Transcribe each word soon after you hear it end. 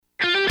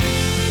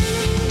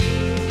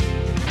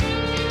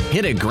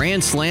Hit a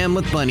grand slam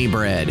with Bunny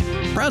Bread,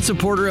 proud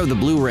supporter of the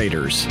Blue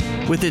Raiders.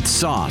 With its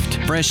soft,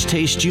 fresh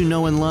taste you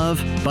know and love,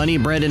 Bunny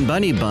Bread and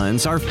Bunny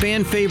Buns are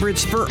fan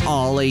favorites for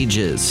all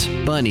ages.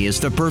 Bunny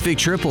is the perfect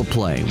triple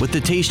play with the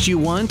taste you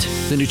want,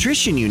 the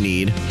nutrition you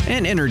need,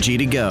 and energy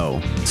to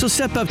go. So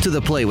step up to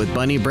the plate with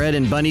Bunny Bread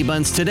and Bunny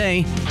Buns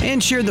today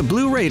and cheer the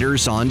Blue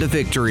Raiders on to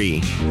victory.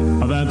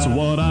 That's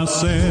what I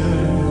said.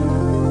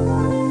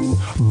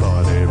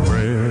 Bunny Bread.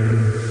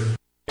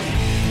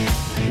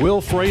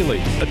 Will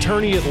Fraley,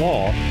 attorney at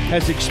law,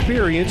 has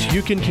experience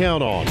you can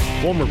count on.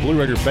 Former Blue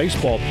Raider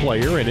baseball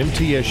player and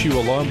MTSU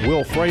alum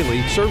Will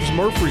Fraley serves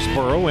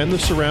Murfreesboro and the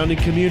surrounding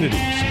communities.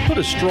 Put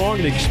a strong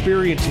and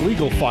experienced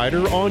legal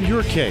fighter on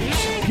your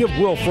case. Give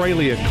Will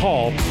Fraley a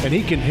call and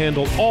he can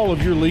handle all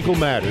of your legal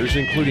matters,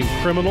 including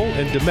criminal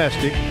and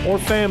domestic or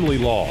family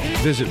law.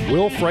 Visit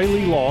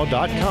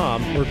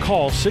willfraleylaw.com or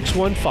call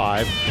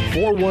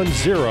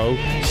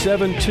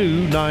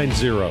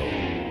 615-410-7290.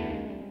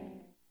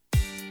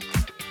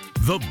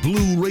 The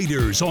Blue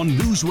Raiders on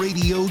News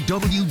Radio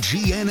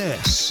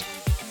WGNS.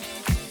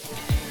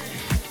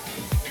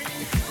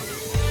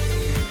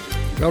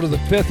 Go to the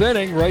fifth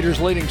inning.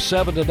 Raiders leading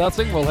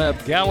 7-0. We'll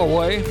have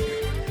Galloway,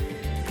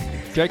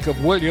 Jacob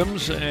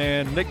Williams,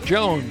 and Nick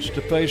Jones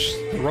to face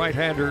the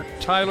right-hander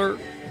Tyler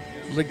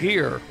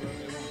Laguerre.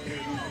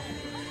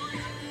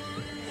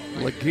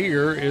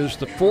 Laguerre is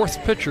the fourth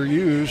pitcher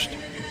used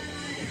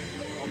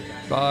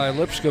by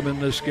Lipscomb in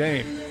this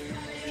game.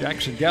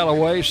 Jackson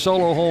Galloway,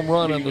 solo home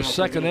run in the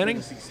second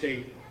inning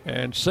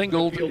and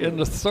singled in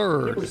the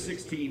third. Number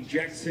 16,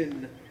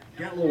 Jackson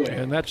Galloway.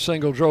 And that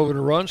single drove in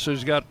a run, so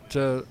he's got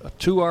a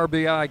 2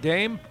 RBI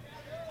game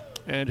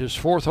and his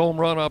fourth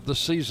home run of the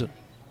season.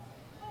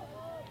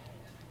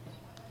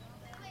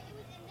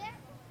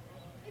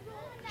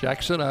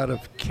 Jackson out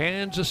of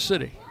Kansas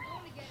City.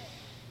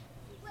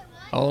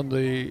 On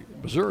the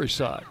Missouri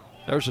side,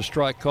 there's a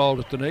strike called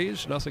at the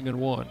knees,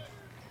 0-1.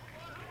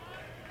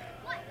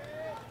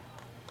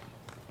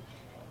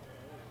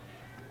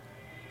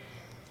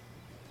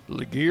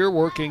 Laguerre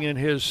working in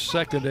his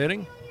second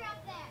inning.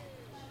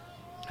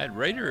 That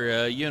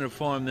Raider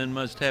uniform then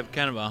must have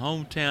kind of a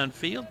hometown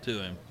feel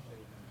to him.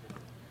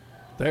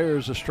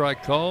 There's a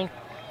strike call. A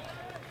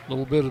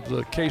little bit of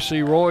the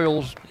KC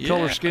Royals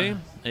color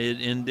scheme.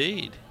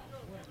 Indeed.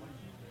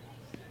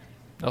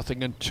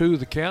 0-2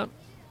 the count.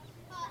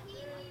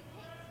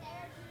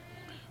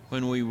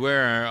 When we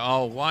wear our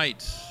all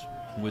whites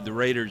with the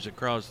Raiders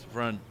across the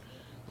front,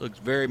 looks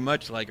very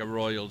much like a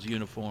Royals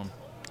uniform.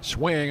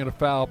 Swing and a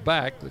foul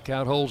back. The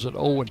count holds at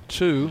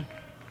 0-2.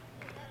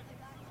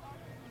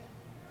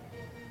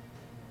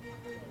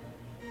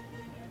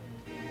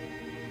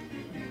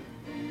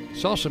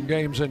 Saw some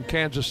games in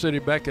Kansas City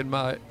back in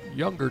my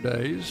younger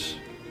days,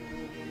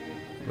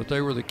 but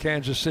they were the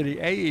Kansas City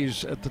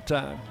A's at the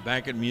time.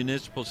 Back at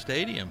Municipal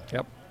Stadium.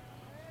 Yep.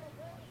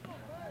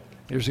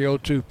 Here's the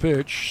 0-2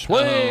 pitch.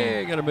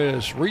 Swing and a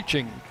miss.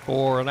 Reaching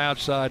for an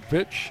outside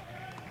pitch.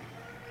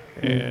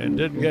 And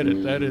didn't get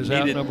it. That is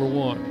out number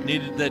one.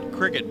 Needed that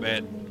cricket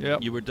bat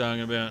you were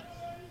talking about.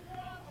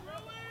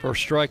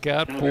 First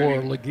strikeout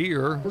for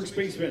Laguerre. First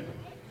baseman,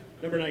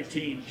 number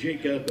 19,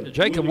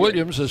 Jacob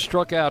Williams has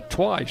struck out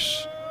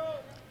twice.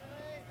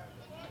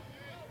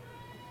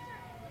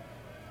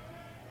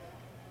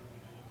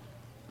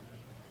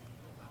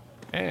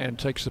 And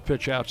takes the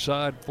pitch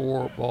outside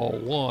for ball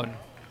one.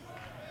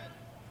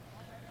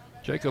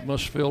 Jacob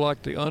must feel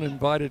like the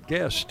uninvited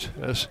guest.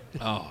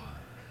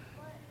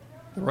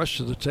 The rest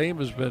of the team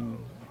has been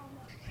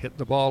hitting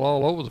the ball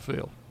all over the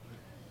field.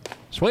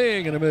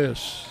 Swing and a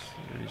miss.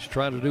 He's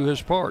trying to do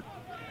his part.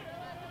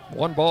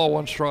 1 ball,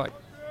 1 strike.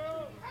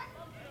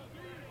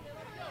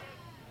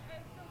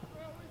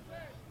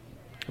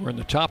 We're in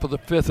the top of the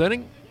fifth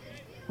inning.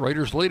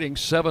 Raiders leading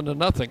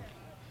 7-0.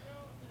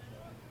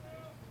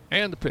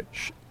 And the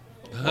pitch.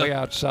 Way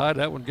outside.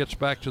 That one gets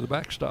back to the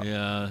backstop.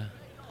 Yeah.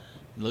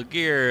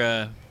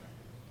 Laguerre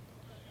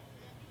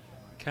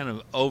kind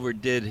of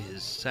overdid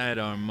his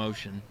sidearm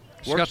motion.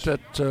 He's got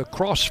that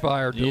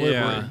crossfire delivery.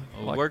 Yeah,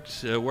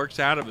 works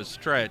out of a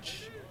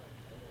stretch.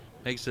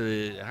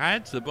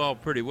 Hides the ball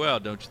pretty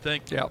well, don't you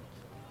think? Yep.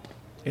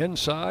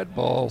 Inside,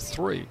 ball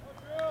 3.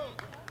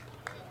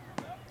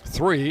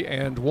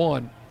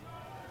 3-1.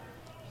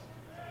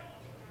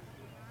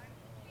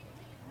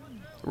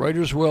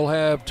 Raiders will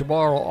have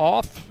tomorrow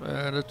off,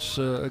 and it's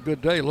a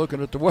good day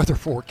looking at the weather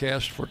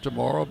forecast for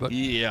tomorrow. But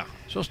yeah,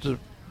 it's supposed to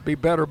be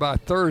better by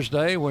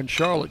Thursday when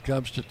Charlotte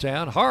comes to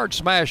town. Hard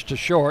smash to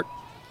short.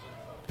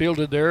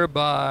 Fielded there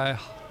by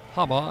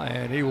Hama,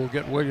 and he will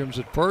get Williams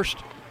at first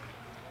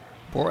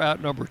for out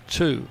number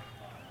 2.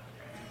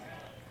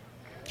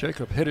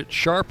 Jacob hit it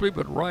sharply,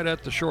 but right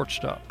at the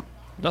shortstop.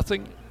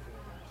 Nothing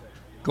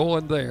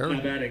going there.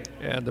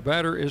 And the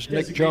batter is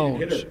Nick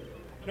Jones.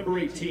 Number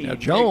 18. Now,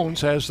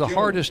 Jones has the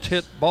hardest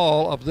hit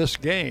ball of this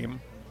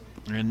game.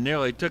 And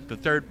nearly took the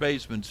third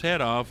baseman's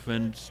head off.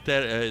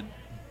 Instead,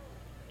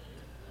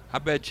 I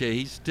bet you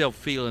he's still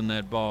feeling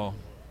that ball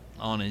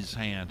on his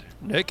hand.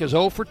 Nick is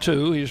 0 for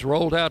 2. He's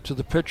rolled out to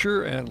the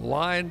pitcher and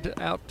lined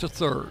out to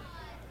third.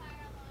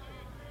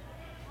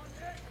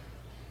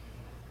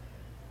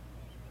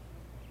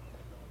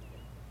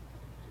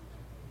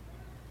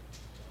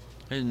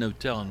 There's no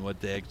telling what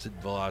the exit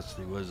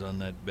velocity was on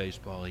that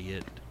baseball he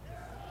hit.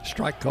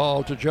 Strike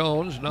call to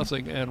Jones,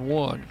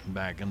 0-1.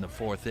 Back in the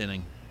 4th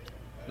inning.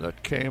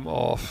 That came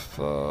off,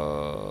 That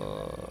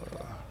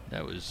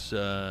was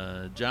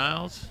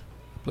Giles.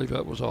 I believe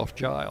that was off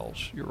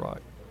Giles. You're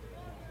right.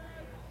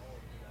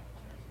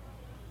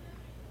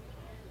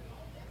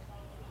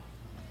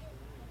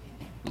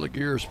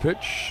 Laguerre's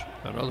pitch,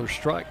 another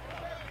strike,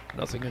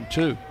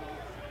 0-2.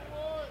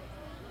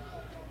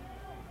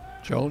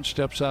 Jones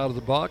steps out of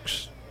the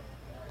box,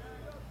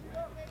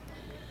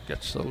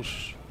 gets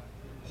those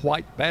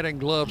white batting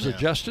gloves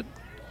adjusted.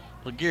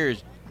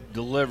 Laguerre's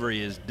delivery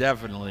is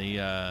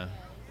definitely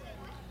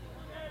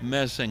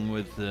messing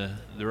with the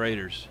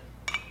Raiders.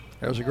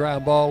 There's a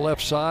ground ball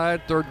left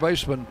side. Third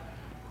baseman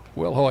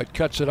Will Hoyt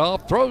cuts it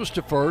off, throws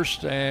to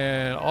first,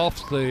 and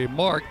off the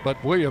mark,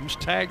 but Williams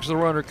tags the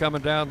runner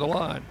coming down the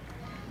line.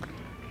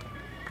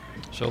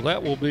 So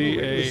that will be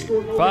a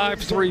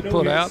 5-3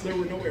 put out,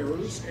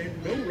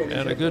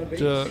 and a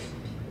good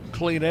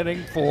clean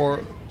inning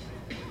for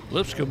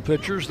Lipscomb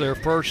pitchers, their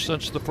first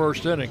since the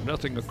first inning.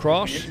 Nothing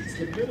across.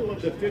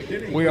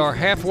 We are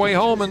halfway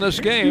home in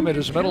this game. It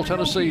is Middle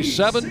Tennessee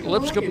 7,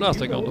 Lipscomb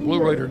nothing on the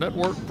Blue Raider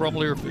Network from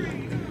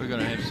Learfield. We're going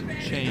to have some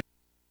change.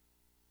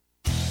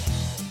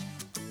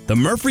 The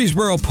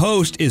Murfreesboro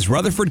Post is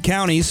Rutherford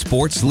County's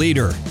sports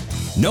leader.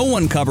 No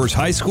one covers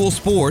high school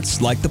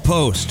sports like the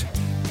Post.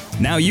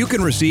 Now you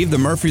can receive the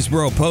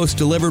Murfreesboro Post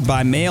delivered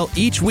by mail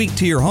each week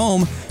to your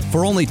home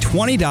for only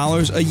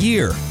 $20 a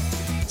year.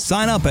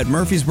 Sign up at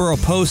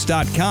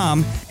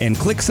murfreesboropost.com and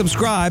click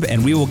subscribe,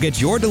 and we will get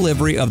your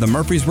delivery of the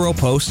Murfreesboro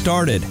Post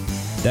started.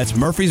 That's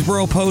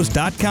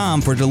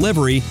murfreesboropost.com for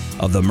delivery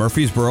of the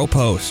Murfreesboro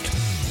Post.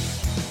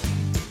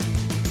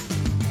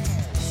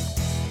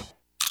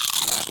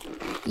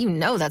 You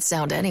know that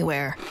sound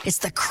anywhere. It's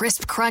the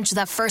crisp crunch of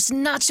that first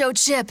nacho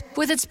chip.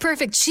 With its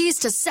perfect cheese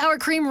to sour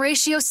cream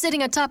ratio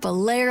sitting atop a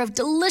layer of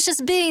delicious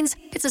beans,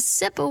 it's a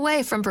sip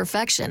away from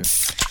perfection.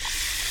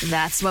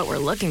 That's what we're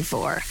looking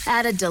for.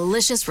 Add a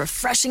delicious,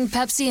 refreshing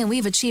Pepsi and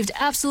we've achieved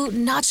absolute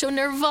nacho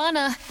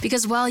nirvana.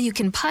 Because while you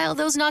can pile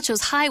those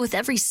nachos high with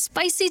every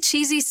spicy,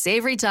 cheesy,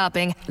 savory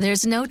topping,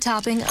 there's no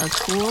topping a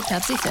cool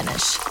Pepsi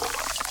finish.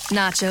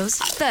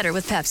 Nachos, better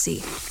with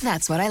Pepsi.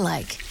 That's what I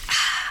like.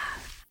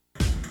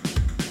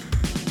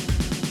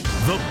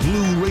 The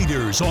Blue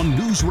Raiders on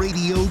News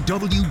Radio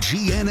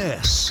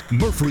WGNS,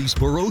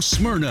 Murfreesboro,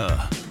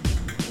 Smyrna.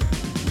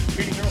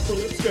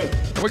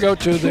 We go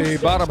to the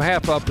bottom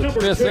half of the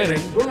 5th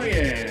inning.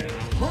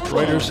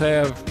 Raiders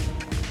have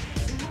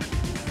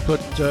put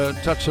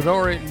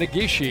Tatsunori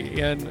Negishi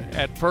in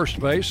at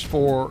first base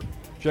for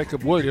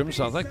Jacob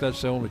Williams. I think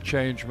that's the only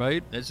change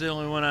made. That's the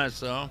only one I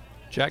saw.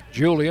 Jack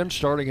Julian,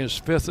 starting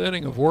his 5th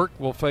inning of work,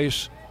 will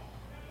face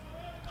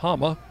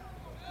Hama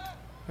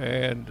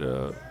and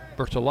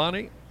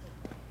Bertolani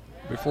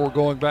before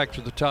going back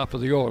to the top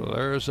of the order.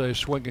 There's a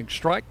swinging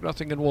strike,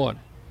 0-1.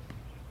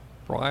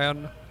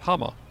 Brian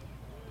Hama,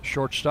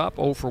 shortstop,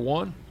 0 for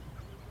 1.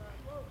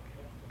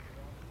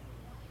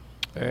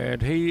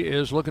 And he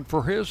is looking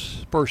for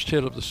his first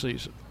hit of the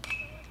season.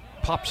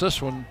 Pops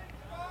this one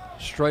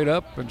straight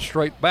up and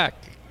straight back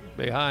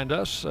behind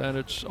us, and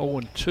it's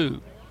 0-2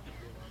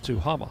 to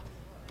Hama.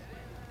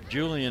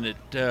 Julian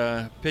at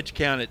pitch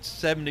count at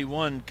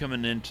 71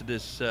 coming into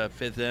this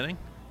 5th inning.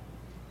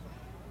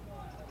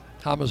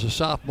 Hama's a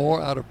sophomore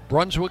out of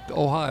Brunswick,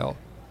 Ohio.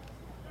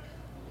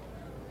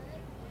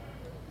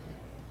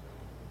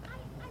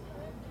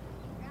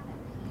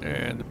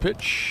 And the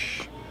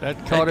pitch,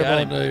 that caught him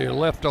on the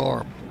left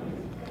arm.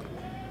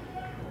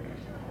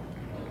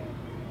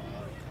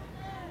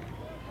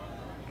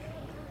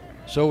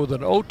 So with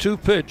an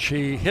 0-2 pitch,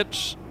 he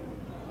hits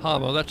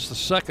Hama. That's the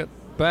second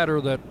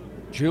batter that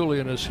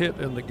Julian has hit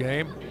in the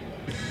game.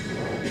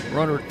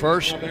 Runner at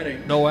first,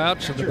 no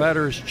outs, and the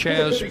batter is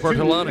Chaz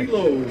Bertolani.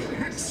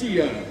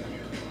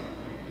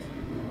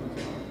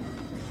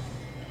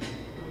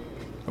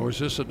 Or is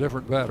this a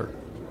different batter?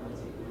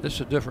 This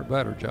is a different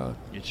batter, John.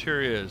 It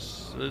sure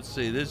is. Let's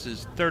see, this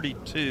is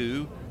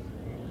 32,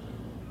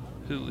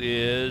 who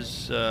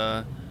is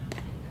Lilo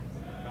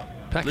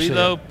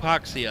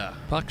Paxia.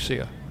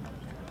 Paxia.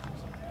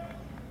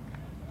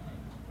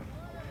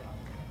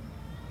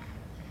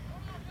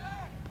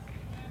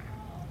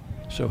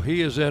 So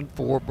he is in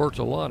for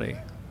Bertolani.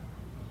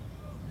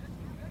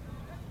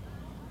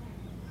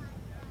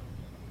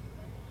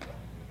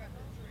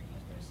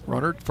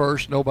 Runner at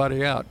first,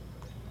 nobody out.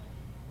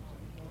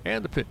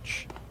 And the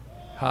pitch.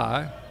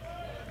 High.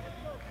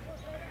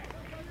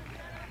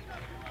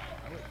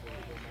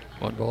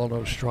 1 ball,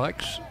 no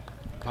strikes.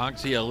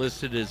 Paxia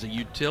listed as a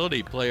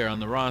utility player on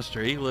the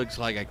roster. He looks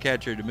like a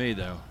catcher to me,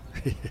 though.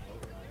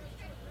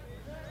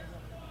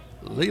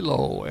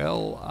 Lilo,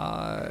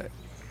 L-I-L-O.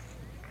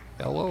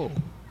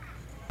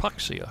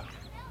 Paxia.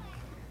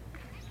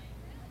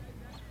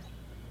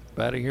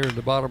 Batting here in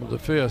the bottom of the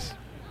 5th.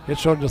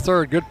 Hits on the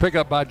 3rd. Good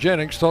pickup by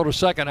Jennings. Throw to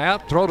second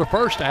out. Throw to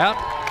first out.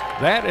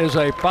 That is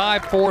a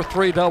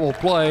 5-4-3 double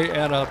play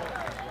and a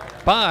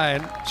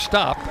fine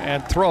stop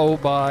and throw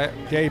by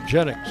Gabe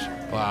Jennings.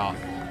 Wow.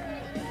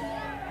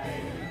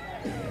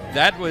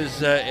 That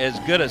was as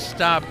good a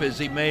stop as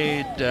he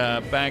made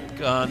back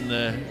on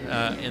the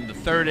in the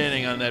third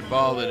inning on that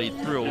ball that he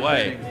threw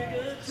away.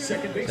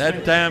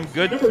 That damn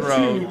good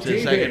throw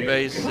to second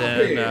base,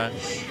 and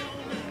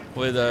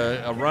with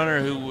a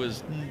runner who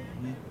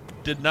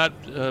did not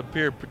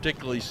appear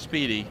particularly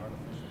speedy,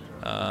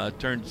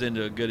 turns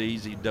into a good,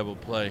 easy double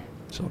play.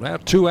 So now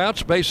 2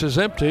 outs, bases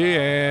empty,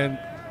 and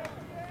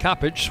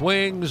Coppage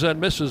swings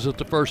and misses at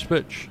the first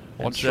pitch.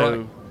 One strike.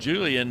 So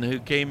Julian, who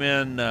came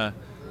in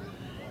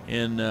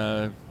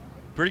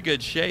pretty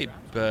good shape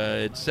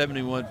at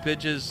 71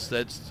 pitches,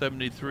 that's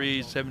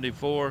 73,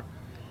 74.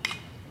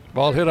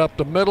 Ball hit up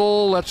the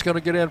middle. That's going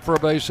to get in for a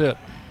base hit.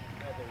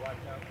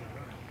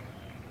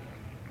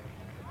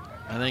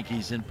 I think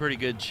he's in pretty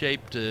good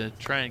shape to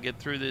try and get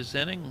through this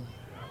inning,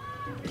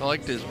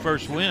 collect his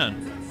first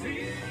win.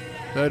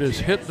 That is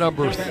hit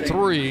number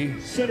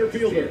 3. Center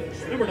fielder,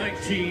 number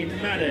 19,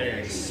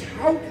 Maddox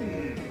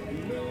Houghton.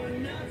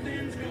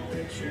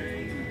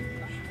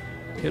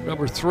 Hit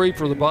number 3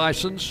 for the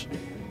Bisons.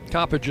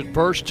 Coppage at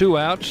first, 2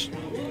 outs.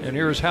 And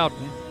here's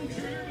Houghton,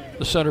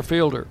 the center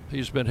fielder.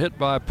 He's been hit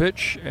by a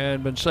pitch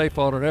and been safe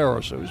on an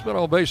error, so he's been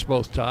on base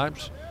both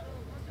times.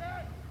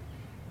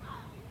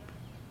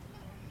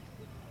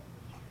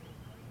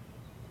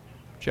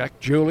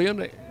 Jack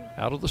Julian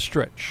out of the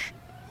stretch.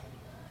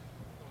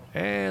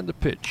 And the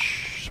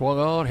pitch. Swung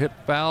on, hit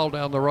foul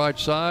down the right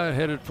side,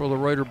 headed for the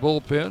Raider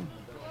bullpen.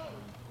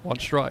 1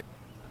 strike.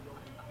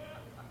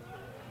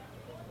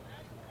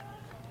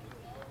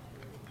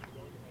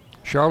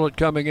 Charlotte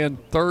coming in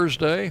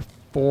Thursday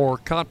for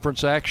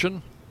conference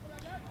action.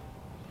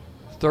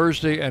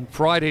 Thursday and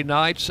Friday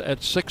nights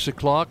at 6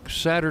 o'clock,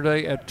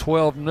 Saturday at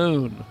 12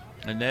 noon.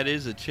 And that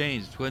is a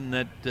change. Wasn't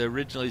that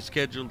originally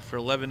scheduled for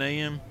 11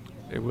 a.m.?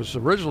 It was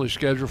originally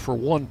scheduled for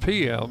 1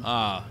 p.m.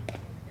 Ah.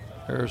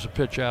 There's a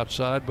pitch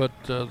outside, but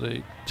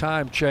the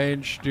time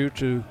changed due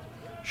to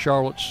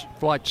Charlotte's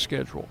flight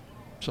schedule.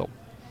 So,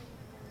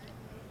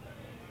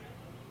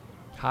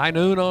 high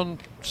noon on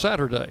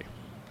Saturday.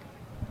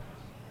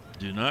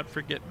 Do not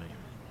forget me.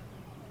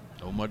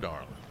 Oh, my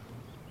darling.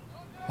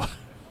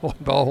 1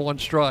 ball, 1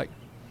 strike.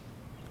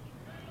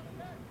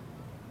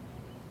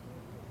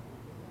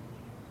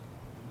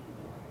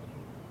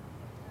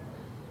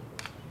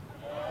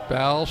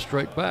 Foul,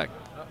 straight back.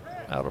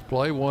 Out of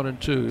play, 1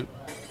 and 2.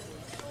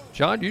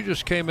 John, you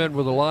just came in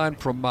with a line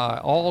from my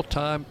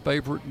all-time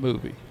favorite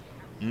movie.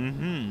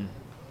 Mm-hmm.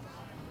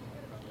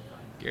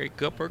 Gary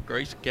Cooper,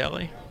 Grace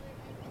Kelly.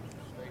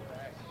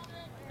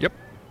 Yep.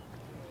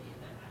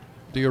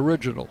 The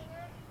original,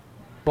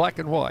 black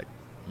and white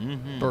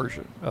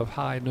version of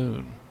High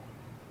Noon.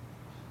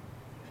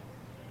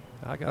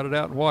 I got it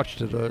out and watched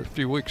it a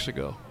few weeks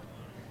ago.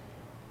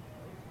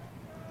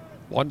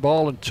 1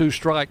 ball and 2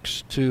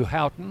 strikes to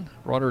Houghton.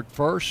 Runner at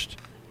first.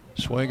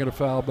 Swing and a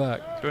foul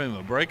back. Threw him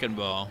a breaking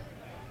ball.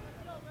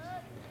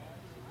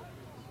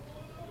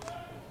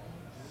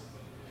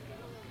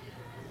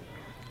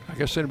 I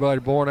guess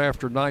anybody born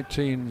after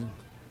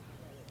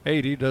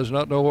 1980 does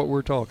not know what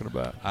we're talking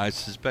about. I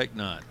suspect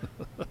not.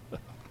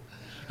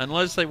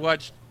 Unless they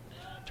watch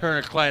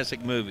Turner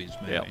Classic Movies,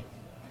 maybe. Yep.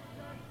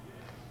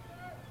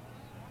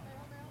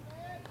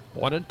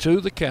 1 and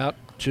 2 the count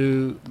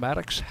to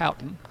Maddox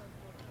Houghton.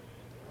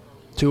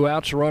 2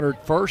 outs, runner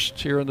at first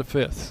here in the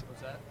 5th.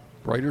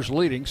 Raiders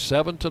leading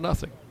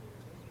 7-0.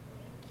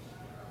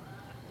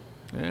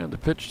 And the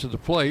pitch to the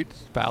plate,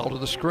 foul to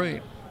the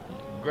screen.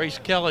 Grace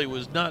Kelly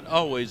was not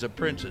always a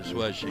princess,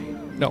 was she?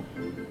 No.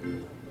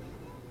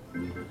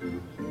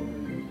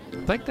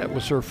 I think that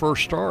was her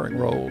first starring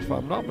role, if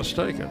I'm not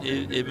mistaken.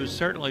 It was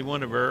certainly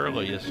one of her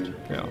earliest.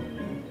 Yeah.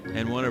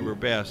 And one of her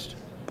best.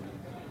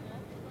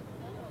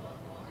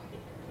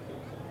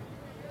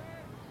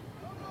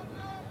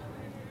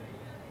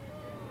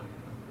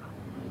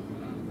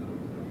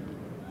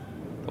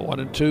 The 1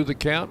 and 2 the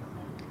count.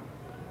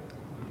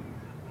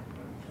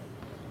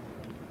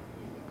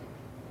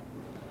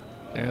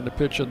 And the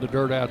pitch in the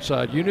dirt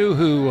outside. You knew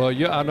who,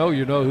 I know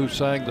you know who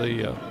sang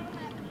the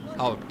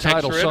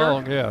title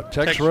song. Yeah,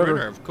 Tex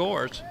Ritter. Of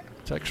course.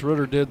 Tex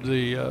Ritter did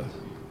the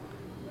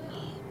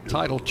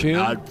title tune.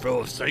 I'd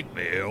forsake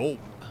me, oh.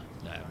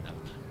 No,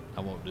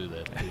 I won't do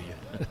that to you.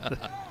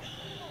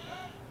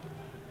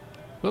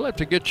 We'll have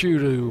to get you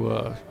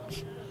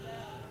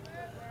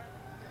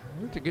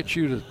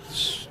to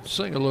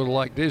sing a little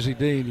like Dizzy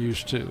Dean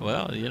used to.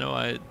 Well, you know,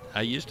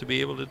 I used to be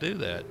able to do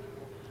that.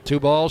 2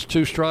 balls,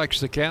 2 strikes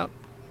the count.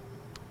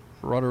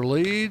 Runner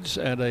leads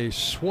and a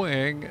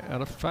swing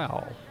and a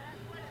foul.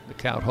 The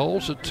count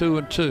holds at 2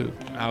 and 2.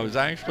 I was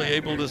actually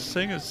able to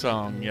sing a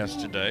song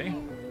yesterday,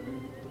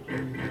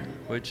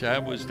 which I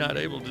was not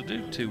able to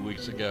do 2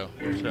 weeks ago.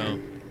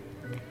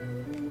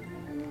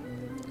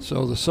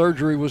 So the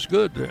surgery was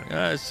good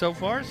then. So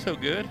far, so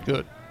good.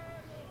 Good.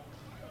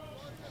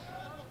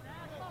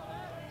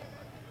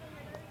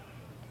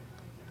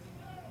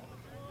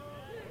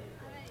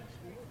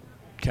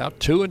 Count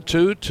 2 and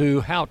 2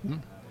 to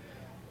Houghton,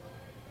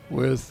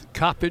 with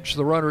Coppage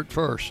the runner at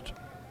first.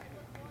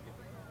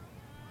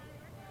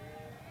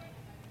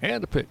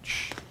 And the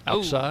pitch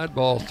Outside,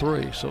 ball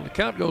 3. So the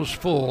count goes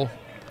full.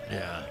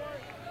 Yeah.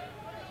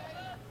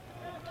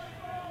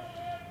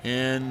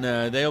 And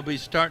they'll be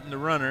starting the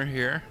runner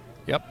here.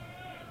 Yep.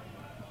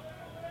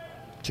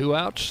 2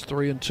 outs,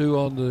 3-2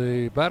 on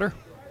the batter.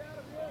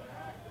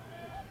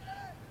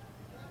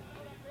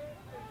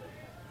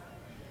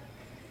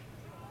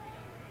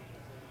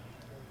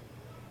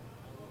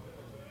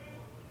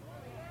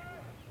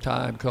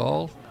 Time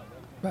call.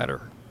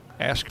 Batter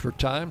asks for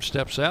time,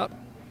 steps out.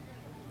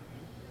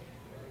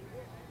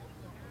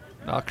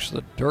 Knocks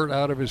the dirt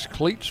out of his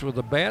cleats with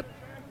the bat.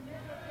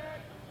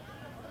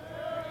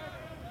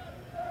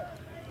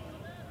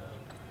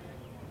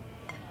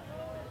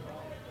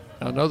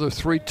 Another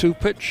 3-2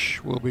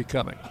 pitch will be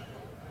coming.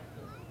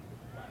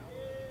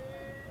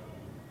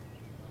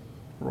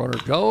 Runner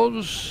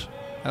goes,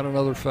 and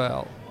another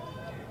foul.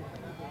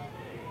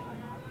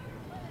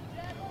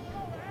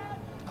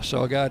 I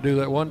saw a guy do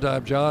that one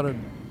time, John,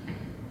 and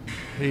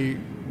he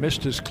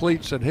missed his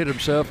cleats and hit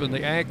himself in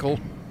the ankle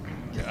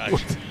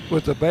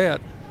with the bat.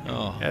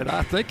 Oh. And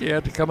I think he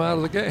had to come out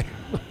of the game.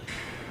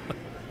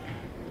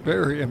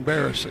 Very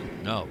embarrassing.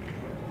 No.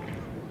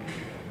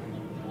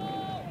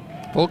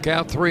 Full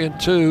count,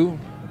 3-2.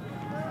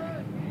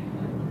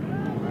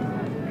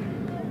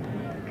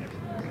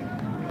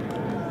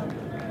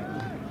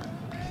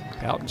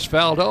 Houghton's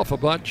fouled off a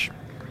bunch.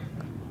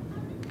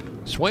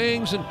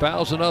 Swings and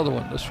fouls another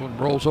one. This one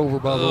rolls over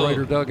by the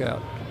Raider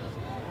dugout.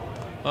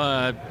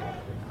 I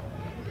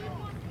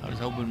was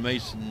hoping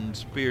Mason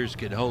Spears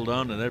could hold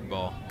on to that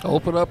ball.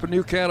 Open up a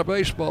new can of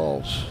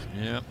baseballs.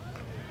 Yeah.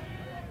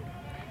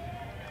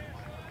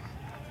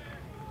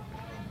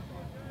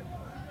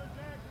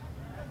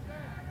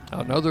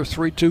 Another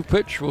 3-2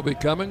 pitch will be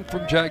coming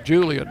from Jack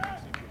Julian.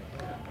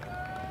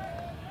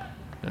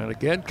 And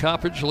again,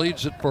 Coppage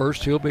leads at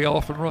first. He'll be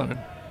off and running.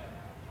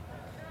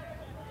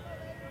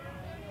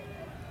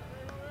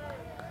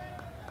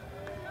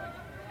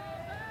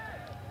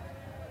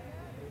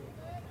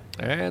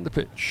 And the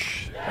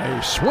pitch.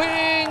 A swing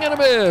and a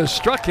miss.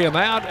 Struck him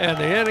out, and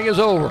the inning is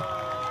over.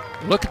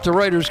 Look at the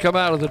Raiders come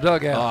out of the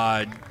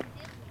dugout.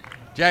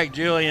 Jack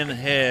Julian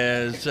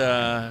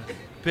has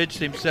pitched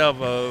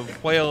himself a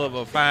whale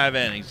of 5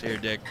 innings here,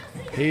 Dick.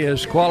 He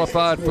is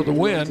qualified for the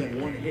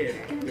win.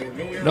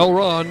 No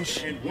runs,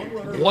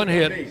 1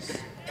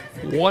 hit,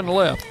 1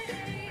 left.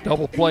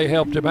 Double play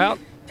helped him out.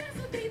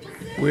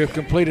 We have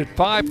completed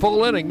 5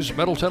 full innings.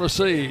 Middle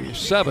Tennessee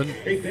 7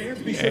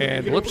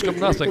 and Lipscomb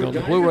nothing on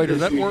the Blue Raider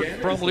Network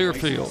from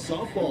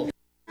Learfield.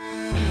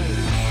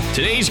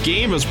 Today's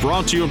game is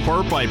brought to you in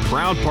part by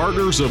proud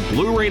partners of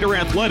Blue Raider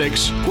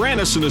Athletics,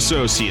 Grannis &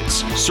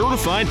 Associates,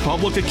 certified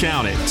public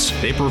accountants.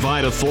 They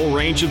provide a full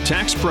range of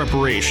tax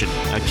preparation,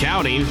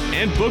 accounting,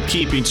 and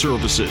bookkeeping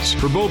services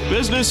for both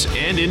business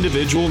and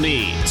individual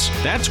needs.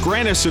 That's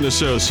Grannis &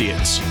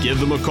 Associates. Give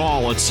them a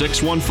call at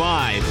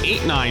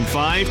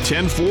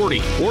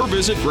 615-895-1040 or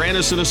visit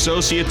Grannis &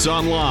 Associates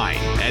online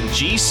at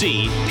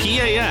gcpas.com.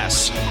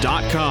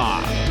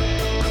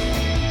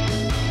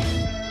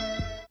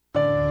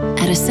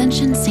 At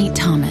Ascension St.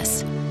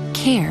 Thomas,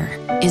 care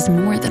is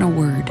more than a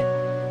word.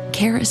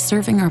 Care is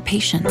serving our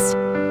patients,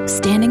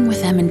 standing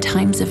with them in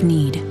times of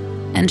need,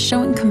 and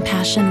showing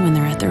compassion when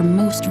they're at their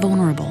most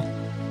vulnerable.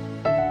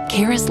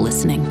 Care is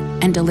listening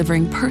and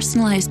delivering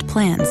personalized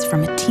plans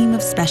from a team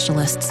of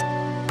specialists,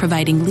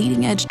 providing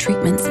leading-edge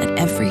treatments at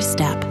every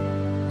step.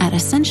 At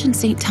Ascension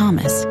St.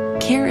 Thomas,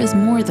 care is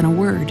more than a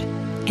word.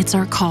 It's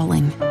our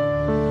calling.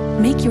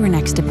 Make your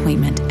next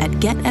appointment at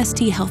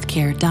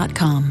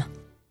getsthealthcare.com.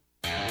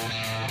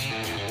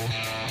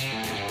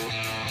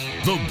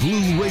 The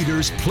Blue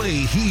Raiders play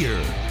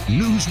here.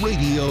 News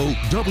Radio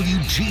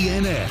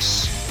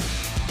WGNS.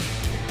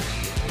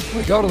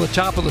 We go to the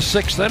top of the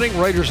 6th inning.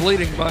 Raiders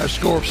leading by a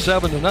score of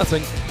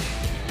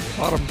 7-0.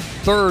 Bottom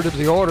third of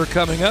the order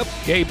coming up.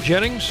 Gabe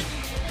Jennings,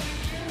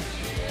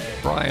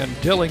 Brian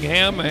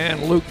Dillingham,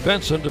 and Luke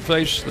Benson to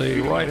face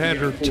the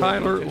right-hander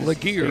Tyler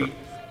Laguerre.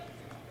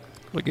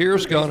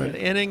 Laguerre's gone an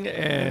inning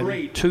and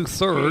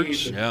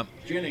 2/3. Yep.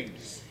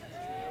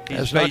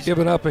 Has not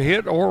given up a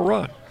hit or a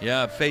run.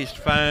 Yeah, faced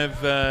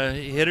 5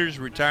 hitters,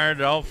 retired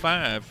all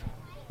 5.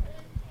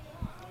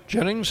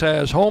 Jennings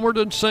has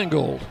homered and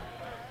singled.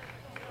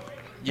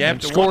 You have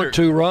to scored wonder,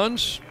 2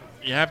 runs.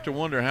 You have to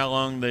wonder how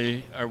long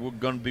they are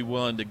going to be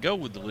willing to go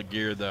with the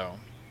Laguerre, though.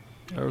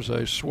 There's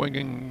a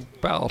swinging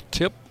foul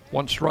tip,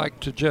 1 strike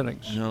to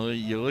Jennings. You know,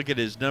 you look at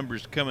his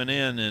numbers coming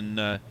in,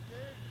 and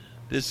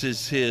this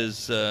is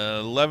his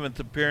 11th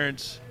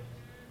appearance.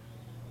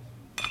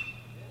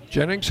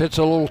 Jennings hits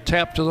a little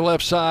tap to the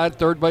left side.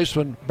 Third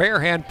baseman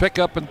barehand pick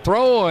up and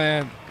throw,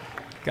 and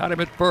got him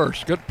at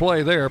first. Good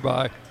play there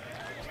by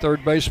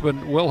third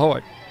baseman Will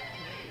Hoyt.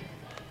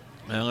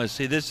 Now let's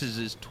see, this is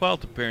his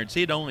 12th appearance.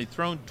 He'd only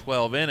thrown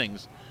 12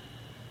 innings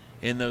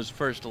in those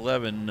first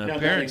 11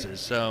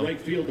 appearances, so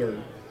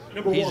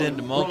he's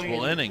into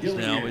multiple innings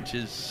now, which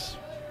is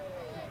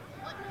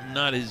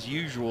not his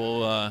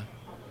usual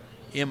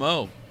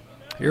MO.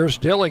 Here's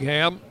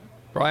Dillingham.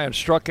 Brian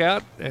struck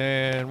out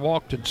and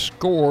walked and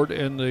scored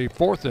in the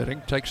 4th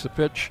inning. Takes the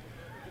pitch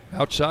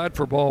Outside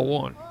for ball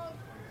one.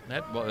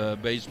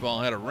 That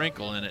baseball had a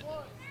wrinkle in it.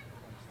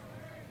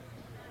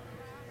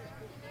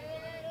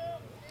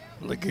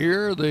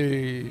 Laguerre,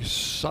 the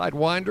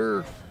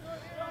sidewinder,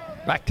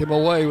 backed him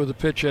away with a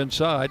pitch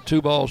inside.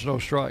 2 balls, no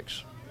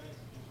strikes.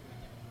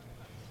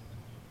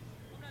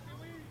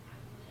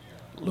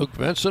 Luke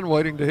Benson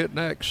waiting to hit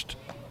next.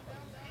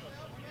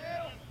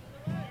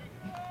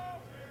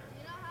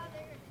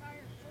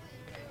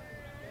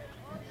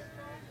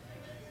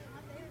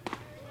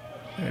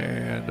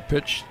 And the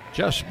pitch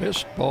just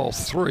missed, ball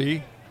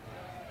 3.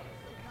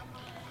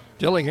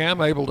 Dillingham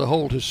able to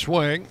hold his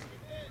swing.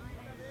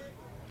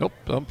 Nope,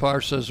 the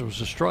umpire says it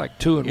was a strike,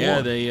 2-1.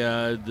 Yeah,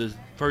 the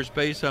first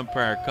base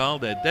umpire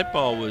called that. That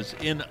ball was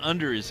in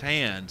under his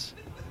hands.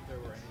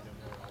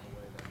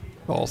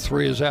 Ball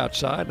 3 is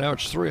outside. Now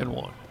it's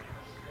 3-1.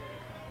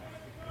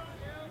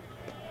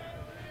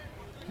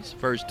 It's the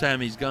first time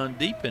he's gone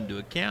deep into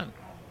a count.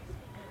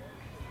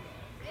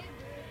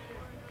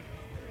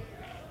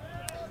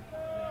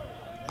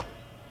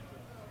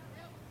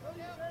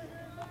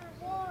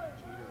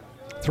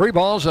 Three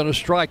balls and a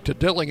strike to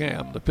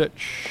Dillingham. The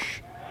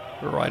pitch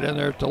right in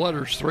there at the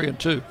letters,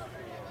 3-2.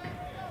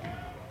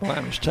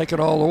 Ryan was taken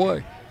all the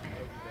way.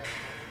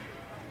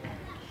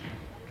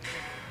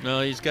 No,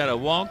 he's got a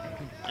walk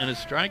and a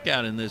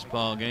strikeout in this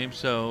ball game,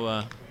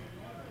 so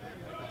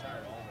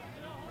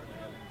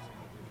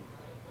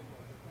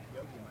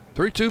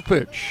 3-2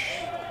 pitch.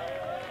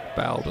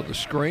 Foul to the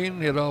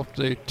screen, hit off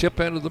the tip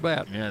end of the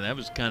bat. Yeah, that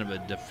was kind of a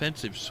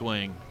defensive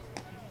swing.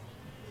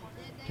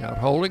 Count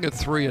holding at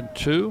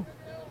 3-2.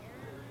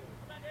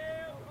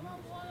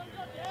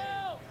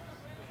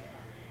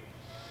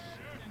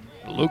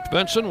 Luke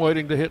Benson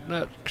waiting to hit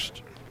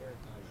next.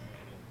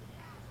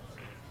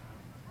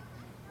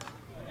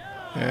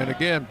 And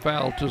again,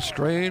 foul to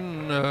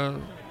screen.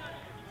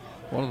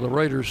 One of the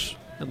Raiders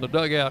in the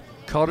dugout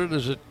caught it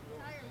as it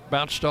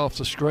bounced off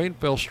the screen,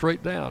 fell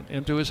straight down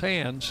into his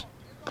hands.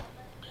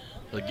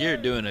 Laguerre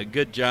doing a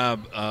good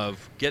job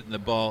of getting the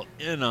ball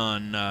in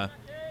on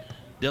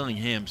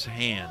Dillingham's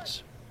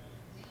hands.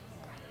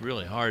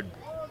 Really hard.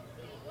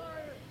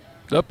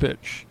 The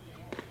pitch.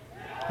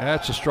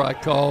 That's a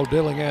strike call.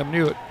 Dillingham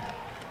knew it.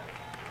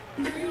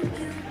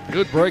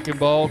 Good breaking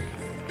ball.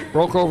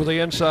 Broke over the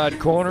inside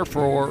corner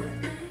for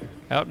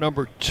out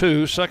number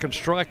 2. Second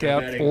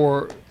strikeout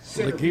for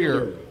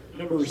Laguerre.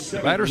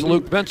 Batter's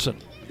Luke Benson.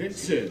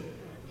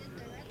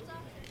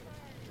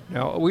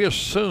 Now, we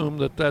assume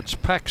that that's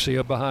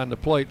Paxia behind the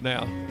plate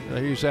now.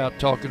 He's out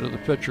talking to the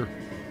pitcher.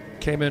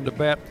 Came in to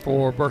bat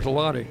for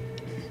Bertolotti.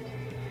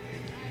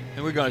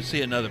 And we're going to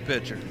see another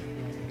pitcher.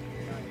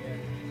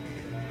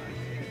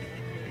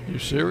 You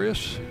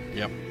serious?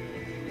 Yep.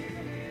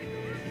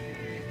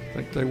 I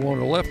think they want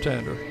a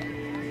left-hander.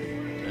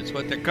 That's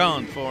what they're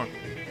calling for.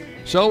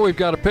 So we've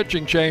got a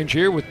pitching change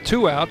here with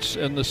 2 outs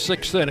in the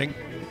 6th inning.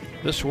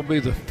 This will be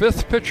the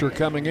 5th pitcher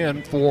coming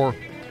in for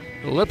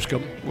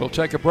Lipscomb. We'll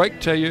take a break,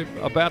 tell you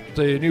about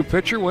the new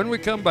pitcher when we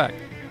come back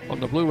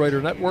on the Blue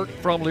Raider Network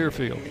from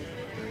Learfield.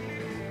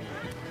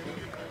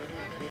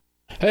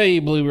 Hey,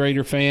 Blue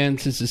Raider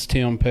fans, this is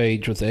Tim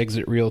Page with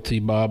Exit Realty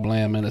Bob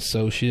Lamb and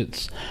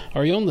Associates.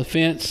 Are you on the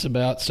fence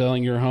about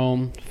selling your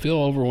home? Feel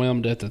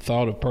overwhelmed at the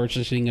thought of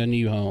purchasing a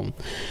new home?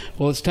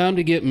 Well, it's time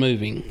to get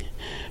moving.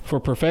 For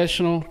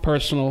professional,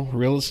 personal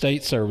real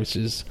estate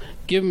services,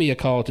 give me a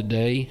call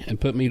today and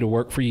put me to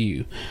work for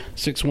you.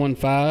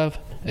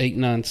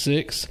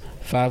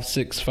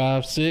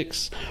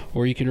 615-896-5656,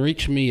 or you can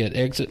reach me at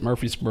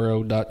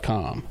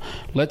exitmurfreesboro.com.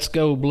 Let's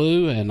go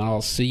Blue, and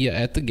I'll see you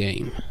at the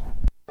game.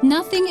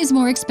 Nothing is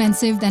more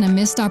expensive than a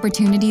missed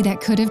opportunity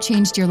that could have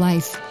changed your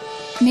life.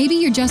 Maybe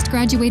you're just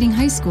graduating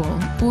high school,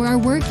 or are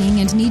working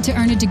and need to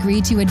earn a degree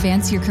to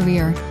advance your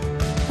career.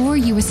 Or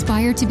you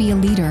aspire to be a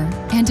leader,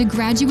 and a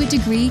graduate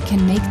degree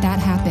can make that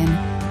happen.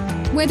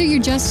 Whether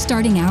you're just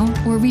starting out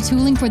or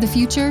retooling for the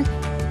future,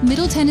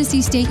 Middle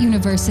Tennessee State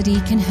University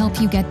can help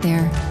you get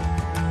there.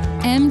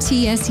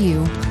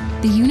 MTSU,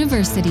 the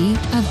University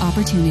of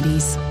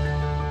Opportunities.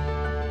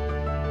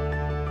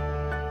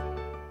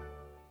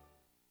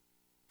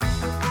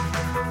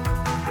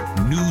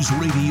 News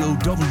Radio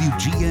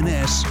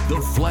WGNS, the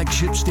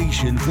flagship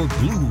station for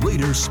Blue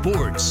Raider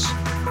sports.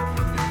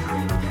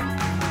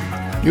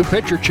 New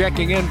pitcher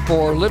checking in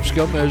for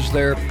Lipscomb is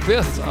their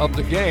 5th of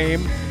the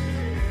game.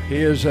 He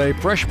is a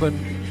freshman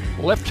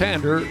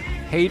left-hander,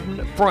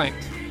 Hayden Frank.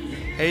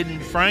 Hayden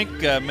Frank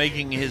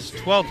making his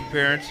 12th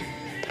appearance.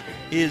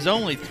 He has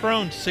only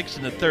thrown 6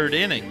 1/3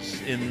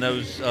 innings in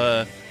those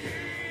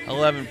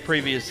 11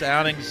 previous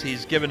outings.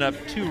 He's given up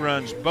 2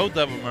 runs, both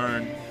of them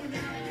earned,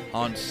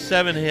 on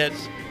 7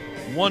 hits,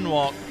 1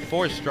 walk,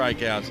 4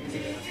 strikeouts.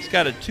 He's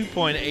got a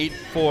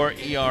 2.84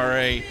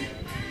 ERA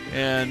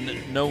and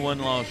no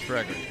one-loss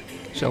record.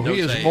 So he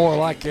is more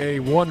like a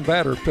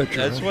one-batter pitcher.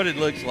 That's what it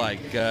looks like.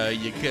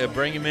 You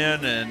bring him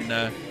in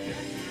and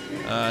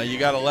you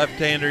got a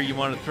left-hander you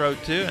want to throw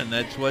to, and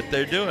that's what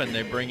they're doing.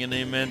 They're bringing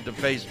him in to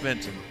face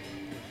Benson.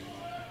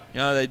 You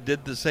know, they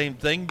did the same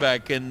thing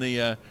back in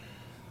the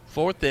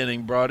 4th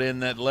inning, brought in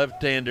that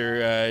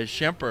left-hander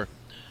Schemper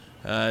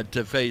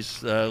to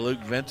face Luke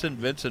Vincent.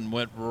 Vincent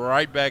went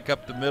right back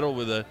up the middle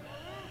with a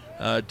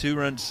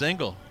 2-run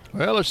single.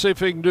 Well, let's see if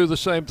he can do the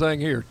same thing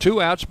here.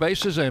 2 outs,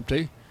 base is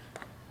empty,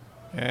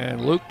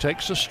 and Luke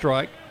takes a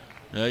strike.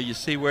 You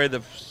see where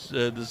the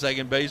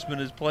second baseman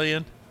is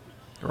playing?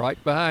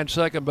 Right behind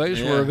second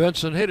base where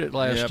Vincent hit it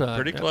last time.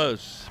 Pretty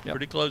close.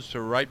 Pretty close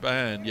to right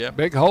behind,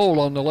 Big hole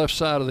on the left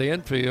side of the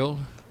infield.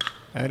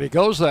 And he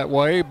goes that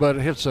way, but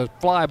it hits a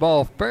fly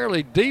ball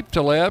fairly deep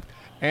to left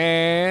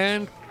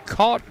and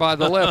caught by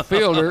the left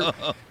fielder.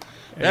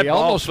 That he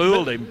ball almost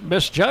fooled him.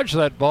 Misjudged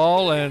that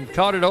ball and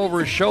caught it over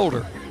his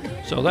shoulder.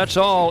 So that's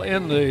all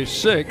in the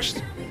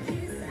 6th.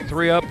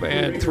 3 up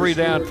and 3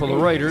 down for the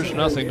Raiders.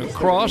 Nothing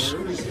across.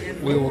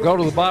 We will go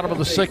to the bottom of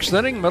the 6th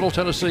inning. Middle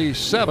Tennessee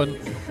 7,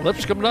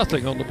 Lipscomb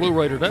nothing on the Blue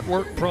Raider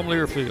Network from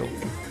Learfield.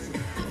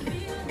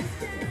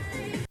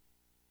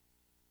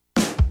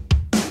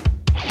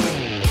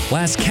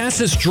 Las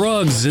Casas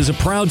Drugs is a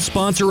proud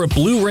sponsor of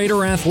Blue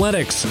Raider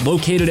Athletics,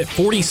 located at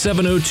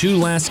 4702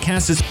 Las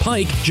Casas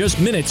Pike, just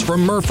minutes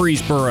from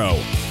Murfreesboro.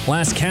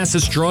 Las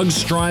Casas Drugs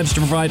strives to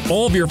provide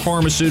all of your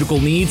pharmaceutical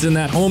needs in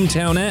that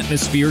hometown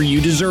atmosphere you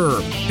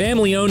deserve.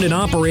 Family-owned and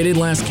operated,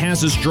 Las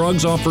Casas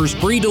Drugs offers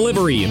free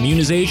delivery,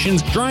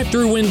 immunizations,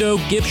 drive-through window,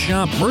 gift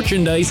shop,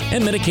 merchandise,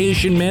 and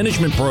medication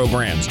management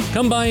programs.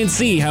 Come by and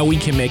see how we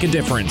can make a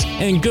difference.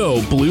 And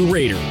go Blue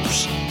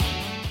Raiders.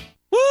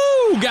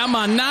 Woo! Got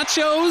my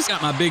nachos,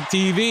 got my big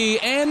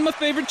TV, and my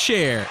favorite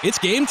chair. It's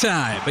game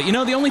time. But you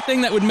know, the only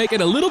thing that would make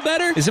it a little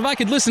better is if I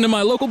could listen to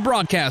my local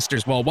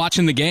broadcasters while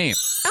watching the game.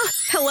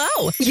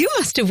 Hello. You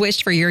must have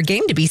wished for your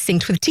game to be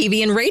synced with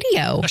TV and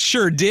radio. I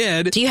sure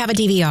did. Do you have a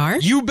DVR?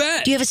 You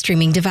bet. Do you have a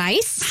streaming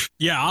device?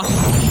 Yeah.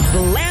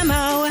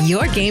 Blammo!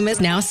 Your game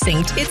is now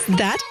synced. It's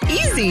that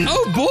easy.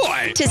 Oh,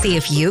 boy. To see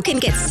if you can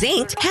get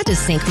synced, head to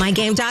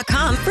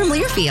syncmygame.com from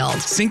Learfield.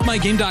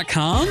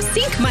 Syncmygame.com?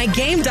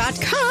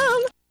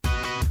 Syncmygame.com.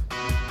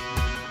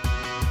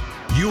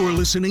 You're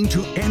listening to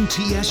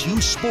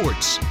MTSU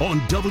Sports on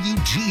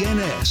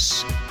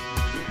WGNS.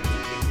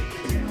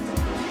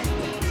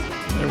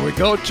 And we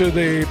go to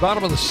the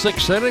bottom of the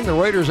 6th inning. The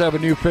Raiders have a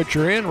new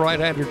pitcher in,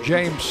 right-hander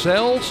James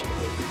Sells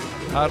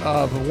out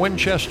of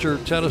Winchester,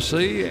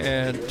 Tennessee,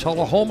 and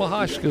Tullahoma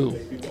High School.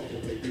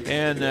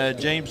 And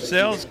James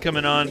Sells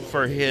coming on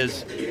for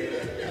his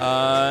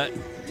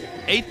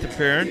 8th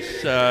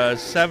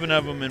appearance, 7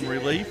 of them in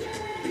relief.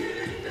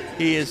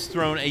 He has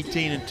thrown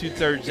 18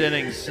 2/3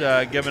 innings,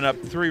 giving up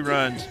 3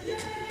 runs,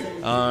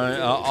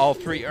 all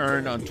 3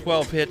 earned on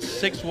 12 hits,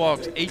 6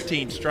 walks,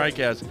 18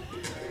 strikeouts.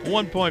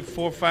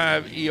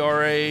 1.45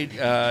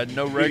 ERA,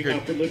 no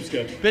record.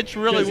 Pitched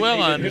really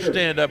well, I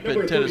understand, up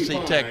at Tennessee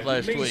Tech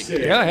last week.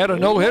 Yeah, had a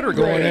no-hitter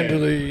going into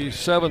the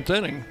 7th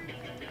inning.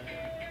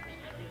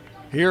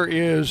 Here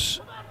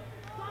is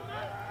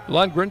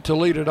Lundgren to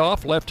lead it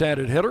off,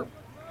 left-handed hitter.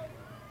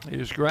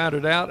 He's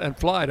grounded out and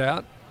flied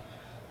out.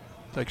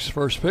 Takes the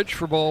first pitch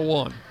for ball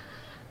 1.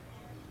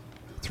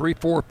 3,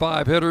 4,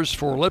 5 hitters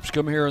for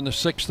Lipscomb here in the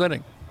 6th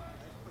inning.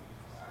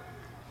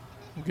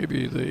 I'll give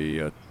you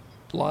the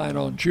line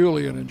on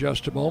Julian in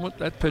just a moment.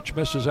 That pitch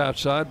misses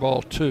outside,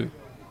 ball 2.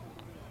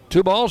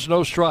 2 balls,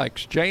 no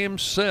strikes.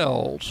 James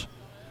Sells,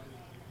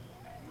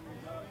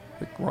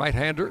 the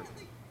right-hander,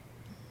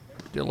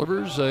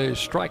 delivers a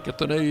strike at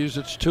the knees.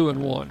 It's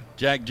 2-1.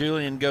 Jack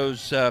Julian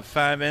goes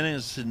 5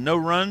 innings, no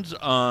runs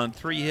on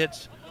 3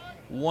 hits,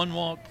 1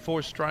 walk,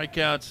 4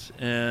 strikeouts,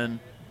 and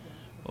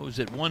what was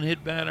it, 1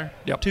 hit batter?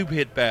 Yep. 2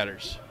 hit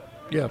batters.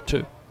 Yeah,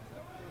 2.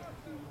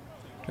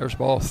 There's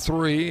ball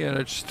 3, and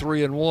it's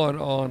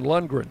 3-1 on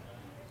Lundgren.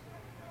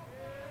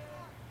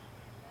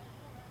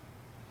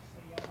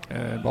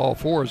 And ball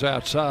 4 is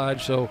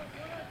outside, so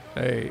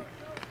a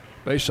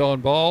base on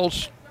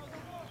balls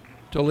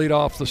to lead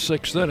off the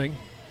 6th inning.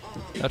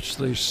 That's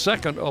the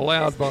second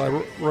allowed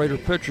by Raider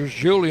pitchers.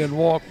 Julian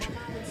walked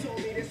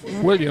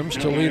Williams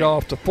to lead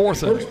off the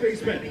 4th inning. First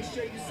baseman,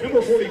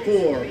 number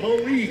 44,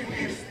 Malik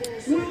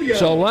Williams.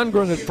 So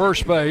Lundgren at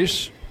first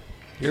base.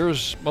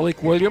 Here's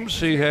Malik Williams.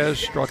 He has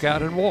struck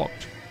out and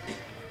walked.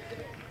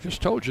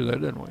 Just told you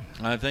that, didn't we?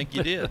 I think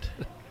you did.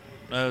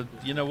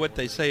 You know what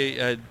they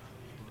say,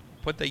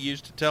 what they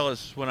used to tell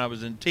us when I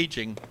was in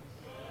teaching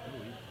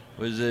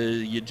was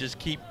you just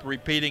keep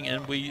repeating,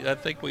 and I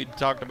think we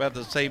talked about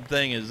the same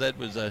thing, as that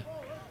was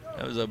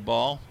a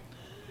ball.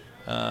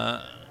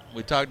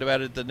 We talked about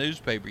it at the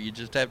newspaper. You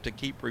just have to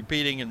keep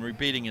repeating and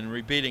repeating and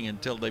repeating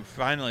until they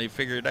finally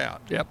figure it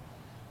out. Yep.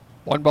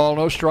 1 ball,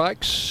 no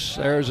strikes.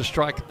 There's a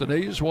strike at the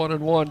knees.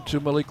 1-1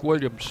 to Malik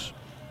Williams.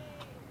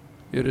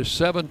 It is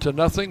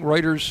 7-0.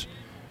 Raiders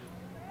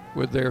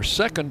with their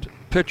second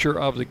pitcher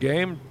of the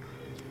game.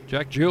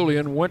 Jack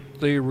Julian went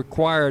the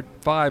required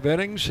 5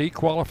 innings. He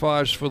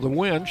qualifies for the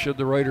win should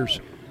the Raiders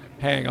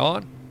hang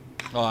on.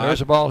 There's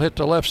a ball hit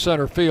to left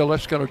center field.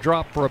 That's going to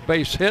drop for a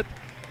base hit,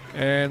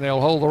 and they'll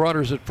hold the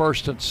runners at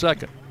first and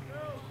second.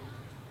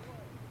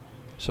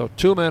 So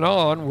 2 men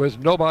on with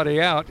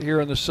nobody out here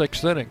in the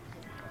 6th inning.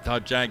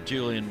 Thought Jack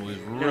Julian was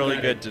really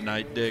good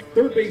tonight, Dick.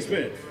 Third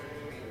baseman,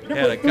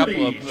 Had a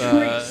couple of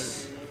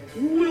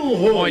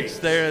points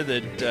there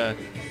that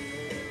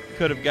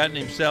could have gotten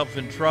himself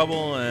in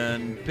trouble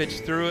and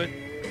pitched through it.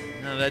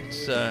 Now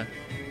that's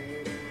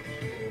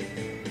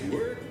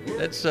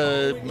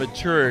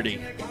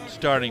maturity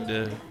starting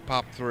to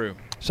pop through.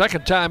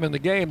 Second time in the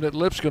game that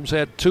Lipscomb's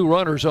had 2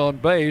 runners on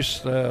base.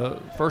 The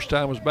first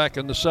time was back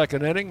in the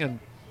second inning, and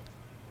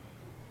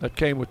that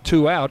came with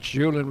 2 outs.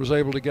 Julian was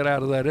able to get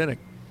out of that inning.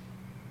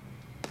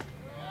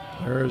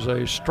 There's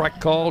a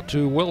strike call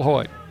to Will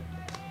Hoyt.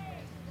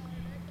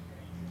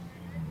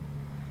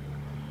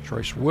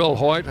 Trace Will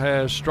Hoyt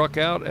has struck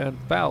out and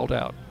fouled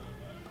out.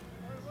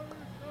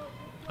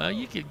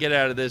 You could get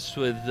out of this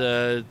with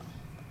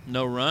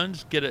no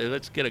runs.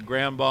 Let's get a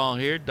ground ball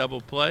here,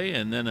 double play,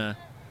 and then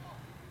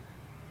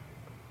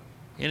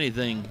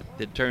anything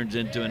that turns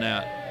into an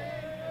out.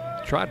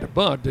 Tried to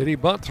bunt. Did he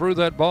bunt through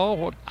that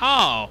ball?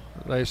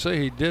 They say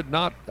he did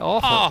not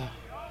offer.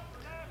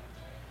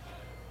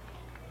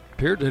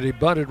 Appeared that he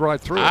bunted right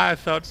through it. I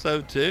thought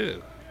so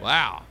too.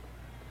 Wow.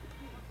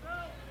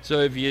 So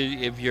if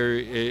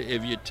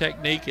your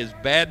technique is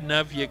bad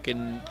enough, you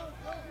can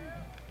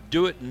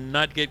do it and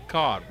not get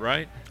caught,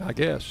 right? I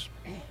guess.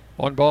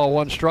 1 ball,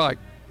 1 strike.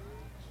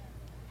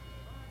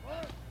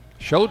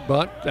 Showed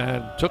bunt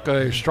and took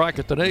a strike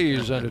at the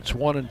knees, and it's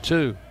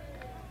 1-2.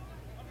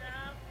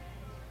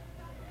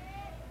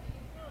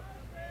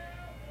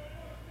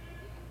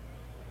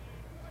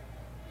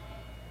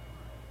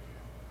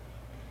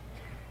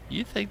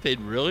 You think they'd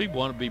really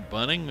want to be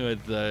bunting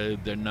with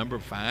their number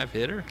 5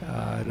 hitter?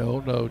 I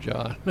don't know,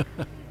 John.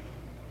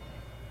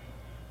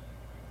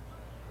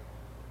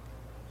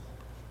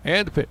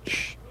 And the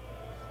pitch.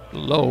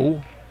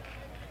 Low.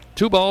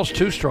 2 balls,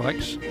 2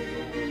 strikes.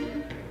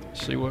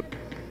 See what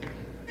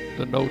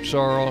the notes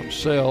are on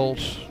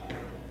Sells.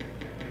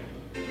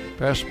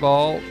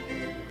 Fastball,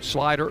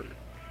 slider,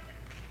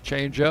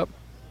 changeup,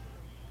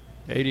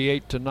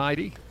 88 to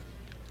 90.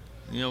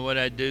 You know what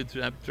I do?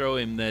 I throw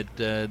him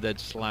that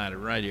slider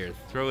right here.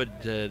 Throw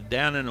it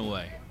down and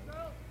away.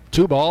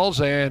 2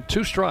 balls and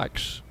 2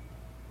 strikes.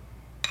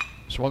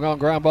 Swung on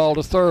ground ball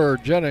to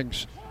third.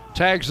 Jennings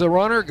tags the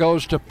runner,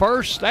 goes to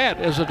first. That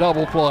is a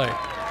double play.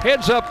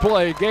 Heads up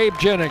play, Gabe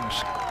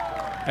Jennings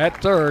at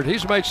third.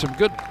 He's made some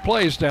good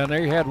plays down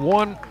there. He had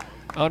 1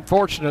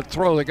 unfortunate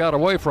throw that got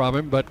away from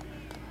him, but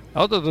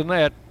other than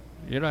that,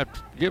 you have to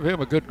give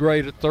him a good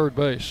grade at third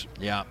base.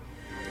 Yeah.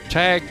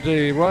 Tagged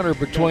the runner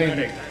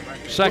between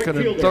second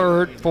and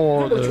third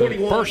for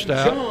the first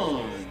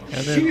out,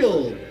 and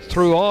then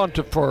threw on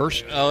to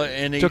first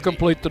to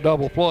complete the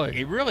double play.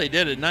 He really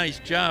did a nice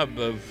job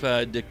of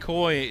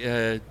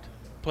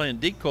playing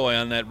decoy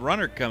on that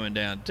runner coming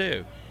down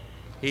too.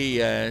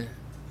 He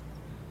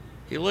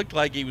looked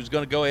like he was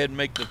going to go ahead and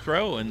make the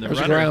throw, and There's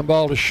a ground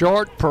ball to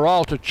short.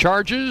 Peralta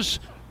charges,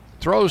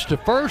 throws to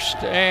first,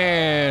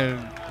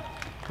 and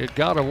it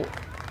got a.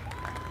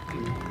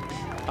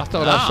 I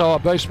thought I saw a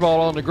baseball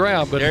on the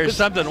ground, but there's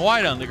something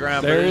white on the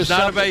ground, but it's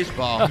not a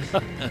baseball. All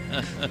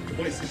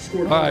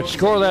right,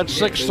 score that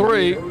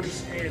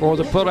 6-3 for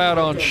the putout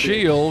on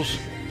Shields,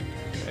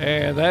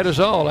 and that is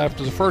all.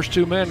 After the first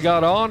 2 men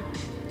got on,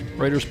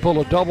 Raiders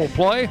pull a double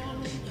play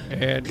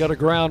and get a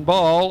ground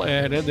ball,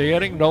 and in the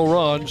inning, no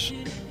runs,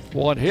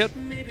 1 hit,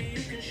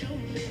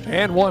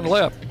 and 1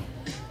 left.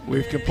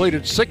 We've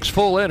completed 6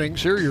 full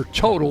innings. Here are your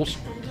totals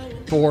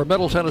for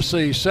Middle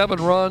Tennessee: 7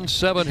 runs,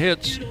 7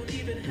 hits,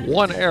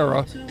 1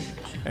 error.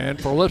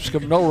 And for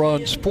Lipscomb, no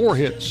runs, 4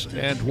 hits,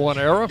 and 1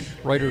 error.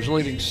 Raiders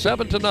leading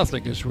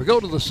 7-0 as we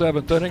go to the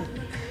 7th inning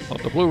on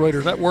the Blue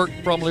Raider Network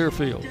from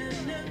Learfield.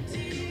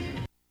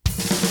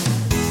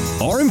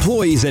 Our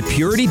employees at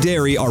Purity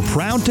Dairy are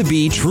proud to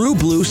be true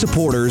blue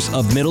supporters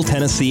of Middle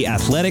Tennessee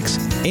athletics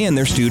and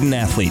their student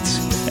athletes.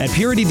 At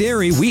Purity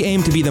Dairy, we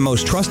aim to be the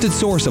most trusted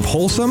source of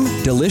wholesome,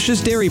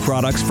 delicious dairy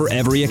products for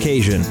every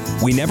occasion.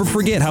 We never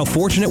forget how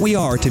fortunate we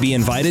are to be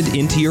invited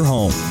into your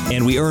home,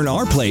 and we earn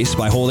our place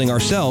by holding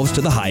ourselves to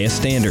the highest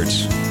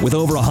standards. With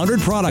over 100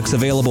 products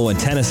available in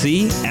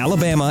Tennessee,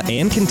 Alabama,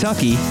 and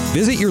Kentucky,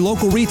 visit your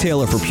local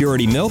retailer for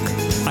Purity milk,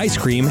 ice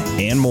cream,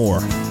 and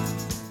more.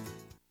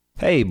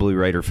 Hey Blue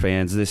Raider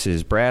fans, this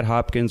is Brad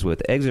Hopkins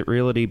with Exit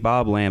Realty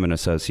Bob Lamb &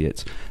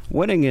 Associates.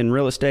 Winning in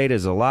real estate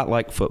is a lot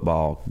like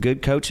football.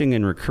 Good coaching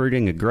and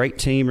recruiting a great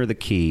team are the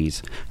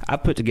keys. I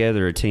put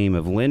together a team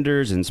of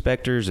lenders,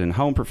 inspectors, and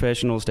home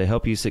professionals to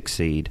help you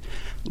succeed.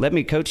 Let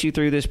me coach you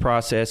through this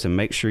process and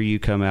make sure you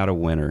come out a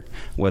winner.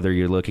 Whether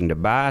you're looking to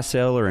buy,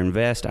 sell, or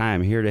invest, I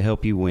am here to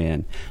help you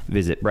win.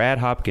 Visit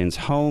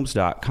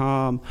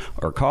BradHopkinsHomes.com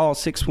or call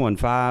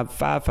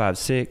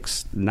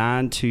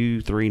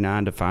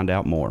 615-556-9239 to find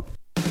out more.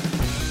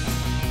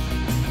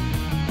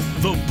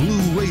 The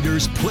Blue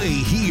Raiders play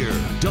here.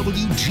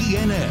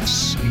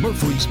 WGNS,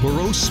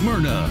 Murfreesboro,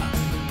 Smyrna.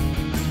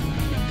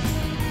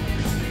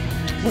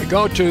 We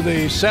go to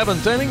the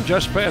 7th inning,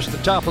 just past the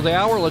top of the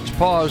hour. Let's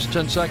pause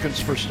 10 seconds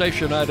for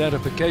station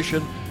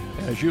identification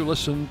as you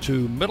listen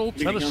to Middle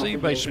Tennessee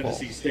baseball.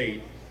 Tennessee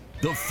State,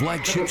 the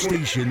flagship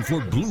station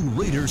for Blue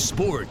Raider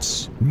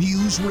sports.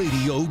 News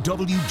Radio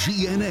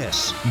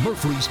WGNS,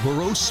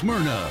 Murfreesboro,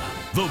 Smyrna.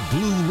 The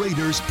Blue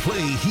Raiders play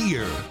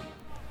here.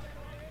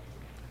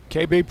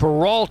 KB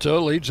Peralta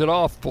leads it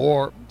off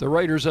for the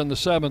Raiders in the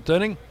 7th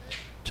inning.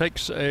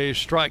 Takes a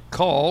strike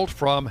called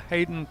from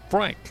Hayden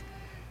Frank.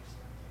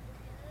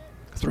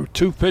 Threw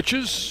 2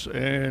 pitches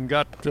and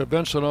got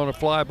Vincent on a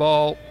fly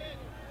ball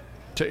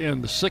to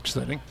end the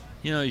 6th inning.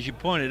 You know, as you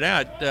pointed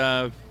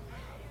out,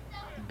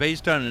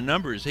 based on the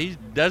numbers, he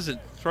doesn't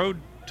throw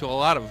to a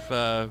lot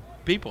of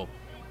people.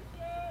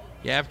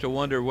 You have to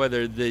wonder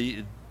whether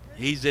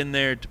he's in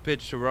there to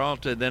pitch to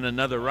Peralta, then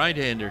another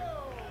right-hander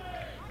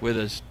with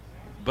a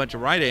bunch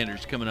of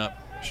right-handers coming up.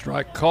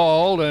 Strike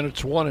called, and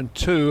it's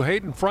 1-2.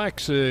 Hayden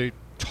Frank's a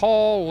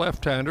tall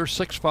left-hander,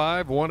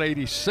 6'5",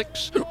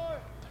 186,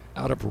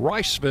 out of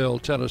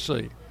Riceville,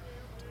 Tennessee.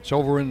 It's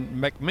over in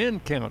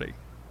McMinn County.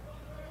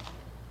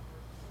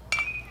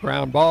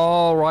 Ground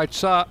ball, right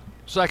side.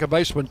 Second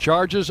baseman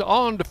charges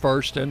on to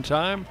first in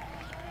time.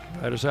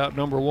 That is out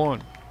number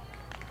 1.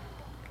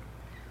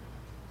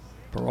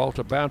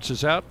 Peralta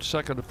bounces out,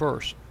 second to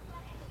first.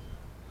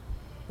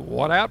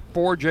 1 out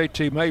for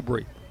J.T.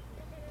 Mabry.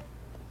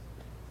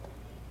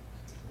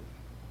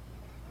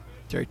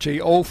 JT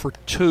 0 for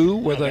 2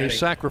 with a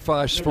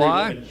sacrifice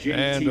fly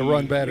and a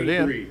run batted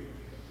in.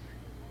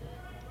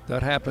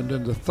 That happened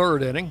in the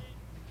 3rd inning.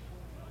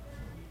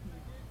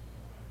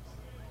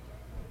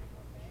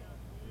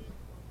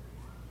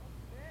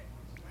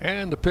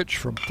 And the pitch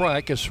from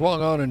Frank is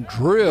swung on and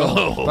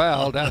drilled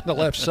foul down the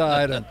left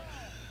side. And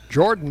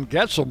Jordan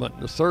Getzelman,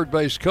 the third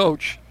base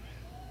coach,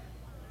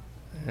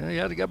 you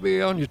had to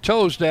be on your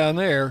toes down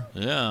there.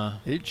 Yeah.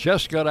 He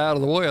just got out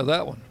of the way of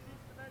that one.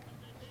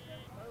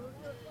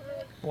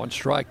 1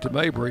 strike to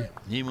Mabry.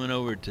 He went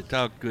over to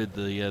talk with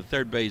the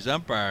third base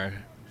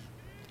umpire.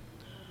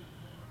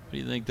 What do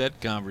you think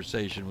that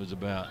conversation was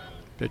about?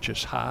 Pitch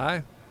is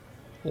high,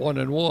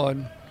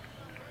 1-1.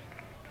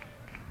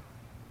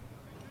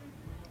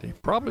 He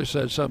probably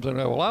said something,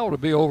 well, I want to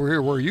be over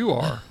here where you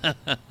are.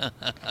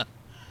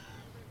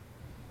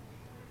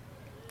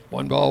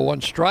 1 ball, 1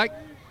 strike.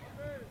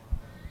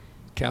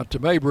 Count to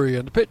Mabry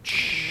and the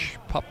pitch.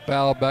 Pop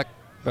foul back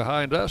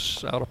behind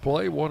us, out of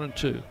play,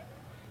 1-2.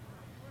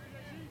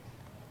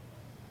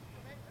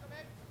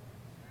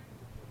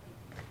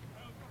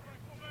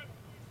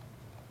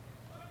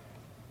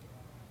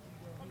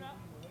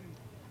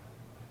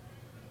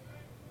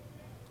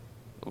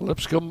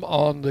 Lipscomb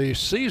on the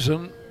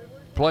season,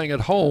 playing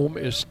at home,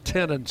 is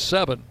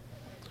 10-7.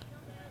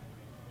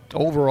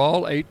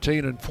 Overall,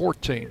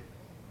 18-14.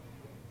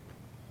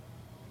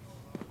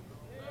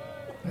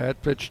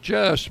 That pitch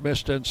just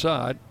missed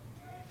inside.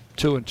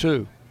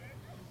 2-2.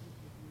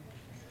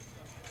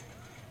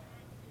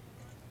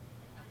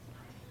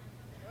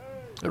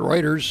 The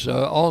Raiders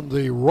on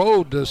the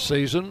road this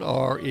season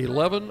are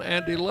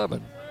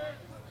 11-11.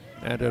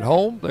 And at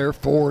home, they're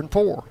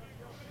 4-4.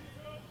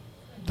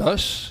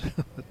 Thus,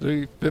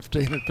 the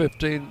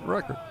 15-15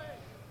 record.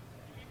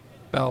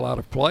 Foul out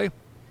of play.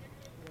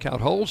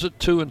 Count holds at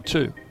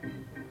 2-2.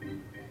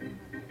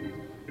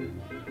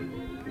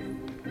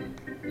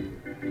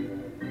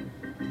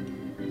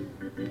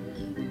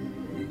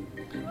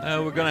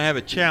 We're going to have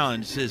a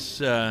challenge this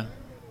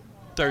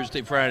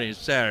Thursday, Friday, and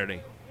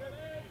Saturday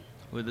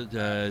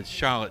with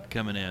Charlotte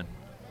coming in.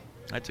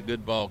 That's a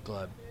good ball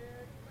club.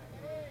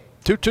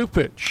 2-2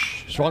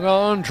 pitch. Swung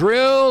on,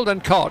 drilled,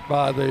 and caught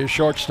by the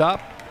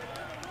shortstop.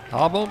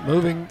 Hobble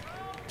moving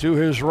to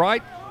his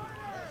right.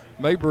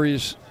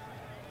 Mabry's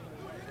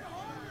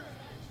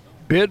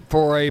bid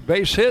for a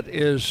base hit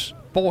is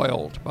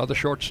foiled by the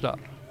shortstop.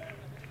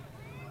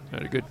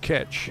 And a good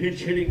catch. Pinch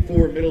hitting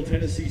for Middle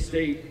Tennessee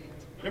State,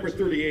 number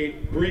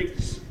 38,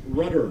 Briggs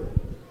Rudder.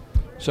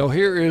 So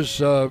here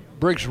is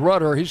Briggs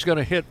Rudder. He's going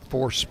to hit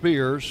for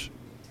Spears.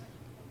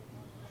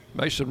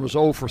 Mason was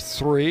 0 for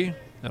 3,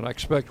 and I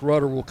expect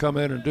Rudder will come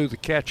in and do the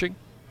catching.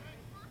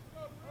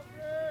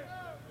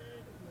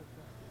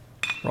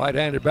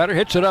 Right-handed batter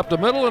hits it up the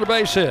middle and a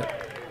base hit.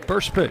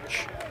 First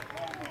pitch.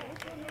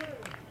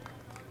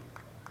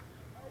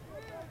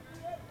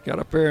 Got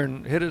up there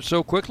and hit it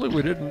so quickly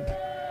we didn't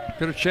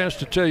get a chance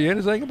to tell you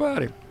anything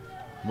about him.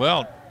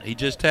 Well, he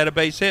just had a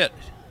base hit.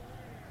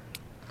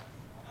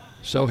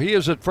 So he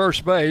is at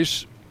first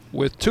base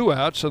with 2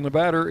 outs, and the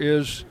batter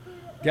is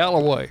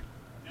Galloway.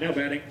 Now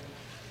batting,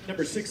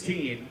 number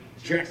 16,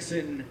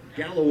 Jackson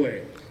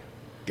Galloway.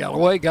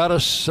 Galloway got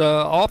us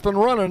off and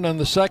running in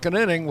the 2nd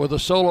inning with a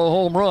solo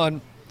home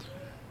run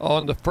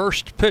on the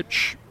first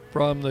pitch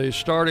from the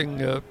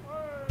starting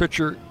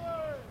pitcher,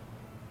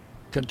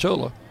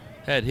 Cantula.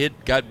 That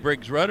hit got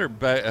Briggs Rudder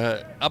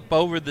up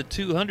over the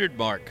 200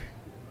 mark.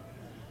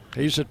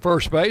 He's at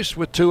first base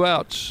with 2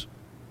 outs.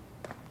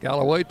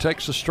 Galloway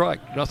takes a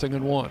strike,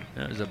 0-1.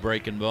 There's a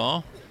breaking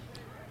ball.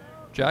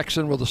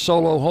 Jackson with a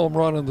solo home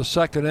run in the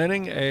 2nd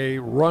inning, a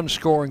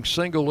run-scoring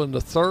single in the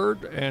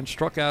 3rd, and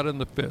struck out in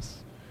the 5th.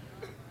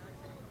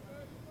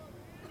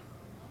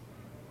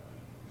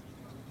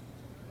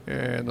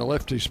 And the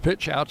lefty's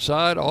pitch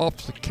outside off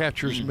the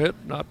catcher's mitt,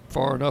 not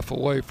far enough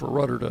away for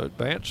Rudder to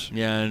advance.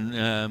 Yeah,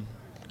 and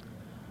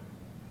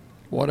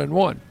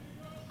 1-1.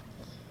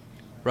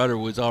 Rudder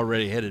was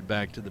already headed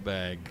back to the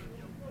bag.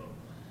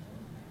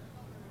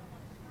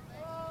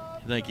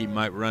 You think he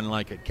might run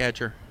like a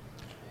catcher?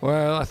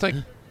 Well, I think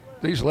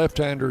these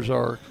left-handers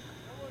are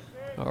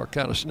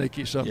kind of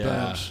sneaky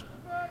sometimes.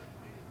 Yeah.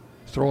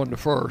 Throwing to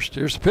first.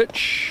 Here's the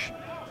pitch.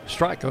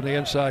 Strike on the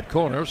inside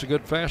corner. It was a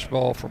good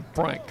fastball from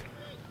Frank.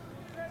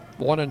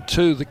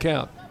 1-2 the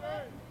count.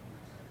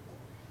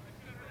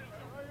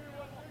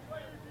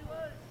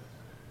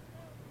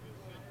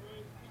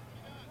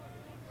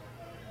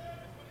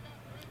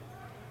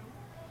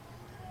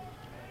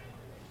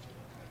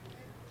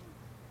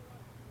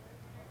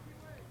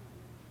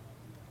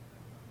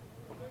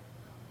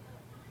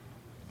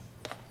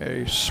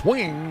 A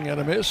swing and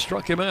a miss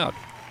struck him out.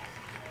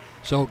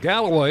 So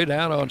Galloway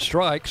down on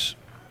strikes.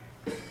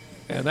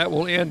 And that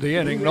will end the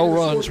inning. No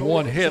runs,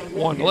 1 hit,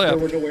 1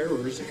 left. It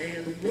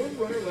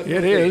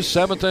is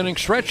 7th inning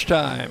stretch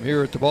time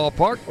here at the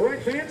ballpark.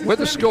 With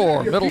the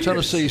score, Middle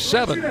Tennessee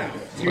 7,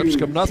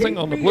 Lipscomb nothing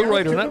on the Blue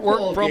Raider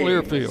Network from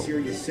Learfield.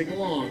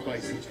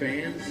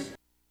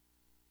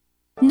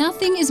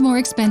 Nothing is more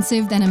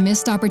expensive than a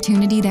missed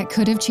opportunity that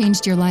could have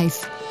changed your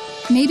life.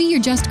 Maybe you're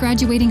just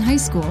graduating high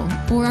school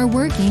or are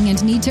working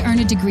and need to earn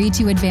a degree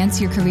to advance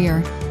your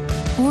career.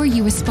 Or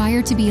you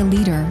aspire to be a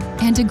leader,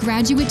 and a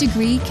graduate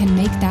degree can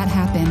make that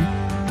happen.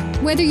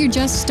 Whether you're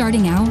just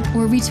starting out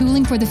or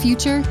retooling for the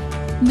future,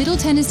 Middle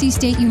Tennessee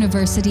State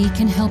University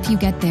can help you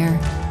get there.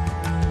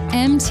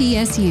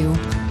 MTSU,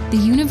 the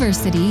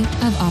University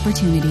of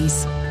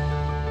Opportunities.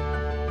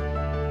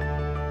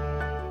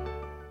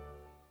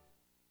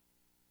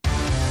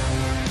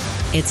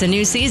 It's a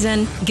new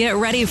season. Get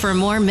ready for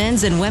more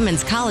men's and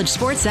women's college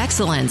sports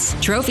excellence.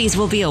 Trophies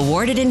will be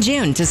awarded in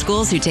June to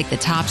schools who take the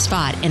top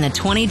spot in the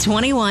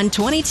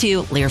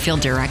 2021-22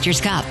 Learfield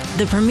Directors Cup.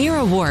 The premier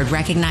award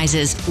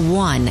recognizes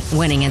one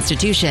winning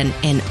institution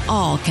in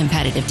all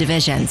competitive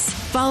divisions.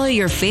 Follow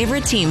your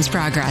favorite team's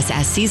progress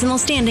as seasonal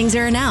standings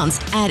are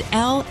announced at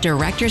L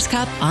Directors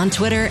Cup on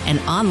Twitter and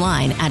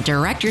online at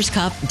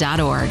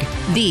directorscup.org.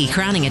 The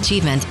crowning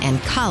achievement in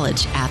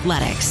college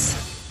athletics.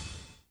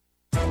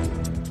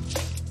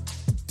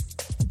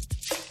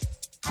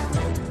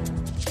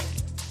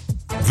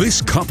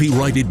 This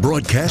copyrighted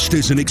broadcast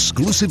is an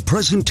exclusive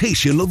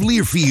presentation of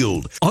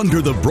Learfield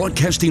under the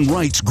broadcasting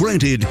rights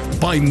granted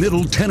by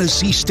Middle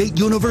Tennessee State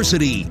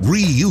University.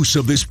 Reuse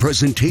of this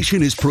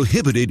presentation is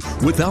prohibited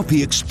without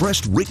the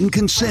expressed written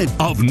consent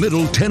of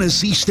Middle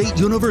Tennessee State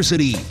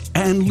University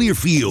and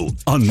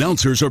Learfield.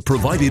 Announcers are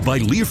provided by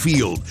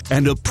Learfield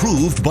and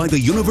approved by the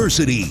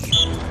university.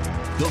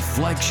 The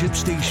flagship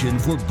station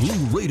for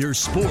Blue Raider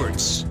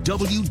sports,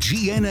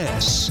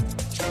 WGNS.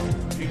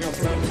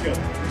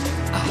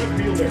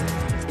 Left fielder,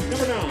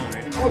 number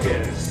 9,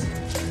 August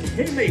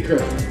Haymaker.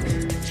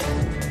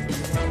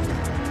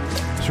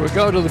 So we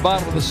go to the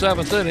bottom of the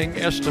 7th inning.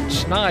 Eston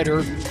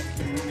Snyder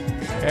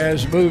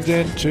has moved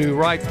into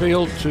right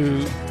field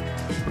to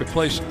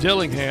replace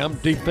Dillingham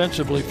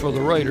defensively for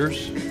the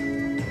Raiders.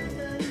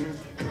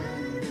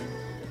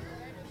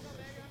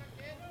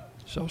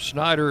 So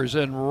Snyder is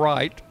in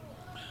right.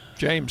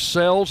 James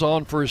Sells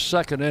on for his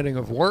 2nd inning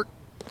of work.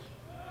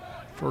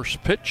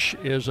 First pitch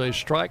is a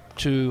strike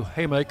to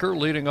Haymaker,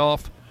 leading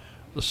off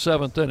the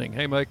 7th inning.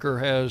 Haymaker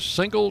has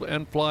singled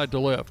and flied to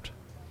left.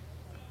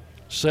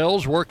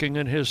 Sells working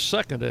in his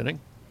 2nd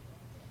inning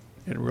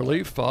in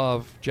relief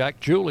of Jack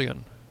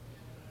Julian.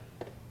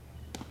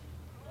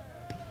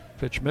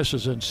 Pitch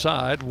misses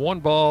inside. 1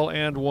 ball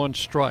and 1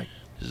 strike.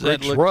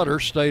 Rex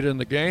Rudder stayed in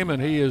the game,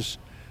 and he is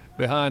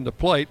behind the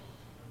plate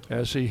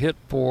as he hit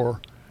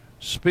for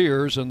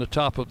Spears in the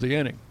top of the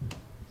inning.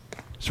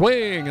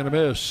 Swing and a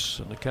miss,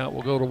 and the count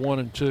will go to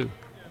 1-2.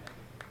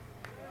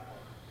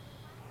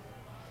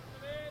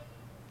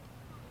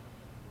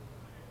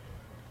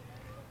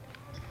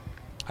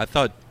 I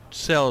thought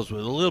Sells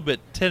was a little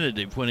bit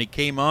tentative when he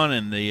came on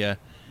in the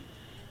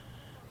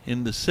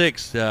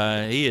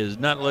 6th. He is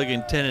not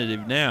looking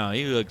tentative now.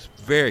 He looks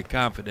very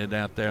confident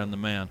out there on the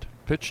mound.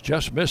 Pitch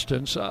just missed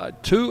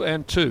inside.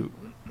 2-2.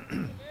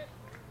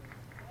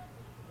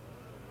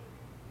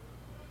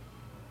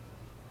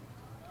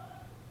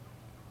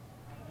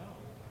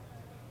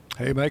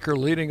 Haymaker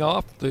leading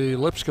off the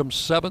Lipscomb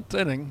 7th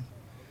inning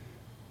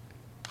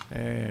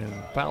and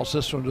fouls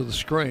this one to the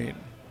screen.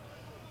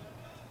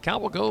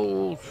 Count will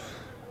go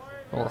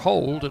or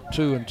hold at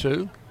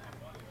 2-2.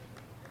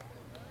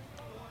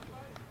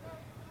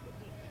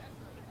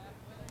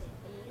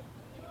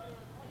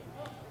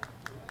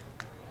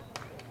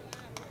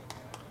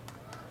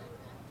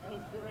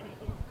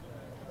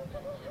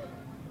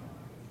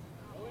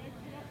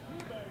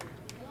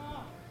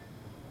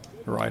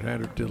 The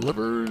right-hander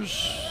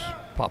delivers.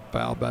 Pop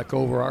foul back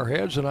over our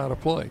heads and out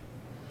of play.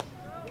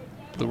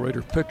 Blue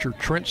Raider pitcher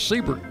Trent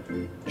Siebert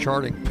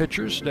charting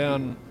pitchers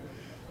down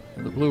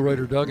in the Blue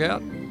Raider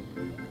dugout.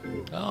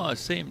 Oh, I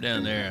see him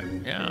down there.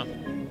 Yeah.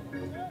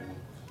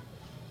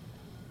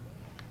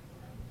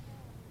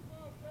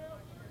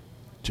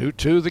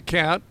 2-2 the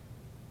count.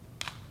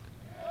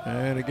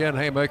 And again,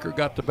 Haymaker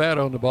got the bat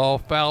on the ball,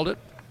 fouled it.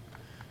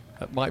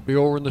 That might be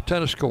over in the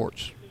tennis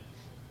courts.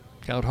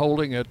 Count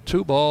holding at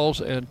 2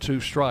 balls and 2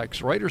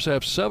 strikes. Raiders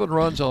have 7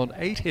 runs on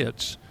 8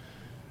 hits.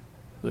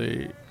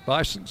 The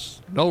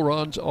Bisons, no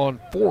runs on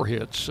 4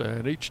 hits,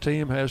 and each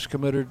team has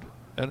committed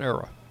an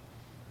error.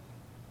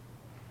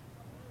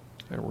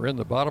 And we're in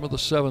the bottom of the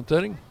 7th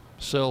inning.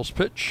 Sells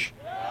pitch.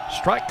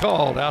 Strike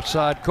called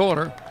outside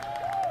corner.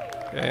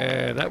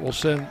 And that will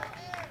send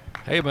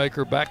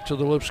Haymaker back to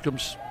the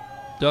Lipscomb's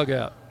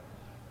dugout.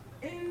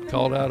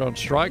 Called out on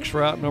strikes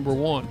for out number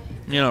 1.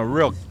 You know,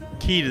 real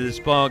key to this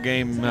ball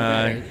game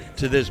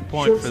to this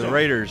point for the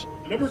Raiders.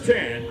 Number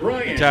 10,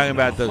 Brian. You're talking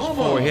about those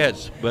 4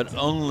 hits, but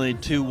only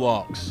 2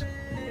 walks.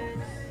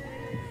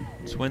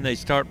 It's when they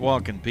start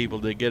walking people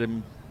that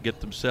get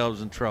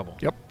themselves in trouble.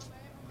 Yep.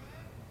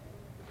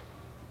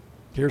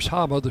 Here's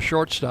Hama, the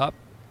shortstop.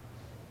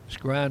 He's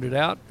grounded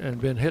out and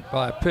been hit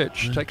by a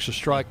pitch. Takes a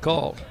strike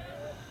called.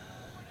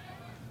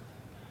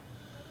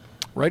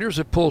 Raiders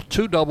have pulled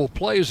 2 double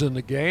plays in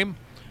the game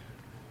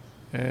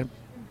and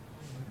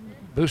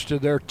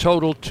boosted their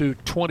total to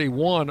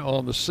 21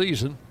 on the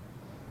season.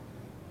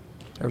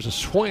 There's a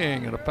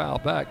swing and a foul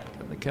back,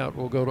 and the count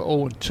will go to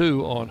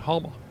 0-2 on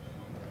Homa.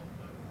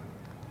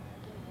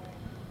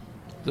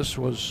 This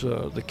was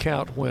the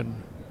count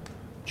when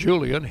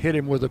Julian hit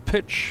him with a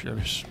pitch in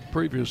his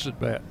previous at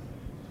bat.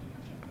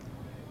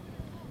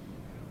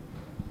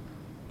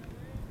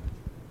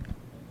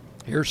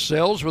 Here's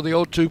Sells with the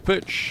 0-2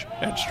 pitch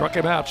and struck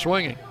him out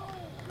swinging.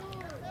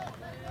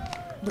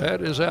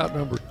 That is out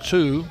number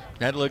 2.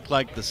 That looked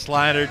like the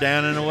slider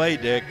down and away,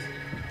 Dick.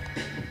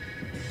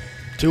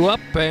 2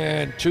 up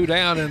and 2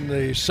 down in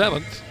the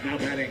 7th. Now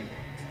batting,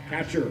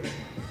 catcher,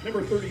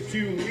 number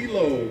 32,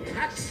 Lilo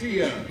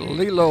Paxia.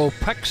 Lilo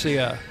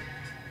Paxia.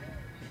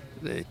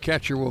 The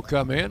catcher will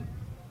come in.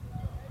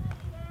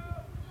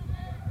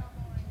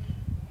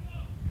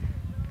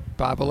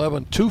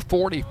 5'11",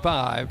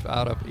 245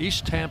 out of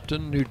East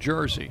Hampton, New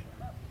Jersey.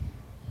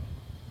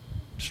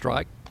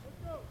 Strike.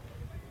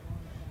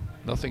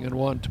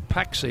 0-1 to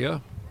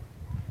Paxia.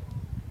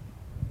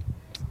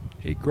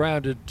 He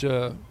grounded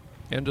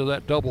into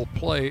that double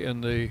play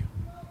in the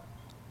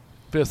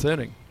 5th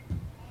inning.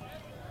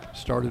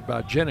 Started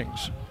by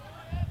Jennings.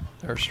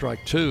 There's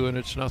strike 2, and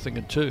it's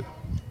 0-2.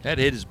 That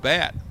hit his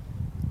bat.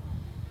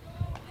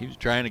 He was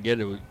trying to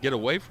get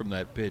away from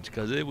that pitch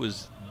because it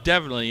was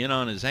definitely in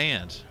on his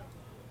hands.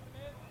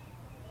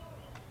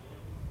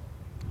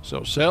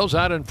 So Sells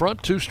out in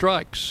front, 2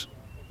 strikes.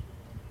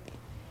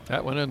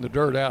 That one in the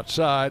dirt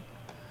outside.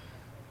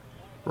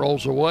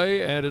 Rolls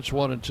away, and it's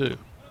 1-2.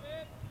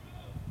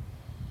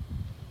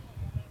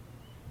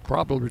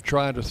 Probably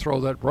trying to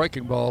throw that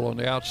breaking ball on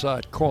the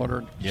outside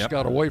corner. Just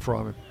got away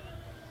from him.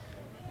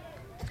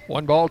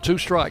 1 ball, 2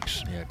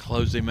 strikes. Yeah,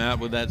 closed him out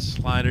with that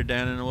slider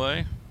down and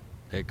away.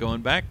 They're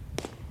going back.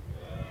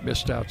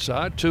 Missed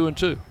outside,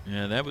 2-2.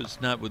 Yeah, that was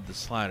not with the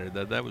slider.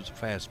 That was a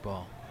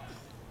fastball.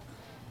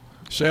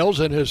 Sells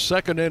in his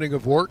 2nd inning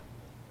of work.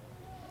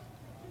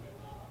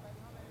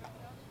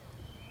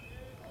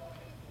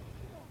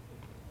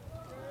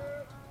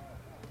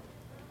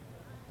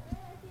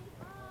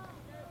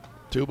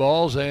 Two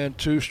balls and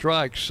 2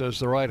 strikes as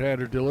the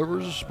right-hander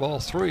delivers. Ball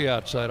 3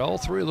 outside. All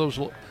 3 of those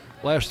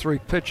last 3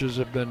 pitches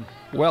have been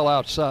well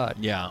outside.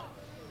 Yeah.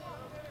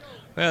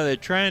 Well, they're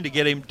trying to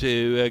get him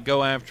to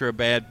go after a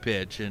bad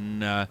pitch, and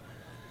now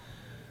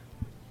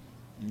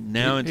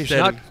he's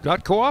instead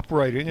not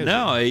cooperating. Is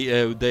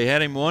no, they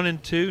had him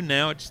 1-2.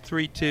 Now it's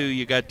 3-2.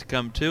 You got to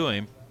come to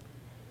him.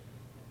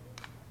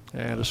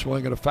 And a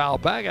swing and a foul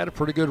back. Had a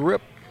pretty good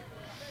rip.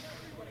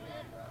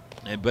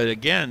 But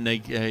again, they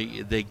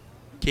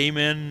came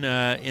in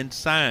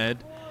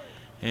inside,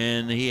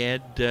 and he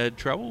had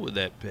trouble with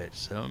that pitch.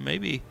 So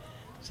maybe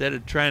instead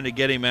of trying to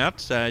get him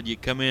outside, you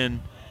come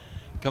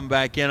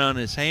back in on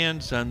his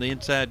hands on the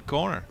inside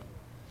corner.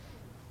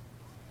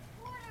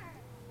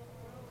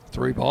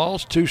 3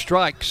 balls, 2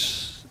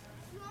 strikes.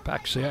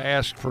 Paxia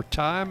asked for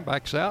time,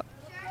 backs out.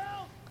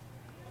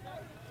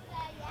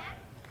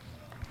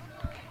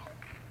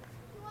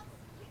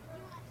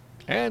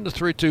 And the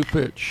 3-2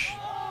 pitch.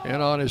 In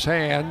on his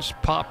hands,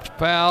 popped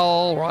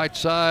foul, right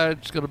side.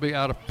 It's going to be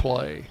out of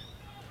play.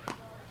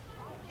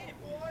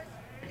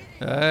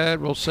 That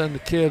will send the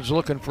kids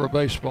looking for a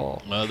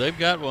baseball. Well, they've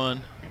got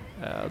one.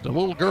 The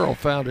little girl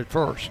found it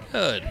first.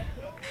 Good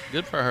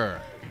for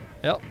her.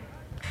 Yep.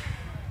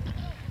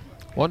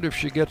 Wonder if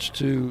she gets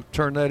to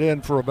turn that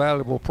in for a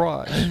valuable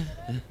prize.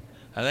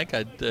 I think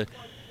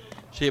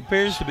she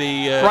appears to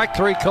be. Strike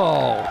 3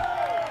 call.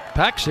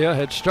 Paxia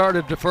had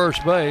started to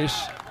first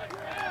base,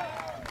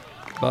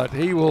 but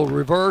he will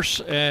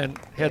reverse and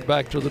head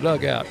back to the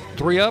dugout.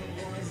 3 up,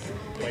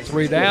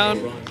 3 down,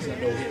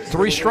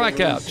 3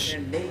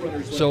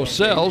 strikeouts. So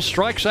Sells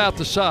strikes out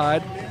the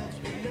side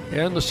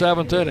in the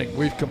 7th inning.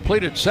 We've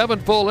completed 7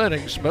 full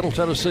innings. Middle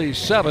Tennessee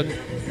 7,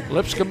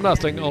 Lipscomb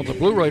nothing on the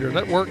Blue Raider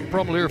Network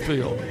from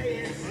Learfield.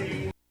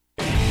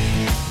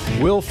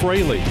 Will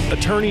Fraley,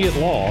 attorney at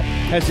law,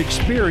 has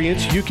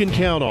experience you can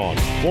count on.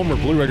 Former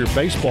Blue Raider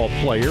baseball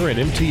player and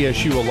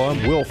MTSU alum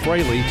Will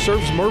Fraley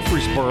serves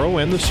Murfreesboro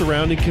and the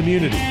surrounding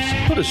communities.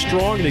 Put a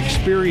strong and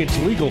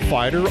experienced legal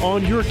fighter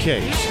on your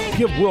case.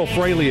 Give Will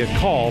Fraley a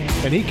call,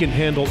 and he can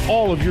handle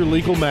all of your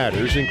legal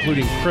matters,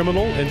 including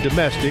criminal and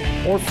domestic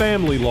or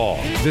family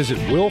law. Visit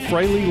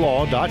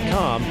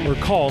willfraleylaw.com or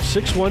call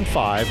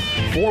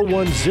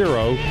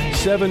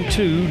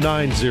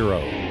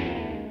 615-410-7290.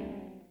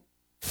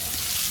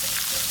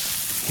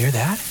 Hear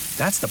that?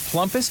 That's the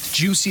plumpest,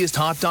 juiciest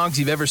hot dogs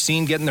you've ever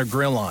seen getting their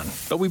grill on.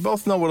 But we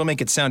both know what'll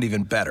make it sound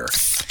even better.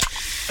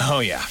 Oh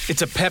yeah,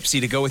 it's a Pepsi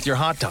to go with your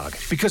hot dog.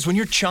 Because when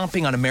you're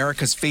chomping on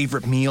America's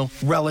favorite meal,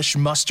 relish,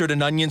 mustard,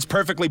 and onions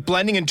perfectly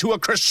blending into a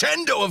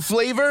crescendo of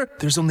flavor,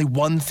 there's only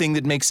one thing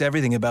that makes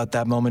everything about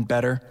that moment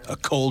better: a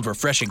cold,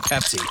 refreshing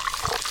Pepsi.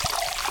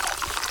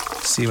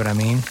 See what I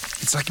mean?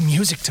 It's like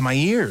music to my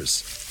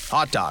ears.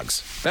 Hot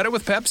dogs, better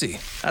with Pepsi.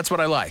 That's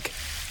what I like.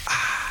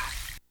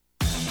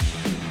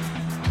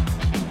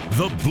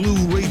 The Blue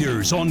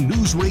Raiders on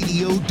News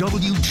Radio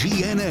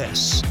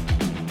WGNS.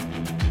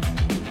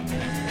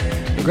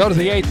 We'll go to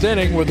the 8th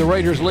inning with the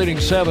Raiders leading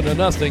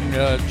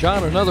 7-0.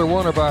 John, another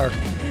one of our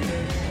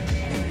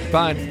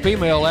fine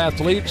female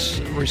athletes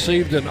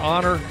received an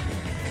honor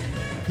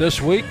this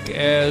week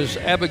as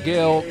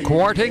Abigail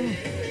Quarting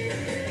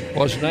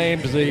was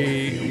named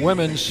the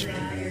Women's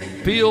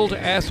Field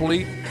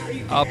Athlete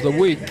of the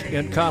Week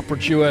in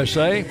Conference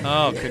USA.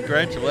 Oh,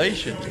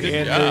 congratulations.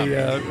 Good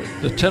job.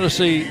 The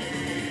Tennessee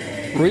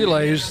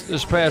relays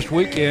this past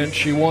weekend,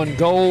 she won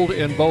gold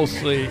in both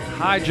the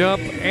high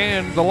jump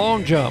and the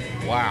long jump.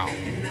 Wow.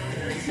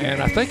 And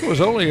I think it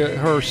was only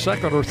her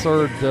second or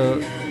third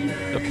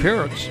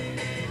appearance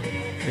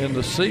in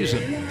the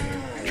season.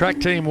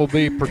 Track team will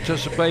be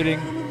participating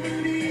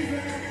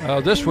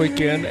this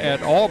weekend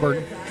at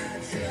Auburn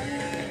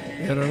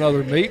in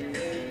another meet.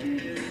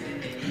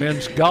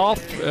 Men's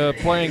golf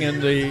playing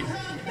in the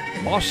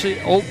Mossy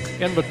Oak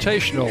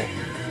Invitational.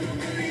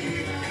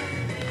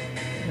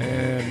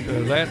 And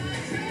that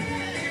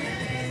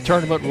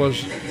tournament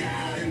was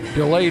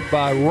delayed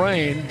by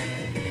rain.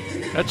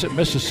 That's at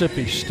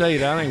Mississippi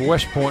State, I think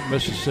West Point,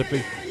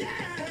 Mississippi.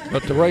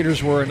 But the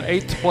Raiders were in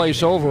 8th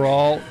place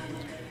overall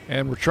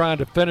and were trying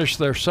to finish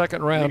their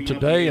second round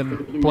today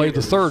and play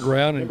the third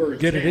round and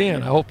get it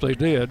in. I hope they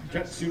did.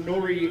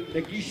 Katsunori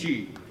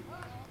Negishi.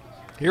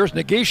 Here's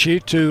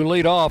Negishi to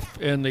lead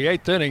off in the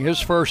 8th inning, his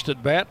first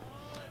at bat,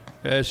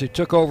 as he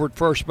took over at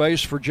first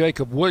base for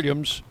Jacob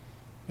Williams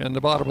in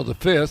the bottom of the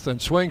 5th,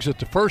 and swings at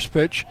the first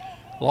pitch,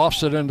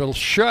 lofts it into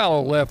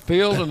shallow left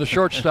field, and the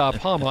shortstop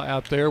Hama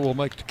out there will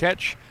make the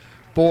catch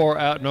for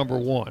out number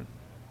 1.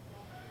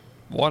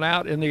 1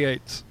 out in the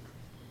 8th.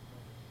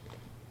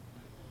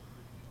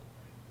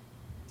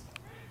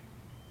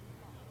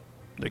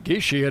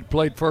 Negishi had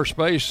played first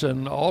base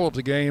in all of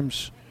the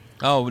games.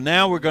 Oh,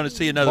 now we're going to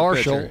see another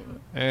Marshall, pitcher.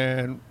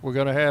 And we're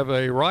going to have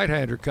a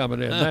right-hander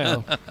coming in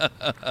now.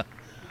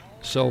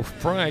 So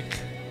Frank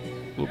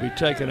will be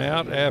taken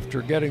out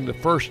after getting the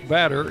first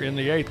batter in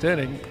the 8th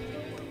inning.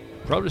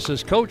 Probably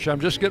says, Coach, I'm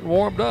just getting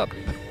warmed up.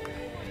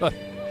 But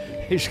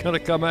he's going to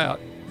come out.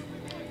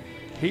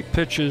 He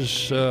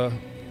pitches.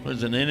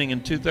 Was an inning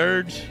and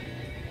 2/3?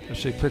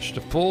 Let's see, pitched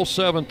a full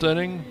 7th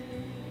inning.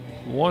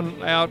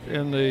 1 out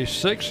in the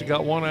 6th. He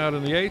got 1 out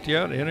in the 8th.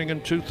 Yeah, an inning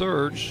and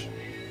 2/3.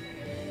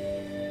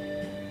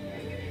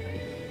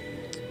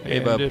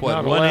 Gave up,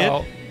 what, 1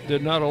 hit?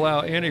 Did not allow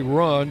any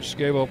runs.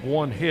 Gave up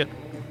 1 hit.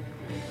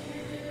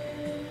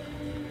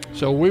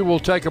 So we will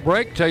take a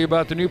break, tell you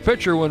about the new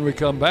pitcher when we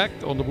come back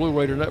on the Blue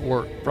Raider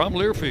Network from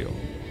Learfield.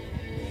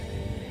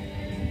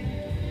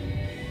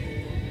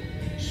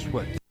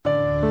 Sweat.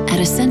 At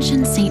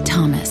Ascension St.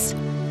 Thomas,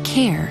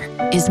 care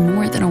is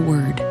more than a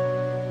word.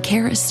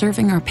 Care is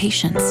serving our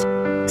patients,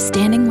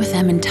 standing with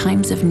them in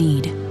times of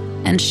need,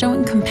 and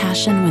showing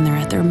compassion when they're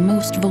at their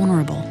most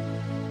vulnerable.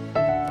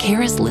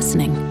 Care is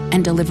listening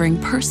and delivering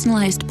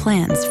personalized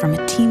plans from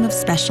a team of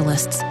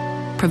specialists,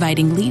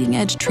 providing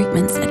leading-edge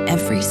treatments at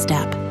every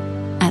step.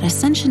 At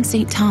Ascension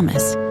St.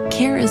 Thomas,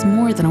 care is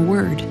more than a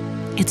word.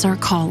 It's our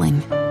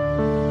calling.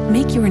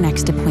 Make your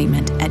next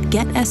appointment at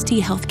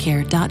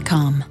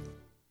getsthealthcare.com.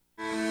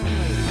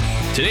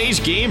 Today's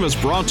game is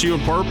brought to you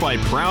in part by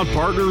proud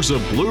partners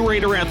of Blue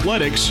Raider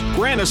Athletics,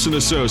 Granis &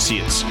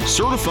 Associates,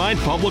 certified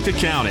public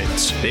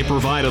accountants. They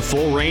provide a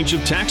full range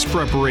of tax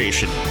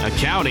preparation,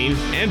 accounting,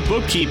 and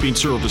bookkeeping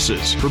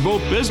services for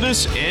both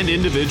business and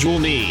individual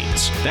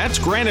needs. That's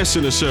Granis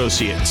 &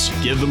 Associates.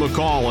 Give them a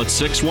call at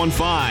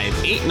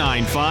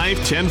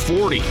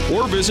 615-895-1040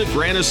 or visit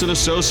Granis &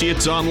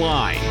 Associates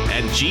online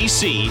at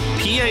gcpas.com.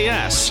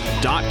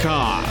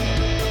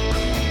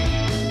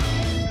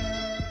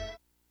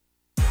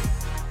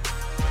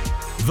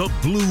 The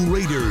Blue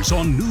Raiders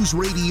on News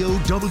Radio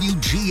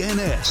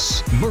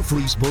WGNS,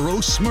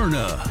 Murfreesboro,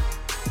 Smyrna.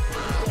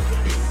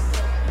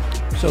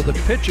 So the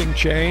pitching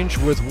change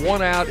with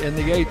 1 out in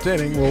the 8th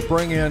inning will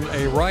bring in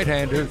a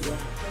right-hander,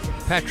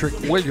 Patrick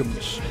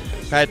Williams.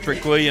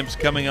 Patrick Williams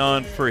coming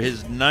on for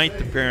his 9th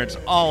appearance,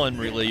 all in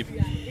relief.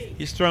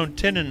 He's thrown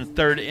 10 in the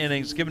third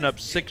innings, given up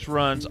 6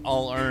 runs,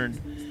 all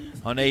earned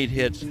on 8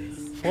 hits,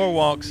 4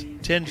 walks,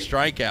 10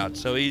 strikeouts.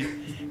 So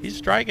he's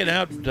striking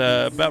out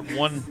about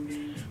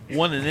one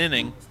an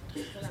inning.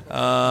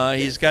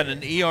 He's got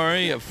an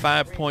ERA of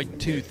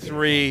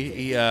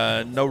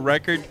 5.23, no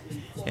record,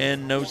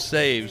 and no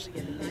saves.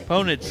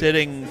 Opponent's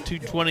hitting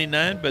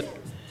 .229, but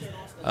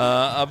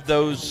of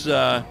those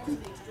 8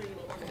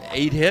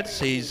 hits,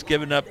 he's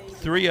given up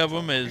 3 of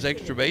them as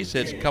extra base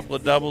hits, a couple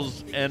of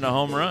doubles, and a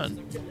home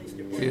run.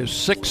 He is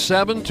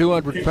 6'7",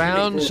 200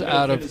 pounds,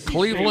 out of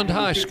Cleveland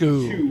High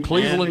School,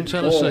 Cleveland,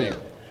 Tennessee.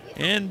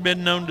 And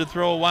been known to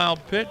throw a wild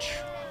pitch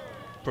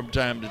from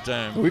time to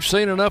time. We've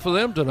seen enough of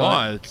them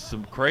tonight. Oh, it's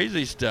some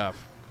crazy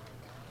stuff.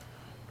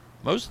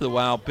 Most of the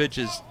wild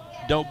pitches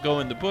don't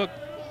go in the book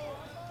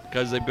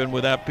because they've been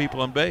without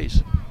people on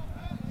base.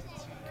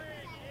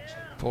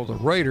 For the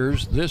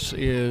Raiders, this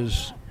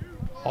is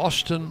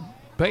Austin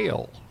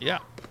Bale.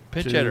 Yeah,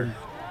 pinch hitter.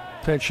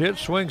 Pinch hit,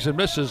 swings and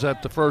misses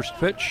at the first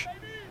pitch.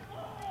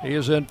 He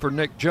is in for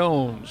Nick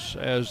Jones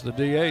as the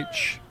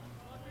DH.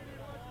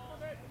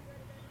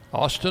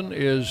 Austin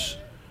is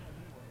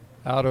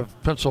out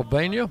of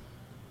Pennsylvania,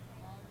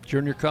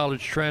 junior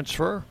college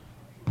transfer.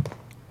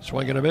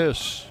 Swing and a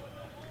miss.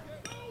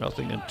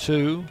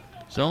 0-2.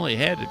 He's only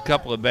had a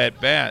couple of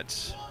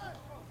at-bats.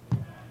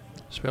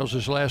 Spells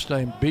his last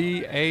name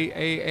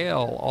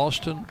B-A-A-L,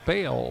 Austin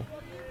Bale,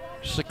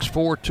 6'4",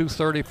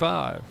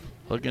 235.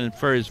 Looking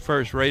for his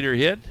first Raider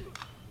hit.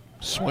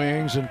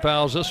 Swings and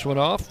fouls this one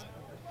off.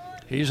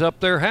 He's up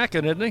there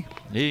hacking, isn't he?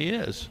 He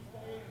is.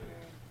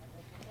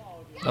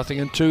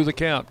 0-2 the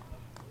count.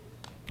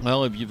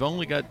 Well, if you've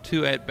only got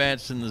 2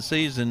 at-bats in the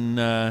season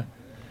and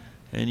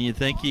you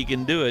think you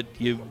can do it,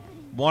 you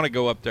want to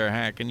go up there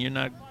hacking. You're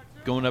not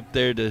going up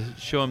there to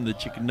show him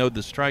that you can know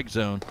the strike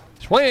zone.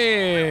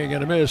 Swing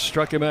and a miss.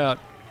 Struck him out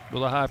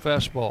with a high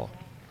fastball.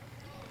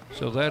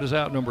 So that is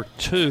out number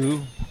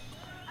 2.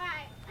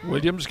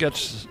 Williams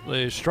gets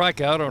the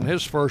strikeout on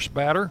his first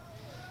batter.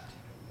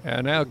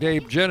 And now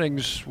Gabe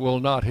Jennings will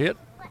not hit.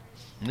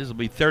 This will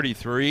be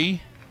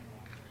 33.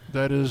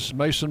 That is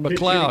Mason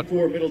McLeod.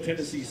 For Middle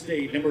Tennessee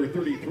State, number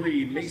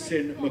 33,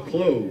 Mason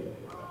McLeod.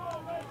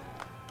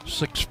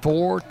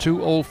 6'4",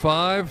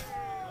 205.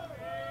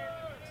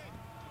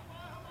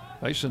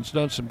 Mason's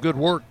done some good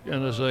work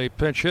and is a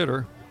pinch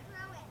hitter.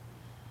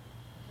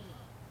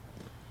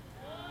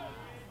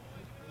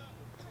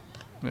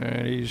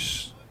 And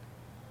he's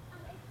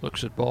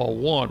looks at ball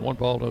 1. 1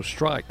 ball, no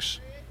strikes.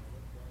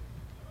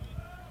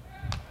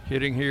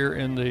 Hitting here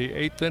in the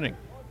 8th inning.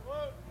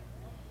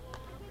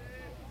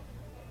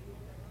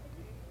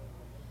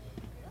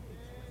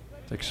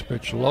 Takes a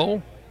pitch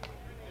low.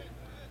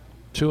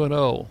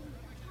 2-0.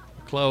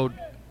 McLeod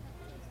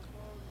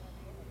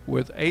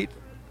with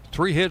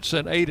 3 hits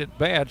and 8 at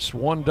bats,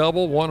 1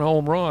 double, 1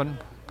 home run.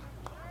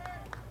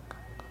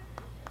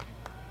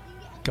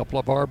 Couple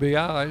of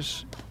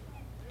RBIs.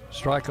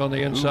 Strike on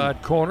the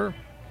inside corner.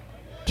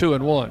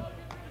 2-1.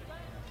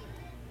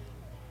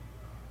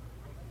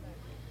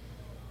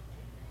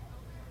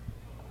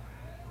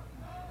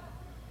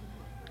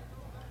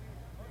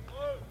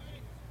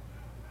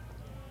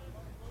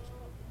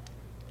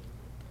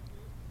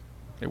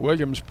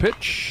 Williams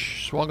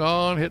pitch, swung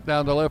on, hit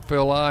down the left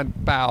field line,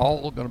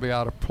 foul, going to be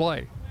out of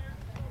play.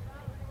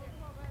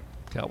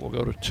 Count will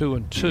go to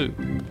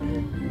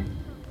 2-2.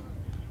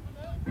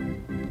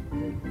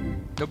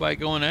 Nobody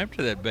going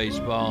after that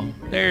baseball.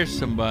 There's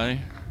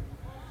somebody.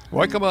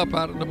 Wake them up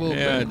out in the bullpen.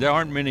 Yeah, there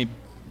aren't many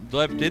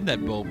left in that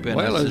bullpen.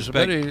 Well, as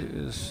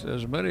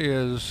many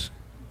as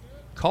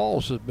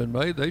calls have been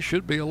made, they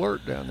should be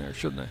alert down there,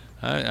 shouldn't they?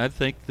 I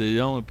think the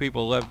only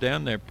people left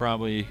down there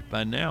probably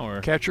by now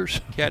are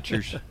catchers.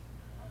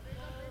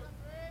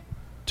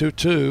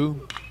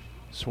 2-2.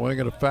 Swing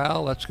and a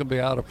foul. That's going to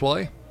be out of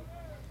play.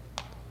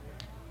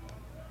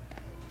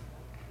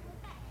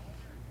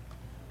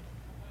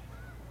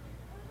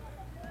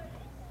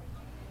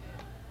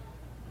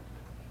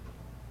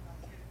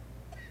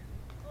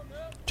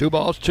 Two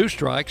balls, 2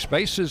 strikes.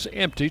 Bases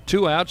empty.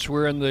 2 outs.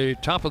 We're in the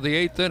top of the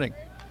 8th inning.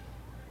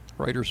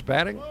 Raiders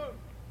batting.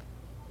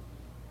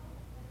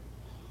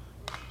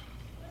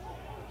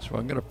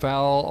 Swing and a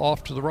foul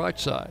off to the right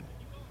side.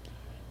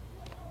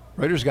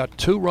 Raiders got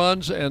 2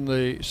 runs in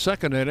the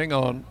 2nd inning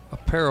on a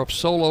pair of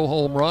solo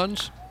home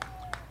runs.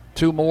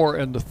 2 more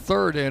in the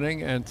 3rd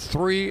inning and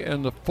 3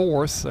 in the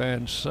 4th.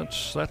 And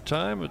since that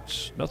time,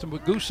 it's nothing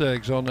but goose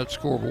eggs on that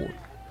scoreboard.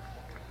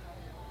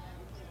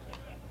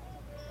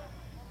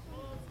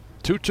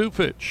 2-2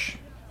 pitch.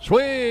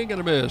 Swing and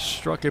a miss.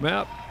 Struck him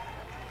out.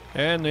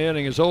 And the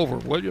inning is over.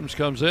 Williams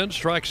comes in,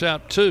 strikes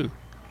out 2.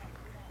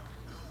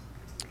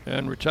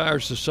 And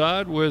retires the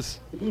side with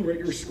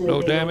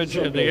no damage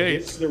in the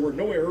 8th. There were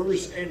no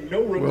errors and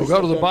no runs. We'll go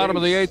to the bottom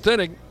of the 8th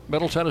inning.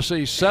 Middle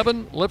Tennessee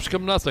 7,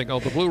 Lipscomb nothing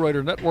on the Blue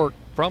Raider Network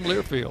from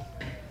Learfield.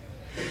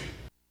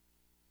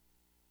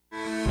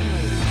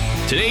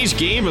 Today's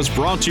game is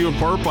brought to you in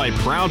part by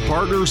proud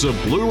partners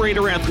of Blue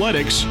Raider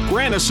Athletics,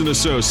 Grannis &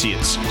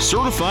 Associates,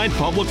 certified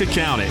public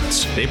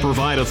accountants. They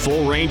provide a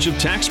full range of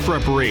tax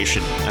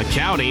preparation,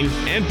 accounting,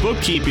 and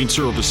bookkeeping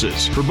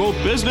services for both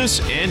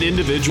business and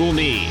individual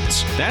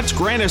needs. That's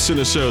Grannis &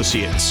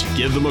 Associates.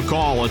 Give them a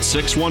call at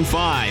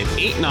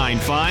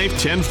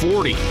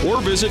 615-895-1040 or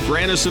visit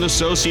Grannis &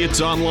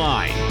 Associates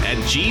online at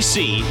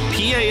gcpas.com.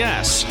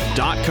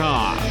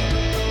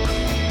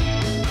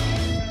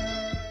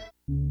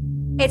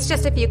 It's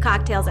just a few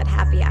cocktails at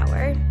happy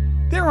hour.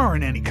 There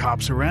aren't any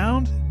cops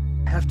around.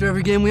 After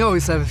every game, we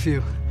always have a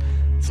few.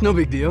 It's no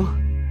big deal.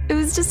 It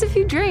was just a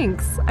few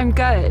drinks. I'm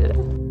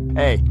good.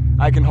 Hey,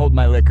 I can hold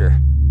my liquor.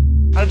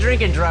 I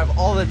drink and drive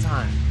all the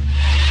time.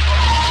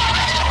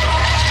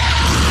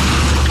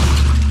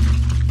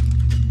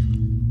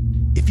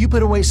 If you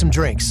put away some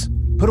drinks,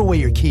 put away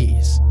your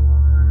keys.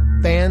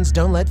 Fans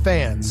don't let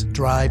fans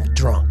drive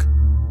drunk.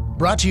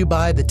 Brought to you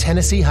by the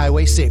Tennessee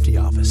Highway Safety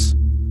Office.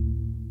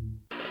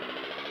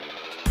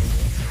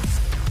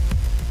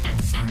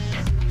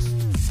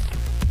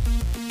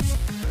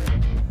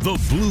 The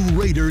Blue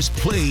Raiders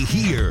play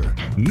here.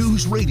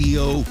 News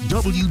Radio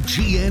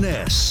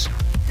WGNS.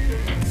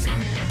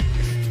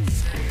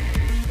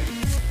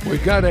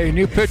 We've got a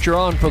new pitcher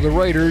on for the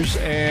Raiders,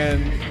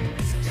 and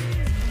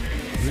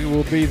he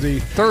will be the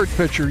third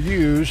pitcher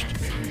used.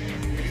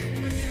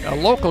 A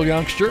local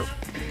youngster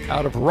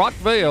out of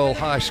Rockvale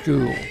High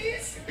School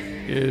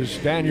is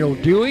Daniel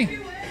Dewey.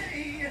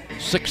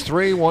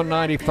 6'3",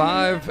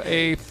 195,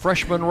 a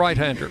freshman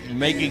right-hander.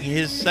 Making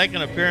his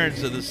second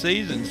appearance of the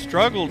season.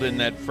 Struggled in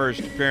that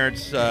first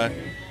appearance.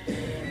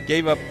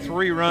 Gave up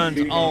 3 runs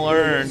all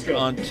earned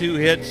on 2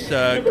 hits,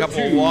 a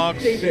couple of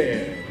walks,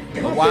 a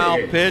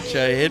wild pitch,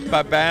 a hit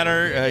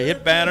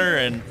batter,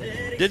 and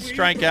did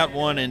strike out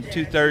 1 in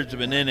 2/3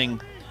 of an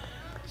inning.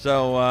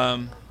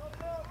 So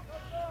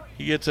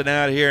he gets an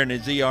out here, and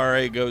his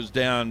ERA goes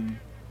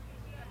down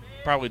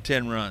probably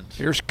 10 runs.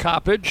 Here's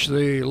Coppage,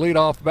 the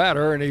leadoff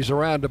batter, and he's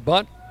around to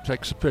bunt.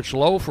 Takes the pitch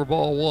low for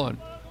ball 1.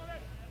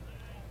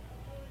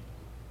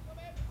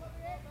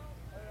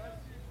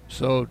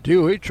 So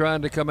Dewey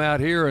trying to come out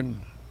here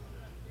and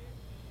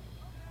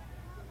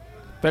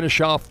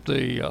finish off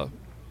the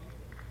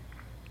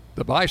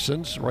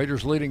Bisons.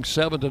 Raiders leading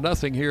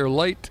 7-0 here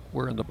late.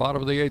 We're in the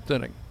bottom of the 8th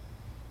inning.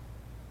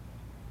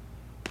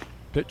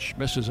 Pitch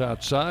misses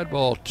outside.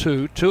 Ball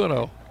 2,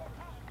 2-0.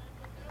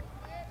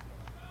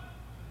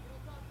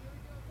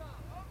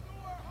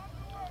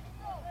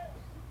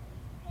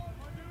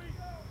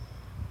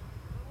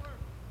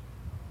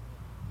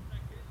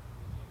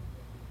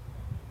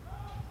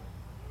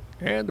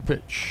 And the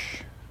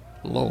pitch.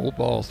 Low,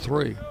 ball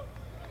 3.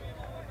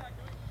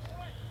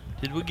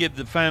 Did we give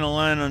the final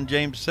line on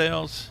James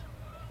Sales?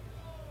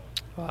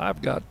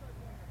 I've got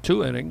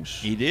 2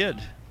 innings. He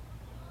did.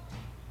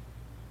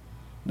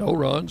 No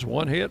runs,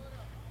 1 hit,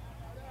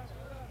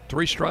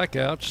 3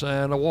 strikeouts,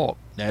 and a walk.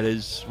 That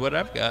is what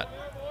I've got.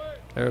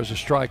 There's a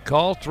strike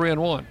call,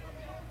 3-1.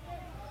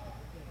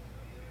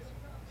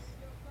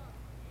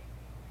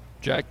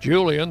 Jack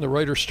Julian, the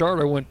Raiders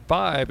starter, went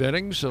 5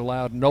 innings,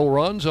 allowed no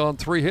runs on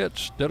 3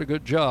 hits. Did a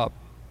good job.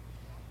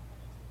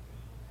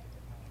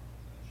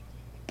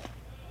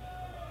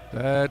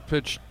 That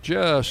pitch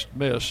just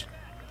missed.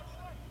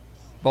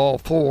 Ball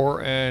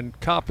 4, and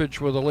Coppage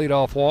with a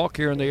leadoff walk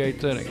here in the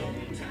 8th inning.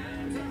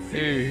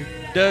 There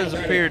does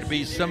appear to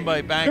be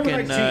somebody back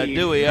in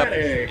Dewey up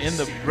in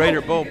the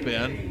Raider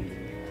bullpen.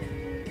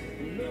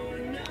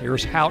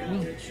 Here's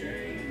Houghton.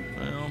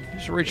 Well,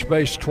 he's reached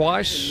base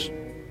twice.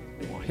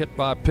 Hit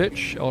by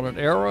pitch on an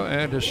error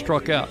and has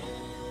struck out.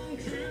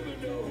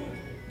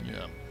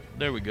 Yeah,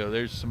 there we go.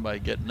 There's somebody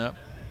getting up.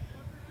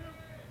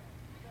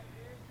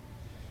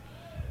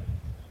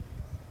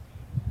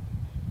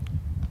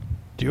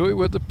 Dewey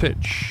with the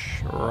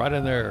pitch. Right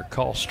in there.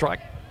 Call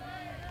strike.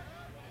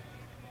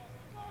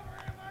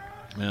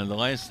 Now, the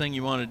last thing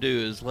you want to do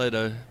is let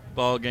a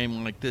ball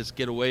game like this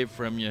get away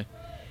from you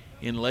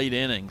in late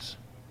innings.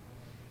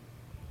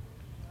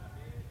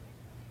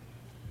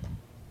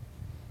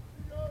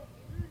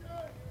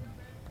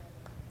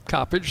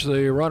 Coppage,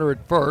 the runner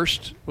at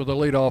first, with a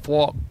leadoff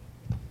walk.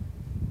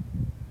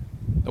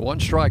 The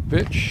 1-strike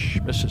pitch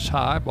misses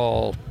high.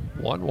 Ball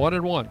 1,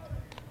 1-1.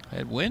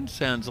 That wind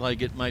sounds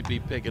like it might be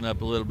picking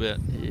up a little bit.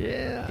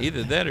 Yeah.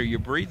 Either that or you're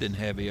breathing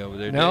heavy over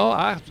there. No,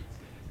 I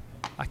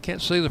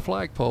can't see the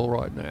flagpole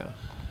right now.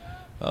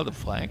 Well, the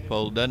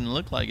flagpole doesn't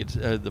look like it's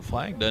the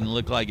flag doesn't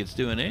look like it's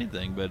doing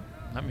anything, but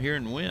I'm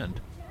hearing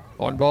wind.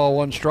 1 ball,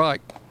 1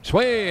 strike.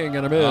 Swing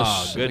and a miss.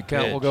 Oh, good and the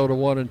count pitch. will go to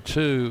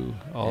 1-2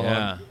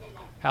 on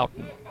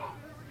Houghton.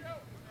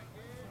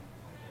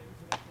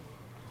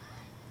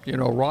 You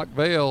know,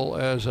 Rockvale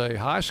as a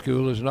high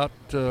school is not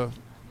been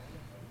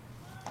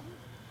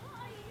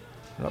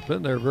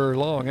there very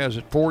long, has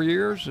it? 4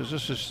 years? Is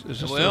this their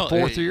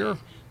 4th year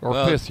or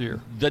 5th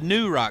year? The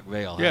new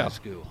Rockvale High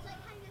School.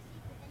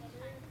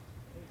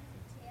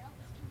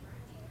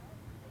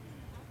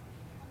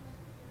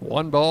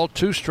 One ball,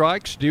 2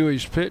 strikes.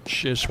 Dewey's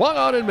pitch is swung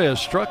on and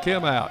missed. Struck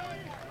him out.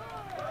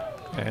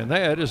 And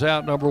that is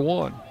out number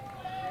 1.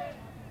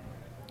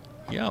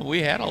 Yeah,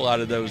 we had a lot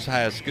of those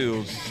high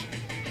schools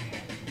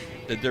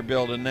that they're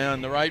building now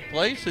in the right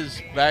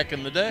places back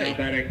in the day.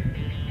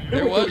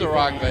 There was a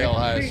Rockvale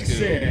High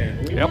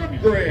School. Yep.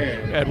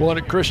 Had one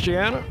at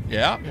Christiana.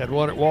 Yeah. Had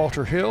one at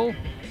Walter Hill.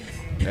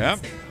 Yep.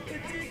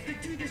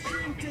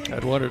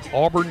 Had one at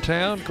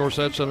Auburntown. Of course,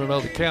 that's in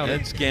another county.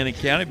 That's Cannon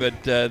County,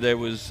 but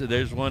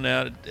there's one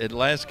out at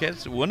Las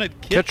Casas, one at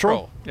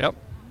Kittrell. Yep.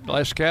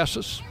 Las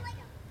Casas.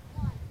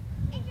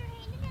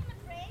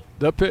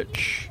 The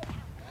pitch.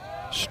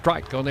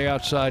 Strike on the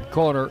outside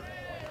corner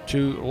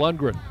to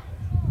Lundgren.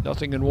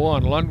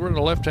 0-1. Lundgren,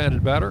 a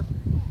left-handed batter,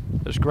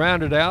 is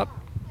grounded out,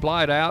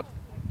 flied out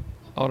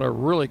on a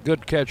really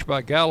good catch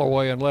by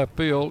Galloway in left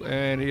field,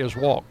 and he has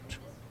walked.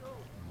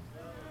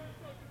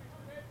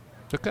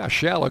 Look how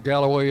shallow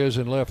Galloway is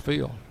in left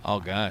field. Oh,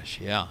 gosh,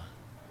 yeah.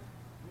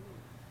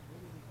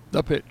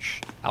 The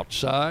pitch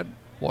outside,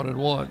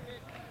 1-1.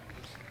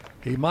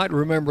 He might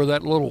remember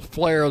that little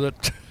flare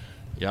that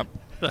yep.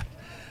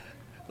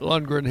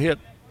 Lundgren hit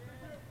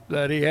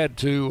that he had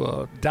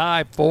to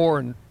dive for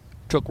and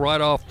took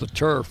right off the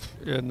turf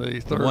in the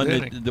third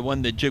inning. The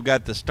one that you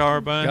got the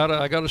star by?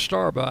 I got a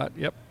star by it,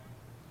 yep.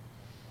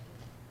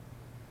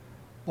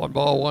 1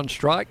 ball, 1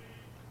 strike.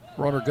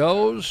 Runner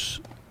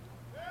goes.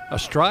 A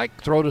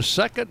strike, throw to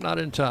second, not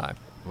in time.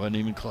 Wasn't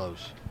even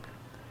close.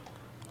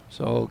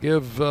 So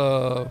give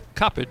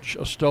Coppage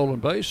a stolen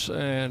base,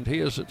 and he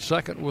is at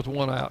second with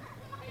 1 out.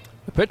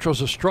 The pitch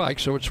was a strike,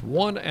 so it's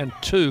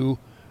 1-2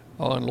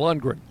 on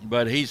Lundgren.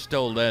 But he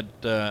stole that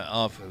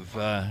off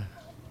of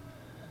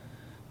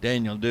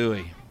Daniel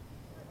Dewey.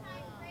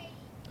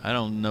 I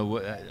don't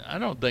know. I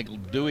don't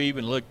think Dewey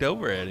even looked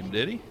over at him,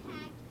 did he?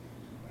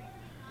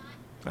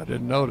 I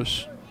didn't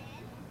notice.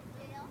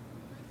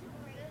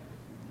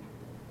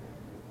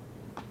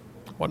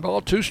 1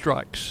 ball, 2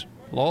 strikes.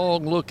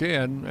 Long look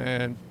in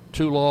and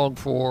too long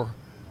for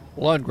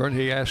Lundgren.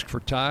 He asked for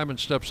time and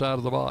steps out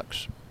of the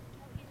box.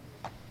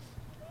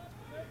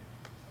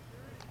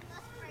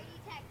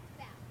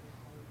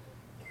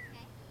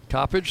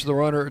 Coppage, the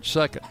runner at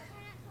second.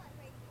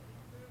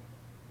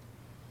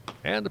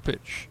 And the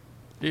pitch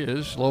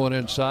is low and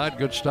inside.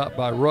 Good stop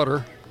by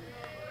Rudder.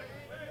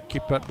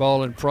 Keep that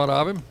ball in front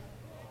of him.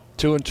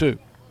 2-2.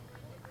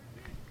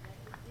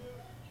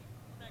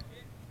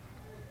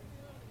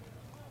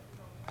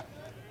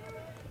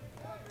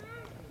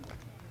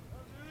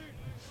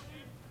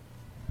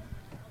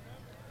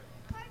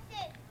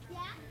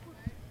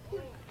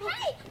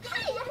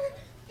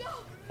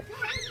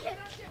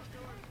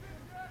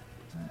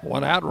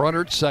 One out,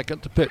 runner at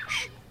second to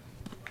pitch.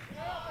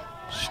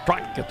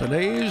 Strike at the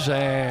knees,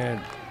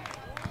 and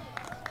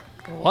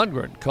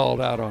Lundgren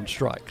called out on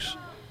strikes.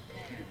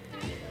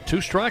 2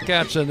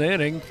 strikeouts in the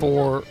inning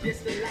for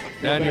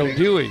Daniel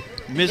Dewey.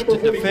 Missed a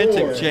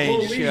defensive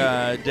change,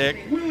 Dick.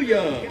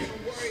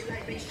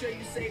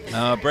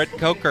 Brett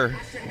Coker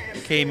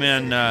came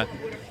in.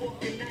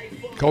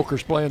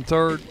 Coker's playing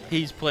third?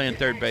 He's playing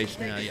third base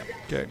now, yeah.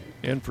 Okay,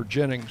 in for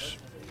Jennings.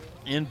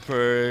 In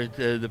for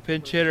the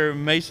pinch hitter,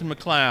 Mason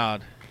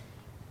McLeod.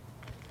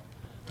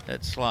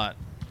 That slot.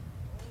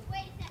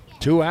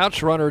 2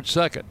 outs, runner at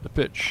second. The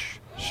pitch.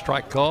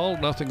 Strike called,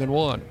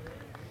 0-1.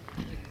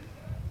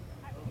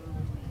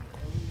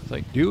 I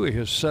think Dewey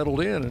has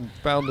settled in and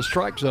found the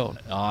strike zone.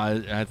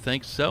 I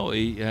think so.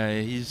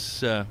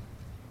 He's.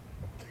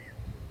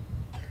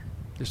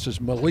 This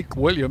is Malik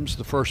Williams,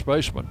 the first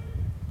baseman.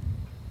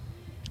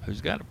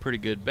 Who's got a pretty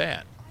good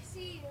bat.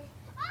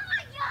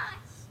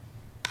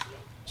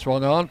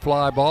 Swung on,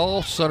 fly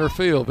ball, center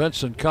field.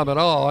 Vincent coming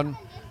on.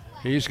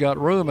 He's got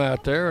room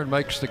out there and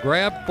makes the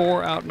grab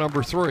for out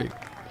number 3.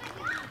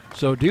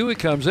 So Dewey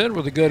comes in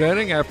with a good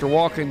inning after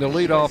walking the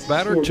leadoff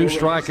batter. 2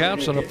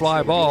 strikeouts and a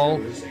fly ball.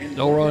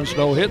 No runs,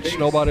 no hits,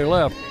 nobody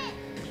left.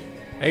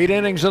 8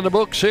 innings in the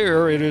books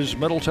here. It is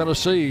Middle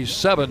Tennessee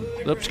 7,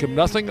 Lipscomb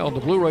nothing on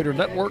the Blue Raider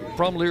Network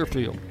from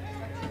Learfield.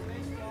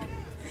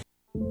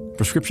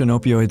 Prescription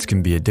opioids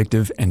can be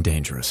addictive and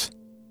dangerous.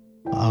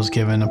 I was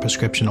given a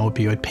prescription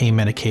opioid pain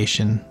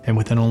medication, and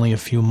within only a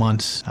few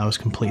months, I was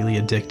completely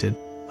addicted.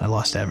 I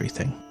lost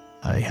everything.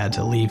 I had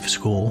to leave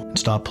school and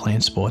stop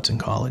playing sports in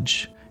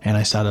college, and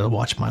I started to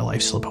watch my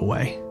life slip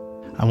away.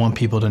 I want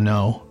people to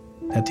know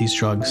that these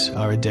drugs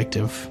are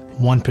addictive.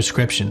 1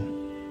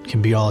 prescription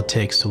can be all it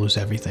takes to lose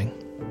everything.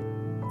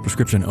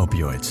 Prescription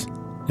opioids.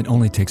 It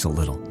only takes a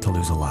little to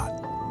lose a lot.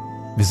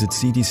 Visit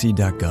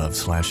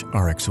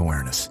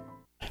cdc.gov/RxAwareness.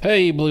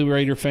 Hey, Blue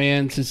Raider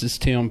fans, this is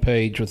Tim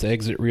Page with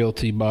Exit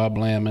Realty Bob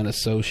Lamb and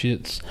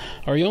Associates.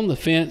 Are you on the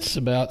fence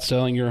about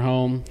selling your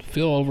home?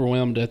 Feel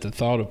overwhelmed at the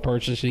thought of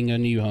purchasing a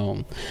new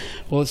home?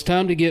 Well, it's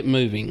time to get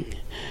moving.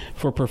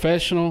 For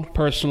professional,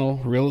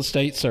 personal real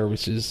estate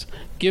services,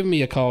 give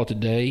me a call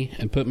today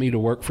and put me to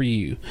work for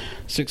you.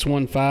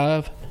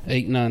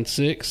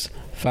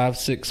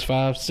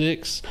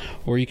 615-896-5656,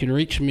 or you can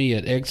reach me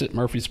at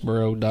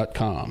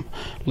exitmurfreesboro.com.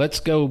 Let's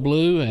go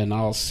Blue, and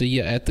I'll see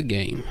you at the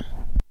game.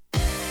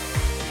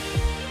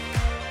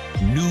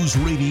 News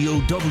Radio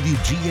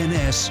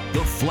WGNS,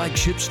 the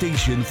flagship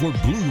station for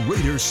Blue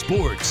Raider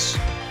sports.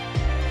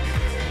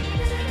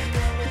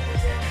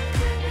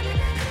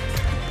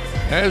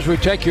 As we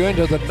take you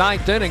into the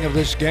 9th inning of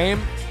this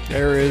game,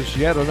 there is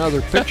yet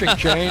another pitching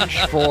change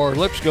for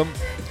Lipscomb.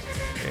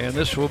 And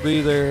this will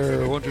be their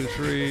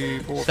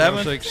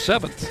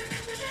 7th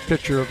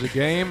pitcher of the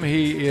game.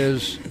 He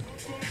is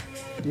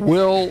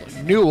Will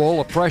Newell,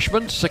 a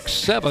freshman,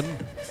 6'7",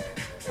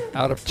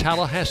 out of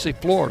Tallahassee,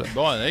 Florida.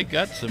 Boy, they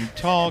got some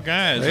tall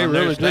guys they on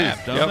really their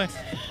staff, do. don't they?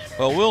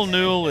 Well, Will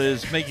Newell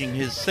is making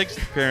his 6th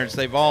appearance.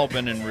 They've all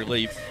been in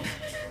relief.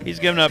 He's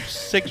given up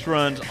 6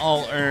 runs,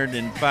 all earned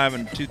in 5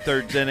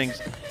 2/3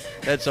 innings.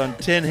 That's on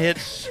 10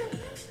 hits,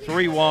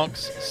 3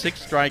 walks,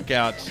 6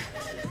 strikeouts.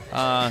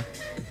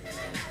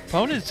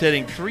 Opponent's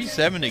hitting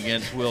 .370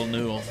 against Will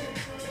Newell.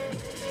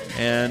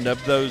 And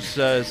of those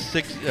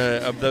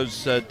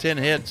 10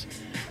 hits,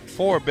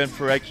 4 have been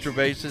for extra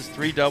bases,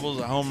 3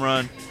 doubles, a home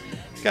run.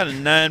 He's got a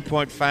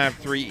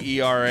 9.53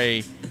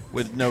 ERA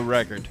with no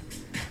record.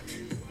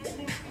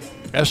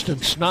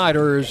 Eston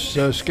Snyder is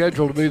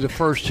scheduled to be the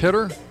first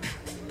hitter.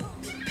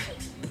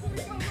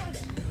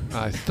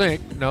 I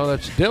think. No,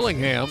 that's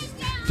Dillingham.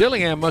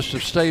 Dillingham must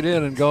have stayed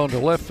in and gone to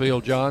left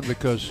field, John,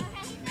 because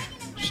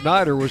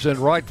Snyder was in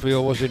right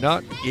field, was he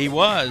not? He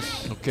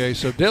was. Okay,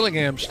 so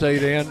Dillingham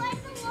stayed in.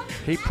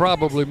 He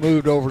probably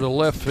moved over to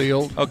left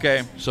field.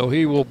 Okay. So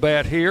he will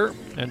bat here,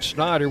 and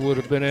Snyder would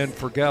have been in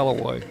for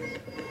Galloway.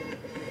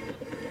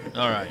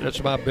 All right.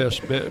 That's my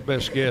best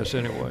guess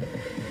anyway.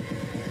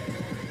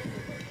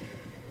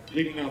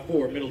 Leading out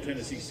for Middle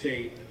Tennessee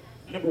State,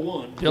 number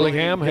 1.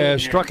 Dillingham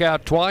has struck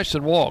out twice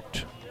and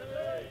walked.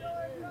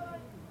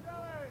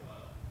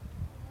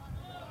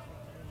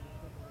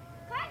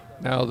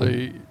 Now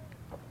the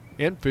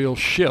infield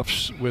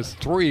shifts with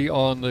 3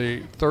 on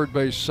the third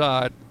base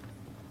side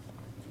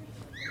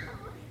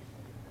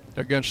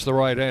against the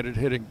right-handed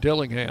hitting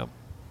Dillingham.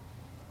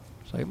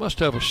 So he must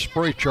have a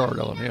spray chart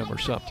on him or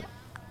something.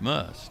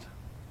 Must.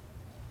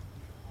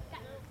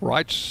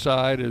 Right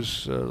side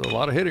is a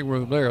lot of hitting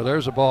room there.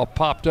 There's a ball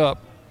popped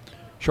up.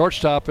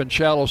 Shortstop in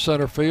shallow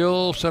center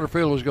field. Center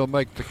field is going to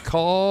make the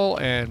call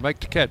and make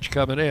the catch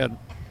coming in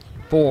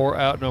for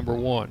out number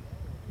 1.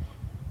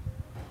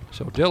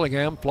 So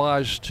Dillingham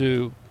flies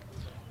to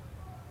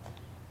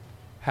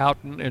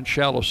Houghton in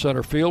shallow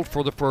center field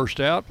for the first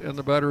out, and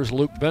the batter is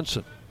Luke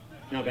Benson.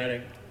 Now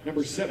batting,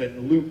 number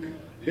 7, Luke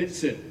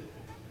Benson.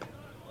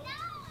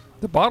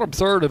 The bottom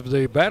third of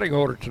the batting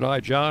order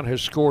tonight, John,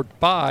 has scored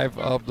 5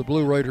 of the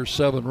Blue Raiders'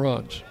 7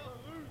 runs.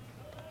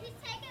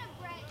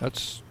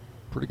 That's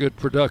pretty good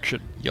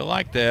production. You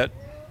like that.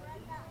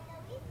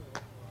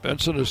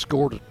 Benson has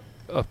scored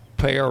a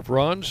pair of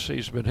runs.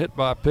 He's been hit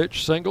by a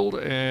pitch, singled,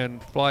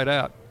 and flied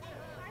out.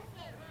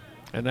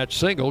 And that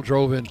single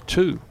drove in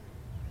 2.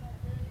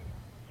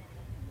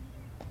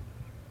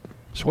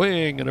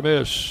 Swing and a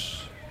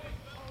miss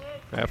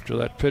after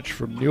that pitch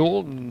from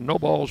Newell. No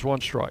balls,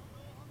 1 strike.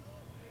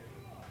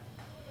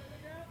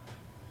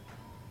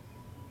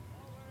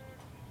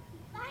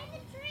 Behind the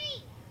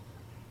tree.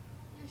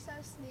 You're so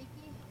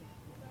sneaky.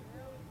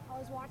 I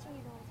was watching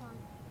you the whole time.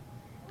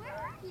 Where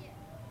are you?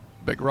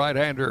 Big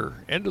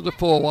right-hander into the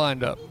full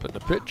windup, and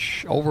the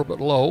pitch over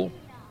but low.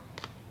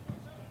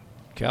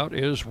 Count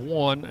is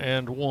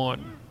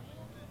 1-1.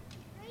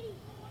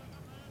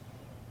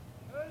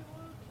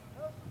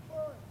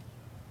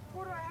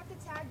 Porter, I have to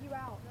tag you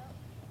out.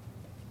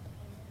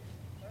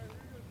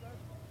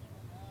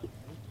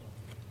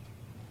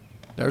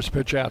 There's a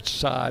pitch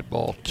outside,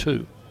 ball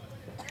 2.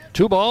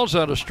 2 balls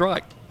and a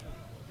strike.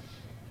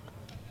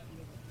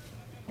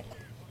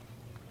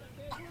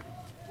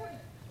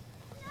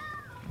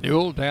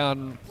 Newell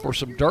down for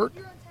some dirt.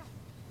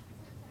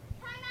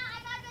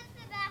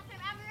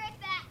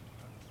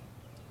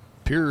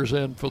 Piers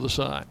in for the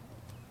sign.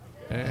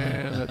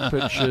 And that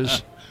pitch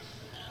is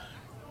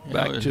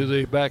back to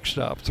the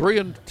backstop.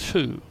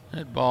 3-2.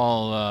 That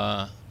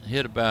ball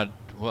hit about,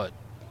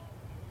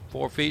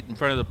 4 feet in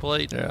front of the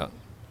plate? Yeah.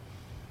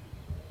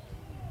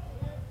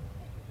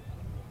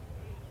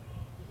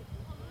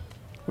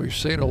 We've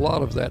seen a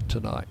lot of that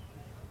tonight.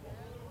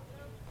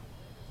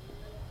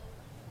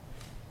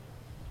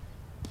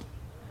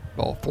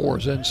 Ball 4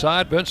 is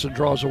inside. Benson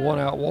draws a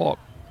 1-out walk.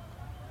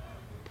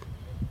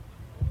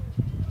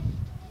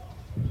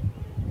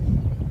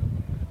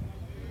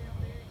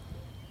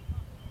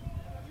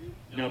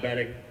 Now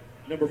batting,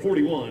 number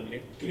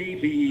 41,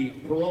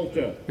 KB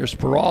Peralta. Here's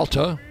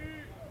Peralta.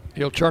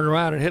 He'll turn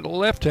around and hit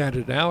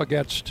left-handed now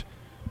against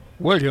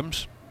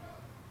Williams.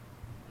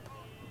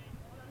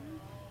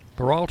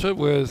 Peralta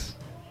with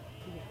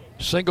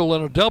single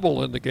and a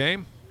double in the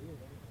game.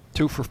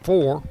 2 for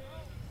 4.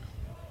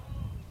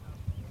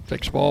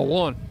 Takes ball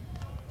 1.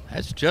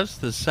 That's just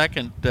the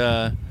second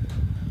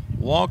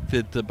walk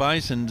that the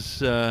Bisons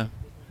have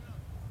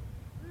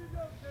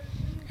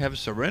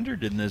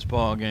surrendered in this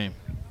ball game.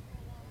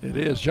 It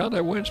is. John,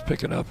 that wind's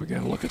picking up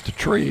again. Look at the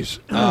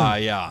trees.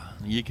 Yeah.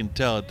 You can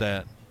tell it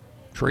that.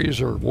 Trees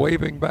are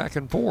waving back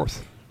and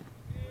forth.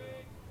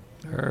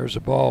 There's a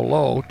ball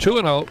low.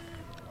 2-0.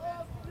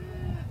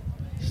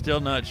 Still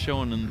not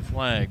showing in the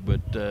flag, but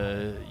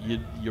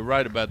you're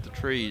right about the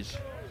trees.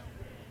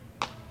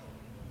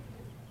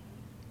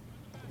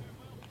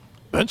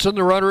 Benson,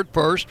 the runner at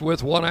first,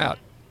 with one out.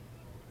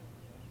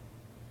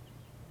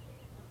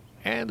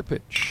 And the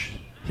pitch.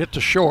 Hit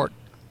to short.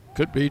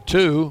 Could be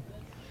two.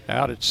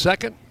 Out at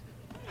second.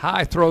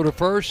 High throw to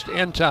first.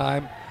 In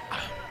time.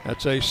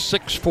 That's a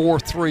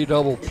 6-4-3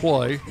 double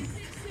play.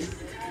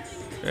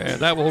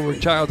 And that will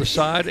retire the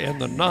side in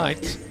the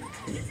ninth.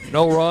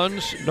 No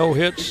runs, no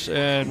hits,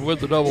 and with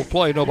the double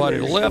play, nobody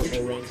left.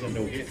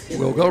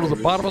 We'll go to the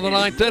bottom of the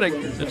ninth inning.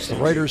 It's the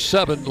Raiders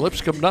 7,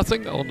 Lipscomb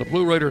nothing on the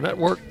Blue Raider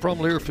Network from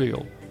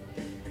Learfield.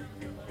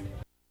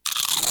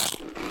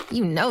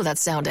 You know that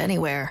sound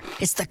anywhere.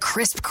 It's the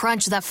crisp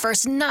crunch of that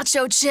first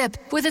nacho chip.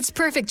 With its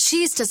perfect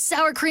cheese to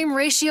sour cream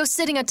ratio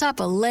sitting atop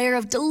a layer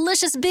of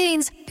delicious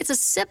beans, it's a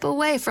sip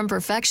away from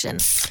perfection.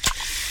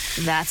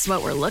 That's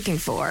what we're looking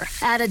for.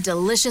 Add a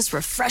delicious,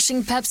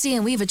 refreshing Pepsi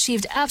and we've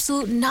achieved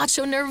absolute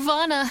nacho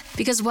nirvana.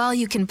 Because while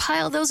you can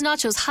pile those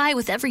nachos high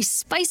with every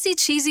spicy,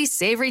 cheesy,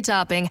 savory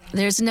topping,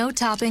 there's no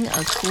topping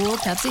a cool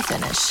Pepsi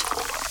finish.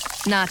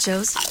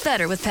 Nachos,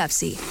 better with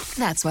Pepsi.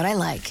 That's what I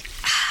like.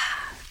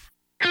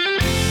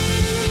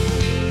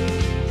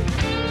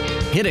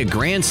 Hit a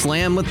grand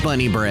slam with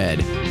Bunny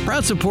Bread.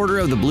 Proud supporter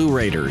of the Blue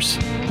Raiders.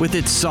 With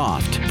its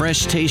soft,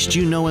 fresh taste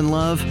you know and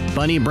love,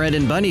 Bunny Bread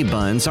and Bunny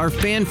Buns are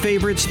fan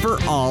favorites for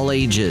all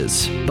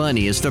ages.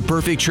 Bunny is the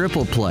perfect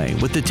triple play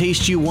with the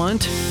taste you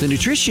want, the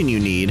nutrition you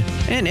need,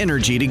 and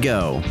energy to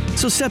go.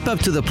 So step up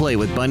to the plate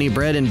with Bunny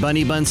Bread and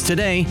Bunny Buns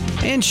today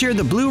and cheer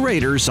the Blue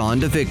Raiders on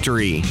to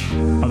victory.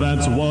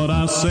 That's what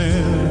I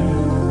said.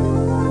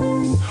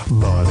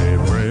 Bunny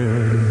Bread.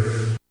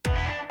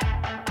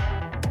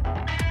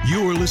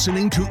 You're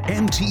listening to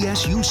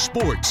MTSU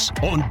Sports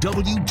on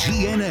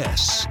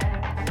WGNS.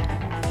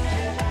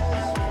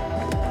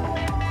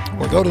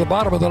 We'll go to the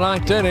bottom of the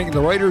ninth inning.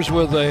 The Raiders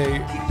with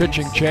a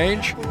pitching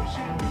change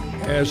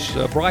as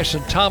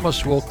Bryson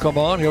Thomas will come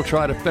on. He'll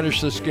try to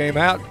finish this game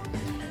out.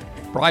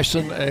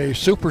 Bryson, a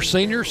super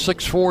senior,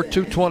 6'4",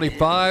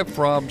 225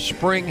 from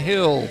Spring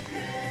Hill,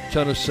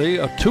 Tennessee.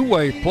 A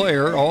two-way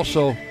player,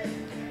 also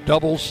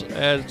doubles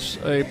as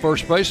a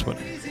first baseman.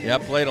 Yeah,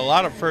 played a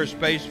lot of first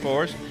base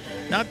for us.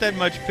 Not that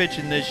much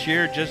pitching this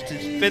year, just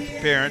his fifth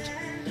appearance.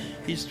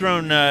 He's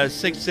thrown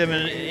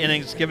 6-7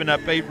 innings, given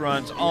up 8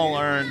 runs, all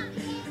earned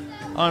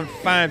on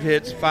 5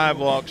 hits, 5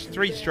 walks,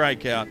 3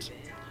 strikeouts.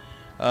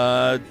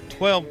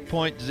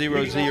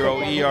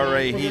 12.00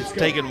 ERA. He's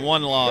taken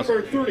 1 loss,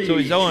 so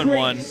he's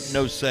 0-1,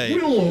 no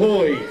saves.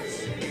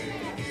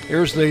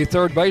 Here's the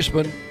third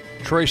baseman,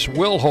 Trace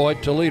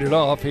Wilhoit, to lead it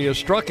off. He has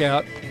struck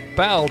out,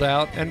 fouled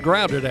out, and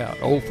grounded out.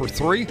 0 for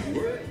 3.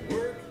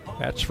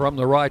 That's from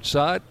the right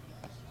side.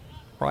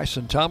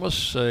 Bryson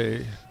Thomas,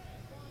 a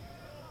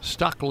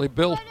stockily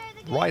built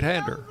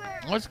right-hander.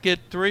 Let's get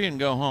 3 and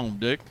go home,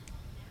 Dick.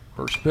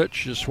 First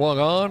pitch is swung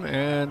on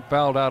and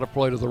fouled out of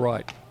play to the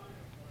right.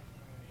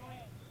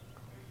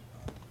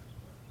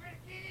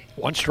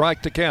 1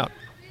 strike to count.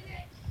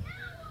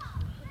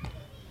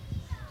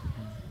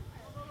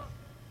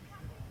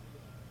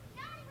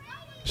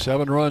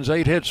 Seven runs,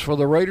 8 hits for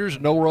the Raiders.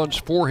 No runs,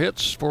 4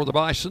 hits for the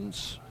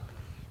Bisons.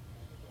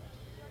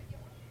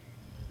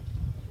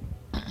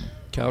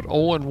 Count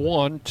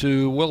 0-1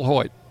 to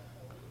Wilhoit.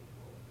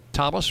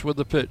 Thomas with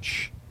the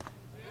pitch.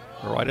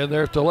 Right in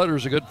there at the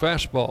letters, a good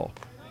fastball.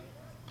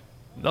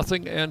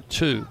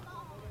 0-2.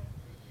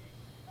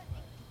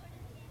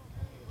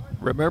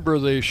 Remember,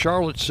 the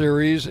Charlotte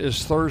series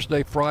is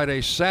Thursday,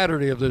 Friday,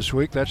 Saturday of this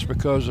week. That's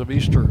because of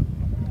Easter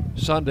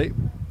Sunday.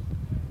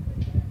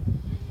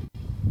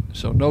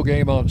 So no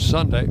game on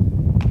Sunday.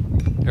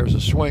 There's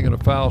a swing and a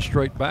foul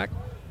straight back.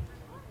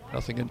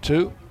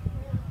 0-2.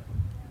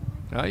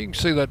 Now you can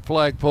see that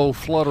flagpole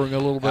fluttering a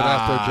little bit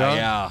out there, John.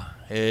 Yeah,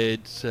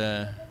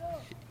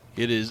 it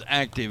is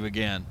active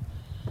again.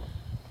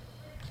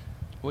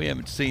 We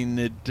haven't seen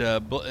it,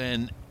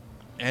 and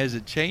has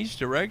it changed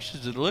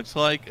directions? It looks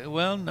like,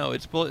 well, no,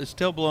 it's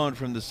still blowing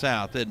from the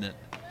south, isn't it?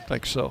 I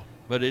think so.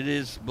 But it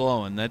is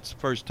blowing. That's the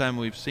first time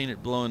we've seen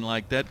it blowing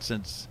like that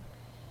since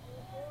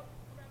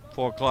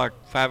 4 o'clock,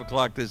 5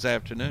 o'clock this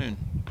afternoon.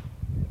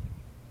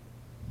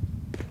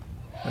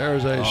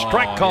 There's a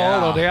strike call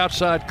on the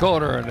outside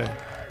corner, and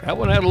that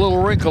one had a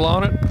little wrinkle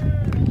on it.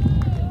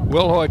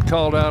 Wilhoit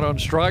called out on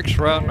strikes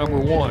for out number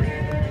 1.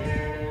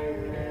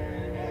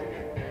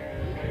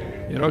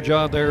 You know,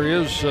 John, there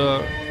is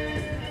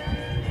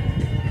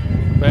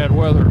bad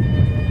weather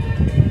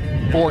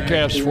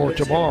forecast for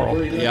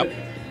tomorrow. Yep.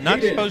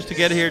 Not supposed to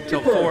get here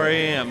till 4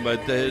 a.m., but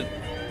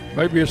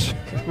maybe it's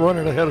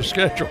running ahead of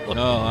schedule.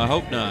 No, I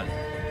hope not.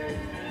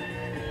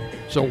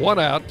 So 1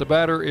 out. The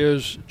batter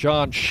is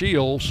John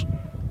Shields.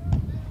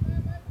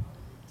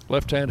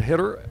 Left-hand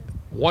hitter,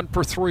 1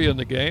 for 3 in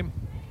the game.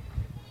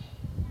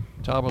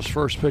 Thomas'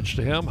 first pitch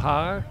to him,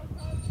 high,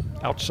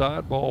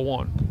 outside, ball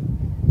 1.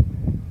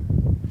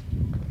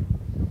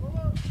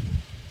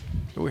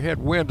 We had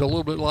wind a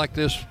little bit like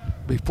this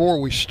before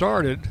we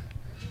started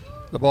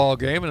the ball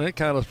game, and it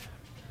kind of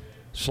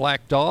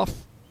slacked off.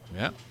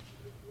 Yeah.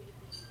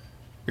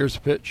 Here's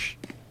the pitch.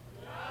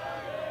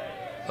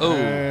 Oh.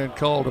 And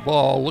called a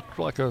ball. Looked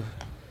like a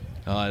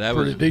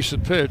pretty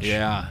decent pitch.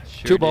 Yeah,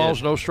 sure 2 balls,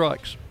 did. no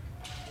strikes.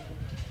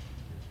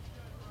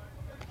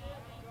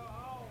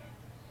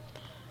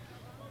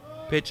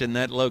 Pitch in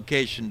that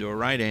location to a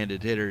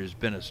right-handed hitter has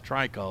been a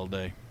strike all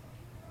day.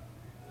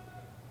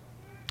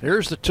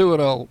 Here's the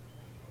 2-0,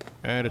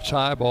 and it's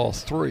high, ball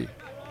 3.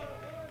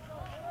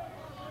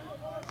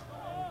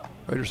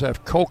 Raiders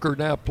have Coker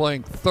now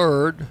playing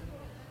third.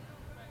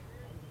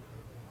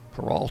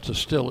 Peralta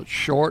still at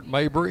short.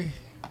 Mabry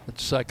at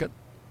second.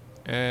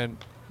 And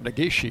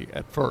Nagishi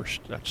at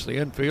first. That's the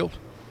infield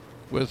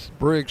with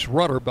Briggs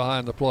Rudder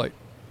behind the plate.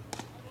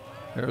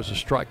 There's a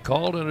strike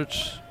called, and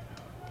it's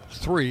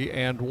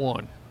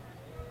 3-1.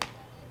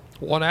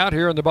 1 out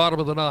here in the bottom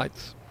of the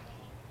 9th.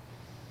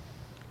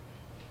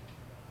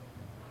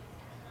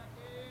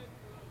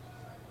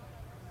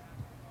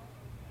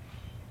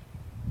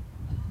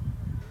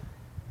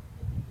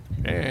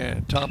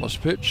 And Thomas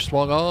pitch,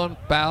 swung on,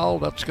 foul.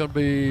 That's going to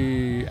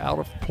be out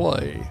of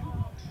play.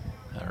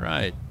 All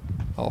right.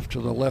 Off to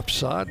the left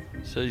side.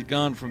 So he's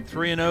gone from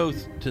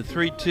 3-0 to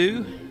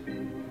 3-2.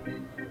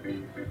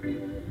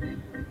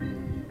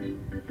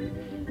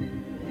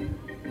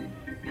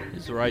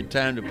 It's the right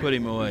time to put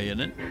him away,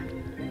 isn't it?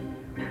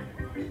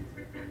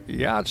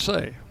 Yeah, I'd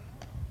say.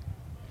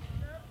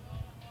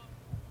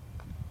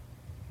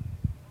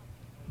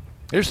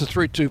 Here's the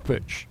 3-2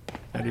 pitch.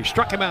 And he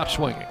struck him out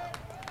swinging.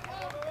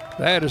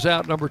 That is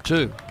out number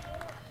 2.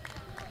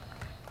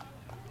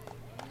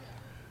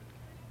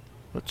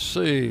 Let's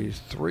see,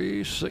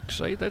 3,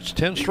 6, 8. That's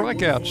 10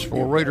 strikeouts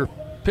for Raider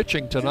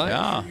pitching tonight.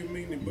 Yeah.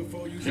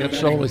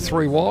 It's only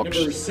 3 walks.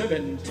 Number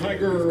 7,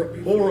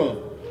 Tiger Borum.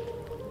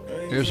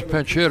 Here's a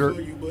pinch hitter,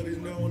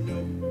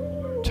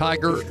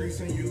 Tiger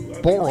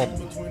Borum,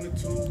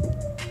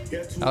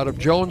 out of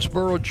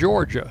Jonesboro,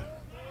 Georgia.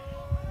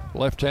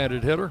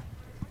 Left-handed hitter,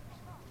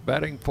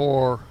 batting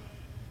for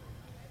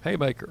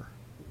Haymaker.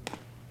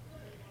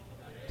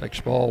 Takes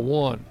ball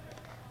 1.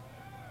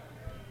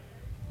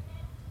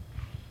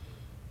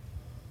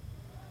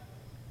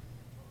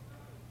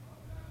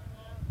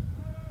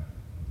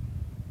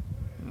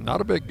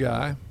 Not a big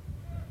guy.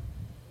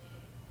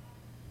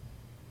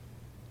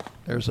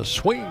 There's a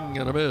swing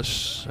and a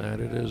miss, and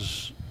it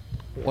is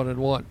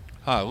 1-1.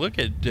 Oh, look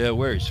at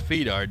where his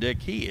feet are,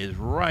 Dick. He is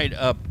right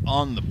up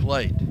on the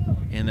plate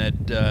in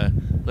that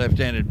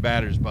left-handed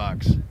batter's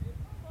box.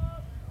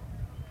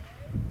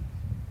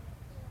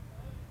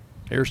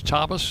 Here's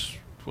Thomas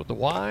with the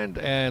wind,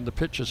 and the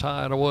pitch is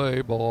high and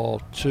away.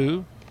 Ball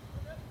 2.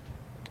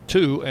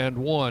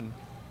 2-1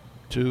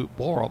 to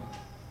Borum.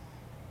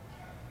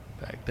 In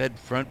fact, that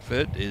front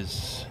foot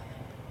is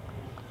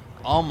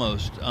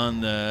almost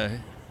on the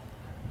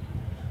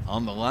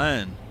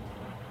line.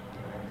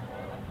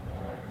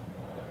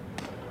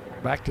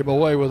 Backed him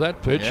away with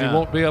that pitch. Yeah. He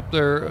won't be up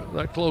there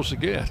that close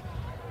again.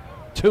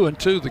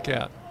 2-2 the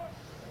count.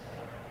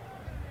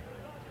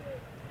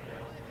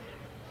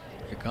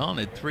 You're calling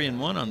it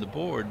 3-1 on the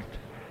board.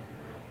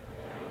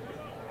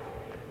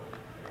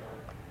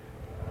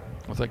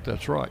 I think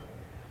that's right.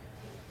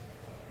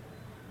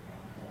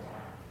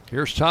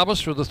 Here's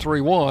Thomas for the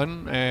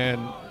 3-1, and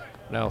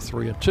now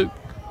 3-2.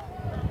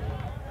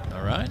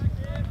 All right.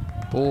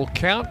 Full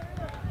count.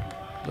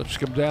 Let's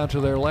come down to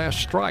their last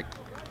strike.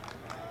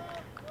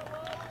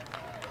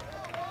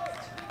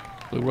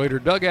 Blue Raider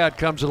dugout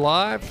comes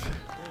alive.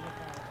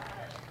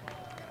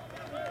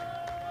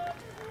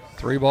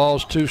 3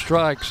 balls, 2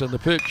 strikes, and the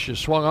pitch is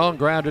swung on,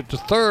 grounded to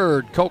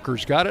third.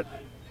 Coker's got it.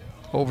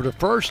 Over to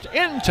first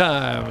in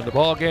time, and the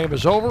ball game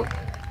is over.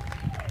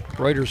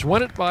 Raiders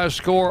win it by a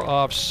score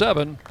of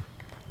 7-0.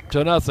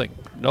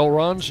 No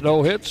runs,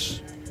 no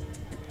hits.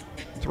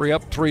 3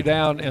 up, 3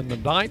 down in the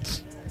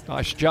 9th.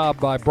 Nice job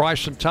by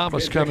Bryson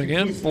Thomas coming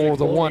in for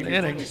the 1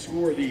 inning.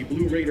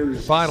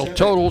 Final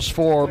totals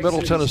for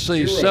Middle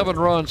Tennessee: 7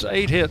 runs,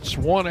 8 hits,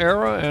 1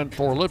 error, and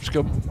for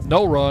Lipscomb,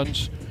 no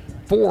runs,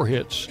 4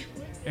 hits,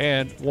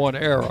 and 1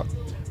 error.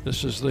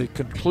 This is the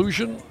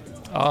conclusion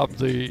of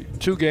the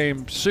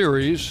 2-game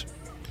series,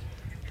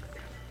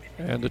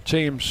 and the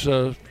teams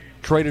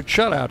traded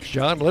shutouts,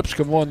 John.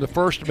 Lipscomb won the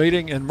first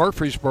meeting in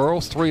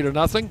Murfreesboro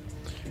 3-0.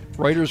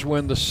 Raiders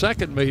win the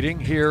second meeting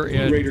here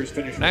in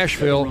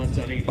Nashville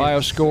by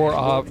a score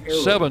of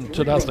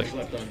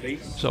 7-0.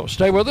 So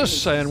stay with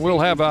us, and we'll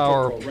have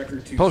our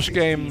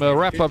post-game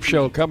wrap-up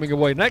show coming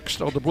away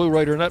next on the Blue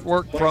Raider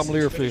Network from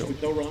Learfield.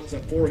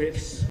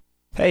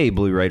 Hey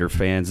Blue Raider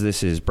fans,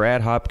 this is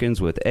Brad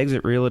Hopkins with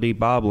Exit Realty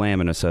Bob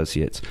Lamb &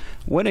 Associates.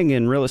 Winning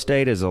in real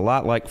estate is a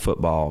lot like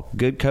football.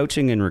 Good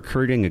coaching and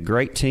recruiting a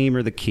great team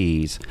are the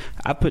keys.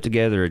 I've put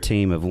together a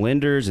team of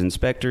lenders,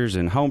 inspectors,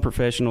 and home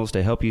professionals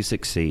to help you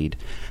succeed.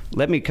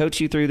 Let me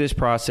coach you through this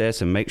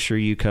process and make sure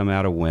you come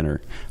out a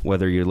winner.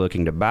 Whether you're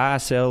looking to buy,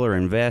 sell, or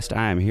invest,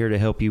 I am here to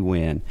help you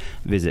win.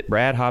 Visit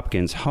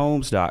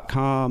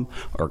BradHopkinsHomes.com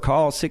or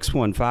call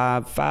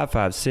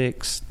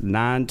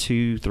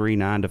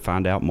 615-556-9239 to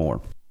find out more.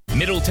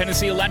 Middle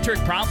Tennessee Electric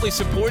proudly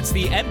supports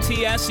the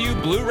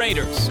MTSU Blue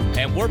Raiders,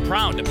 and we're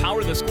proud to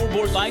power the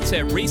scoreboard lights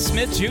at Reese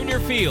Smith Jr.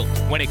 Field.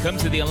 When it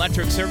comes to the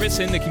electric service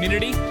in the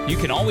community, you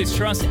can always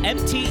trust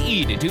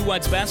MTE to do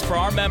what's best for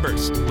our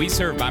members. We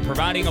serve by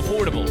providing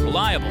affordable,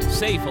 reliable,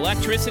 safe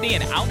electricity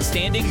and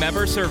outstanding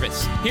member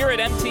service. Here at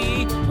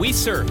MTE, we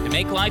serve to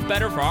make life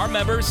better for our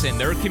members and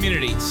their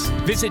communities.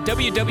 Visit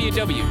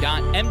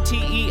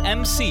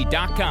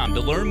www.mtemc.com to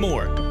learn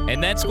more.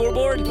 And that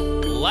scoreboard,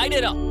 light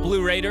it up,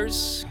 Blue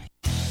Raiders.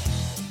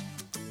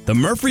 The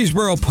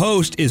Murfreesboro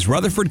Post is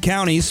Rutherford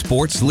County's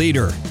sports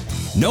leader.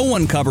 No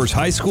one covers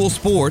high school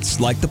sports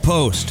like the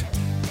Post.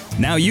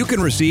 Now you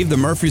can receive the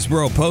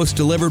Murfreesboro Post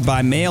delivered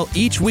by mail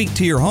each week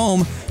to your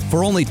home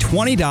for only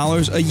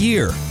 $20 a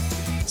year.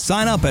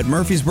 Sign up at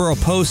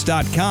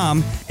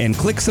murfreesboropost.com and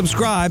click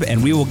subscribe,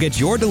 and we will get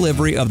your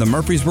delivery of the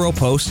Murfreesboro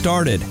Post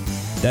started.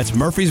 That's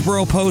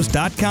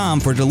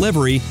murfreesboropost.com for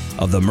delivery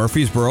of the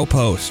Murfreesboro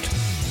Post.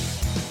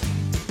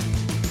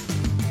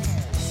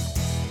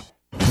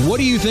 What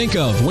do you think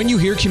of when you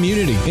hear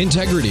community,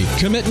 integrity,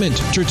 commitment,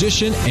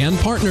 tradition, and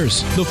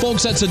partners? The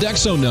folks at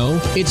Sodexo know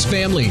it's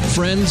family,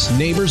 friends,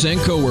 neighbors, and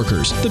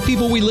coworkers. The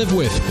people we live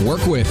with,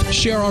 work with,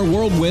 share our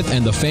world with,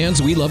 and the fans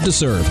we love to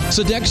serve.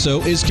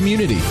 Sodexo is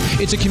community.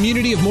 It's a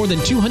community of more than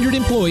 200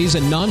 employees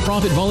and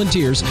nonprofit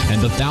volunteers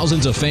and the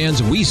thousands of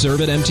fans we serve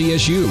at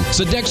MTSU.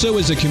 Sodexo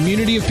is a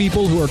community of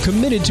people who are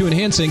committed to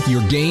enhancing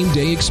your game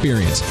day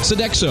experience.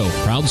 Sodexo,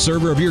 proud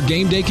server of your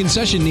game day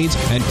concession needs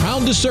and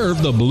proud to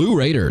serve the Blue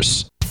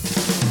Raiders.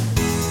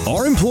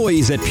 Our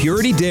employees at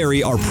Purity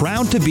Dairy are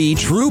proud to be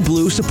true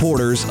blue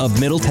supporters of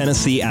Middle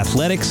Tennessee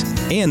athletics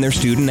and their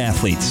student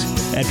athletes.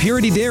 At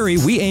Purity Dairy,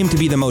 we aim to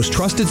be the most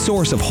trusted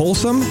source of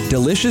wholesome,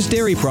 delicious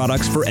dairy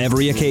products for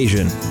every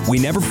occasion. We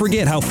never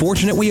forget how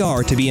fortunate we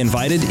are to be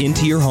invited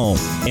into your home,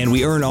 and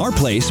we earn our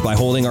place by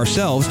holding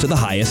ourselves to the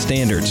highest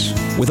standards.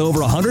 With over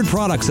 100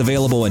 products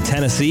available in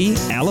Tennessee,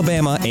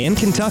 Alabama, and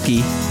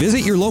Kentucky,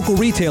 visit your local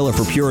retailer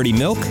for Purity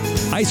milk,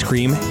 ice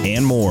cream,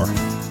 and more.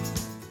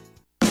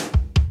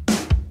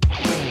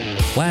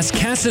 Las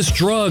Casas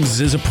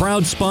Drugs is a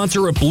proud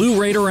sponsor of Blue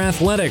Raider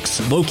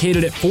Athletics,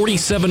 located at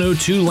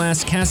 4702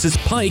 Las Casas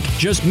Pike,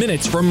 just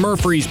minutes from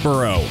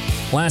Murfreesboro.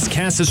 Las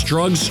Casas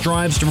Drugs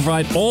strives to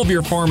provide all of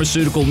your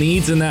pharmaceutical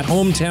needs in that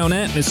hometown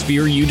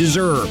atmosphere you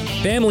deserve.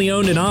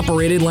 Family-owned and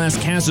operated, Las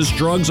Casas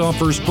Drugs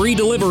offers free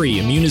delivery,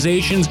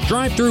 immunizations,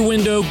 drive-through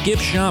window,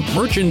 gift shop,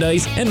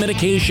 merchandise, and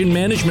medication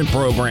management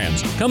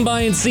programs. Come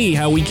by and see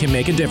how we can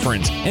make a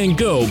difference. And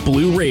go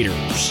Blue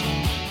Raiders.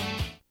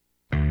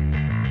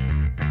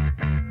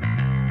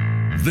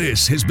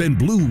 This has been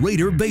Blue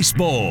Raider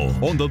Baseball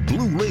on the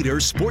Blue Raider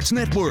Sports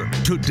Network.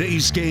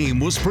 Today's game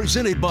was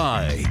presented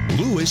by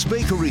Lewis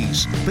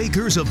Bakeries,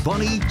 bakers of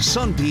Bunny,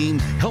 Sunbeam,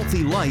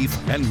 Healthy Life,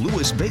 and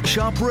Lewis Bake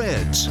Shop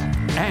Breads.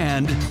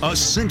 And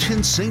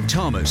Ascension St.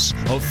 Thomas,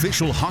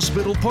 official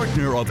hospital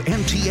partner of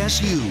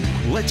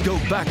MTSU. Let's go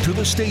back to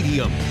the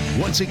stadium.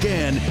 Once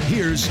again,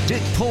 here's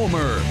Dick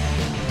Palmer.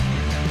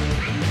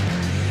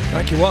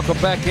 Thank you. Welcome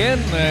back in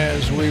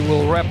as we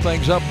will wrap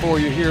things up for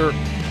you here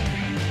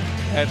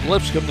at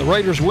Lipscomb. The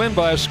Raiders win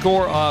by a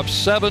score of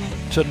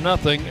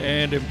 7-0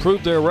 and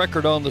improve their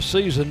record on the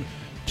season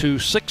to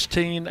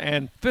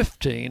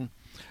 16-15,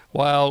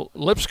 while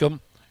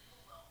Lipscomb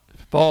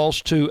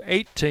falls to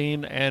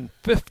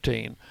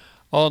 18-15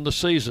 on the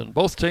season.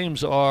 Both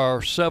teams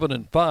are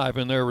 7-5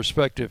 in their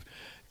respective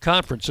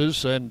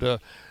conferences, and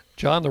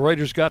John, the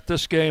Raiders got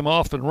this game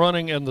off and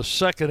running in the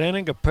second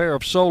inning. A pair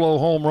of solo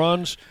home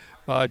runs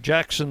by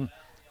Jackson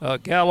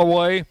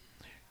Galloway,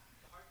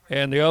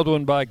 and the other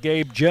one by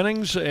Gabe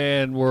Jennings,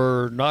 and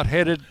we're not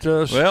headed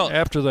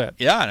after that.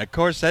 Yeah, and of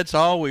course that's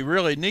all we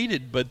really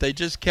needed, but they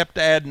just kept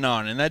adding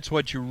on, and that's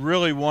what you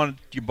really want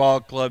your ball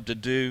club to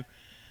do.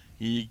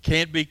 You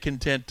can't be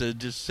content to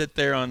just sit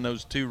there on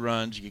those two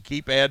runs. You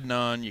keep adding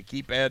on, you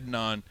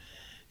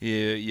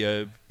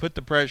put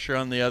the pressure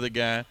on the other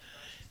guy,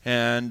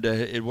 and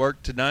it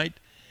worked tonight.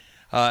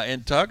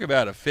 And talk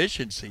about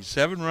efficiency,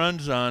 7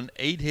 runs on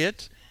 8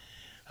 hits,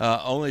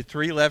 only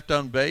 3 left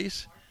on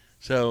base.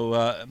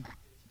 So,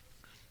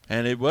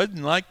 and it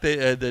wasn't like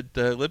that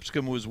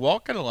Lipscomb was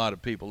walking a lot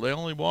of people. They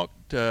only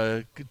walked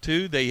 2.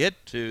 They hit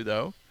 2,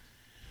 though.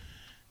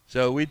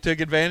 So we took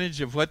advantage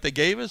of what they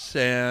gave us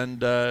and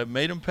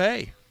made them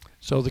pay.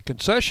 So the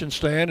concession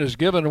stand is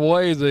giving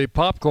away the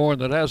popcorn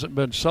that hasn't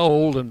been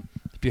sold. And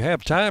if you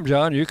have time,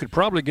 John, you could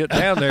probably get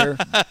down there,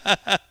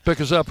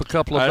 pick us up a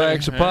couple of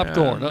bags of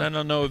popcorn. I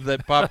don't know if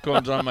that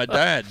popcorn's on my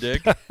diet,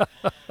 Dick.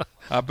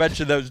 I bet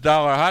you those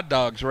dollar hot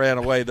dogs ran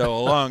away, though,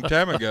 a long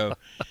time ago.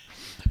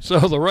 So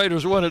the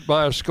Raiders win it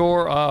by a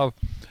score of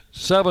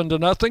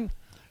 7-0.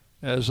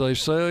 As they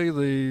say,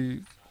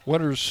 the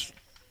winners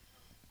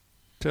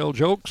tell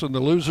jokes and the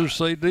losers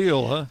say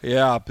deal, huh?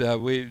 Yeah,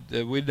 we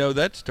know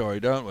that story,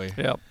 don't we?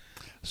 Yeah.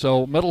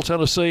 So Middle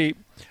Tennessee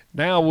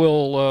now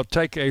will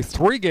take a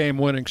 3-game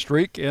winning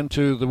streak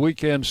into the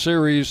weekend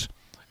series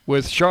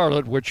with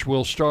Charlotte, which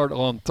will start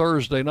on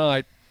Thursday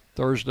night,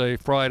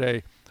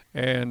 Friday,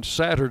 and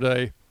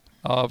Saturday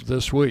of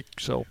this week.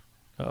 So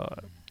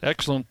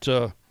excellent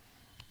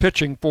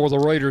pitching for the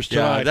Raiders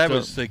tonight. Yeah, that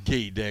was the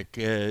key, Dick.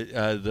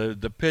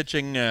 The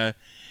pitching,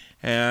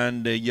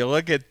 and you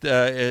look at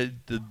the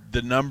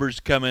numbers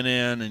coming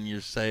in, and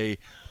you say,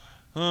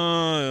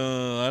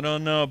 I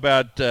don't know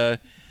about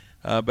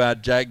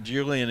Jack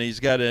Julian. He's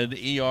got an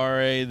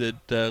ERA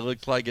that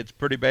looks like it's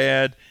pretty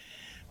bad.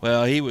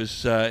 Well, he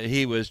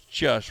was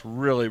just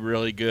really,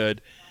 really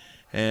good,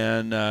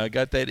 and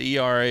got that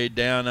ERA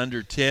down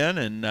under 10,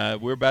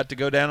 and we're about to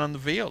go down on the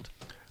field.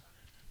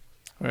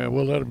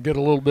 We'll let him get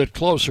a little bit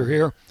closer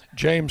here.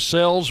 James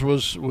Sells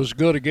was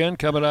good again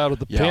coming out of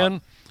the pen,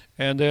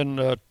 and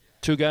then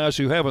two guys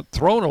who haven't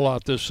thrown a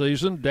lot this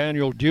season,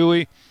 Daniel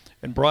Dewey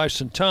and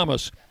Bryson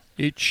Thomas,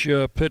 each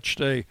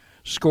pitched a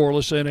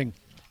scoreless inning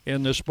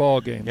in this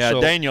ball game. Yeah,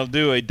 so Daniel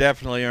Dewey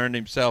definitely earned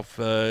himself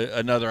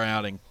another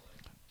outing.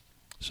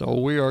 So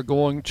we are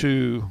going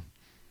to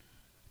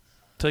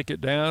take it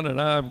down, and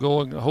I'm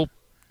going to hope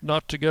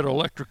not to get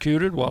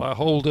electrocuted while I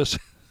hold this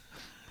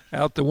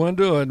out the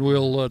window, and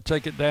we'll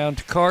take it down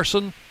to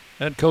Carson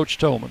and Coach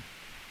Toman.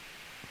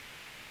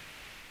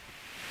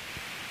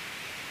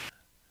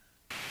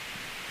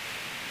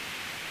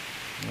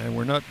 And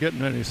we're not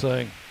getting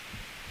anything.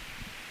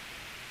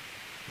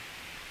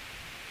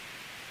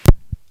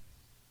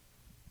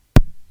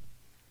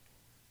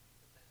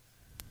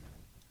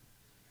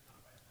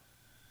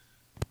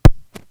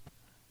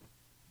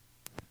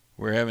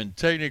 We're having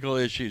technical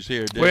issues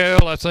here, Dick.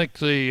 Well, I think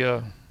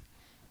the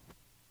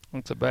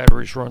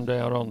batteries run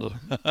down on the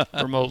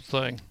remote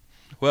thing.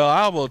 Well,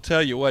 I will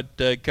tell you what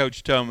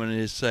Coach Toman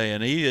is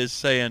saying. He is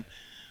saying,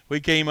 we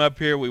came up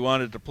here, we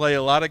wanted to play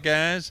a lot of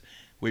guys.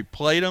 We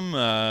played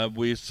them.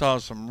 We saw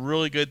some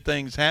really good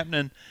things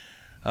happening.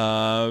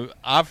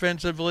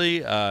 Offensively,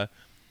 we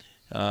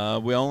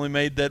only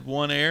made that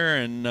one error,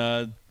 and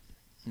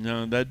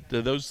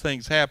those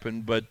things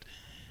happen. But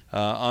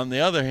on the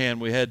other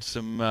hand, we had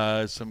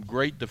some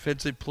great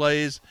defensive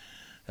plays.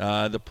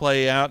 The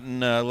play out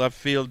in left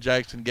field,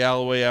 Jackson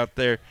Galloway out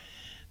there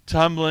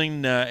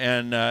tumbling,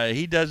 and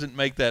he doesn't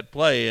make that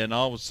play, and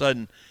all of a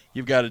sudden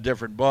you've got a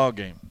different ball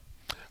game.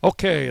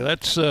 Okay,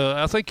 that's.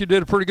 I think you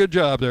did a pretty good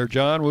job there,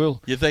 John.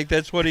 You think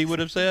that's what he would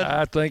have said?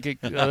 I think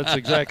that's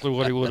exactly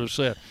what he would have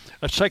said.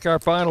 Let's take our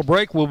final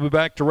break. We'll be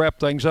back to wrap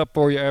things up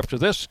for you after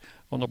this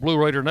on the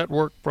Blue Raider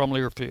Network from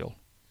Learfield.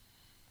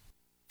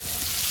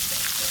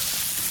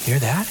 Hear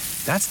that?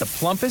 That's the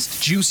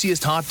plumpest,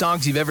 juiciest hot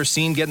dogs you've ever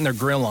seen getting their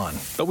grill on.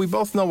 But we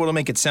both know what'll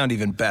make it sound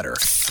even better.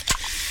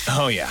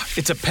 Oh yeah,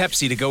 it's a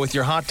Pepsi to go with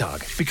your hot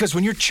dog. Because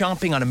when you're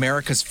chomping on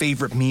America's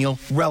favorite meal,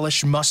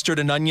 relish, mustard,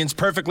 and onions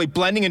perfectly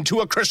blending into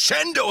a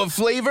crescendo of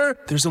flavor,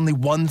 there's only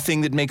one thing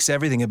that makes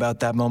everything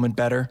about that moment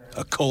better.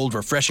 A cold,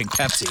 refreshing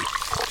Pepsi.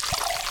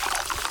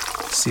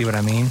 See what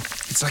I mean?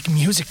 It's like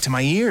music to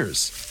my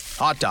ears.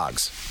 Hot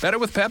dogs. Better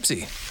with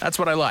Pepsi. That's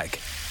what I like.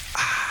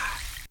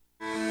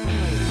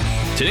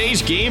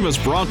 Today's game is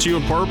brought to you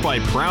in part by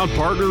proud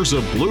partners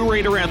of Blue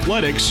Raider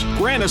Athletics,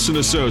 Granis &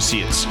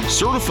 Associates,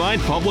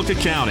 certified public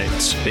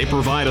accountants. They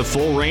provide a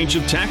full range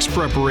of tax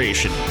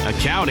preparation,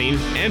 accounting,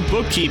 and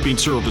bookkeeping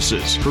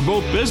services for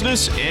both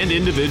business and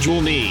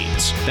individual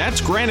needs. That's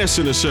Granis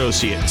 &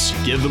 Associates.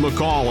 Give them a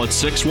call at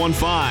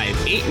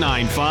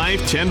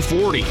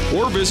 615-895-1040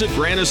 or visit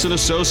Granis &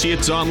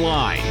 Associates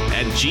online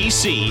at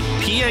gcpas.com.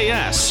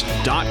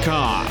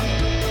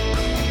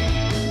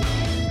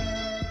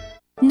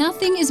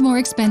 Nothing is more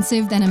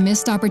expensive than a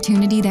missed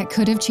opportunity that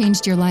could have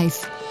changed your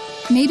life.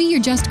 Maybe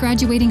you're just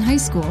graduating high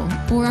school,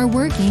 or are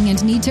working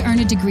and need to earn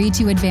a degree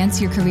to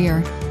advance your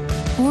career.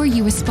 Or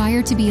you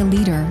aspire to be a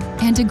leader,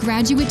 and a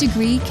graduate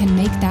degree can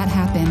make that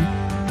happen.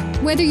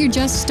 Whether you're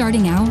just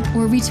starting out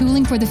or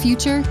retooling for the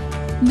future,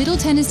 Middle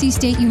Tennessee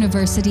State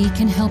University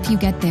can help you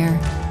get there.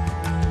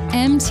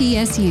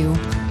 MTSU,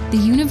 the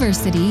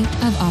University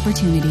of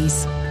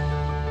Opportunities.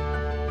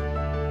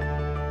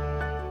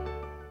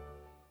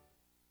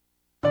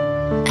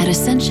 At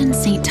Ascension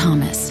St.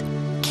 Thomas,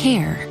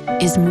 care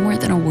is more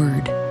than a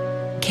word.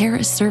 Care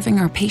is serving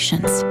our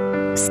patients,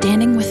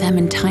 standing with them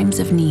in times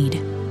of need,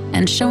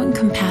 and showing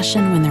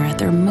compassion when they're at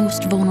their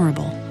most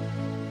vulnerable.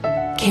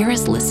 Care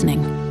is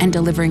listening and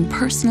delivering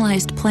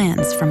personalized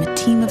plans from a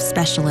team of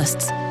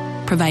specialists,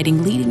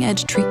 providing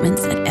leading-edge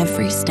treatments at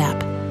every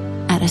step.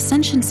 At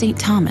Ascension St.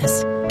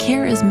 Thomas,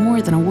 care is more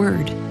than a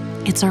word.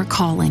 It's our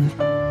calling.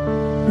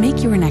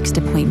 Make your next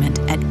appointment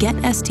at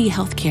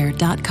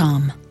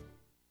GetSTHealthcare.com.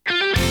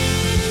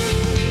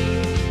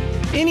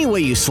 Any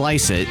way you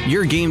slice it,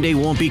 your game day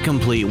won't be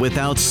complete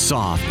without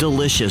soft,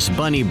 delicious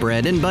bunny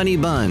bread and bunny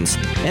buns,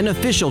 an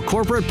official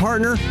corporate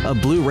partner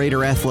of Blue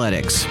Raider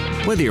Athletics.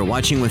 Whether you're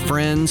watching with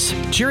friends,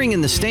 cheering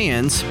in the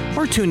stands,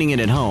 or tuning in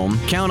at home,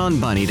 count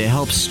on Bunny to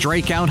help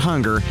strike out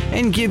hunger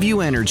and give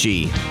you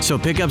energy. So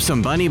pick up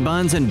some bunny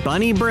buns and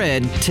bunny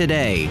bread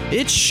today.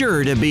 It's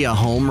sure to be a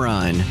home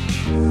run.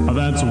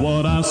 That's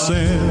what I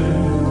said.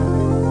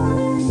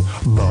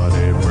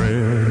 Bunny bread.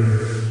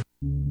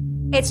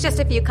 It's just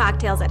a few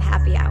cocktails at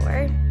happy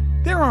hour.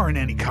 There aren't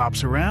any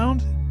cops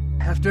around.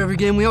 After every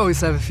game, we always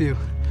have a few.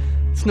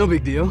 It's no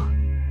big deal.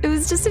 It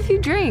was just a few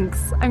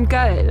drinks. I'm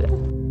good.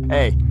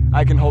 Hey,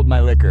 I can hold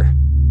my liquor.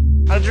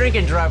 I drink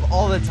and drive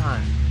all the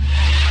time.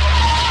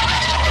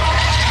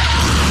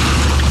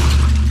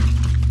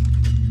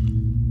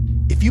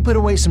 If you put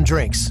away some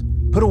drinks,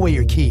 put away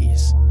your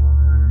keys.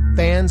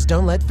 Fans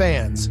don't let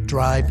fans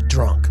drive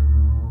drunk.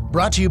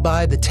 Brought to you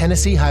by the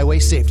Tennessee Highway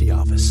Safety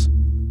Office.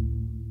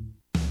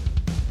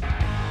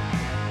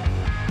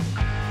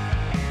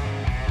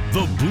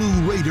 The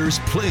Blue Raiders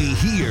play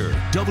here.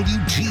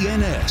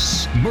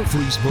 WGNS,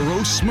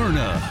 Murfreesboro,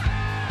 Smyrna.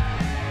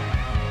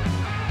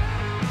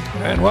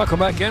 And welcome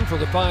back in for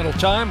the final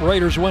time.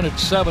 Raiders win it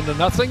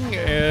 7-0.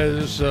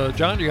 As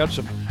John, you got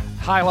some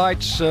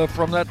highlights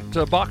from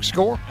that box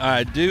score?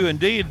 I do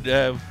indeed.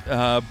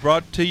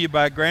 Brought to you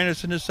by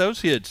Grannis &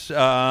 Associates.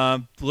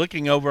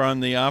 Looking over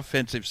on the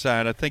offensive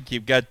side, I think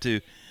you've got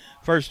to,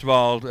 first of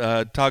all,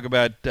 talk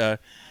about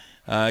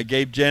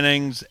Gabe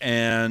Jennings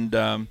and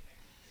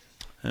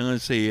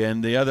let's see,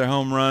 and the other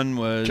home run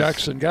was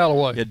Jackson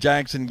Galloway. Yeah,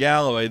 Jackson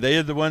Galloway. They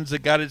are the ones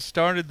that got it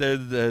started. They're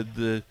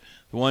the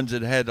ones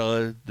that had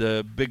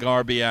the big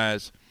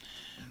RBIs.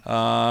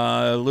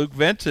 Luke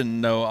Vinson,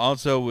 though,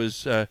 also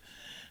was had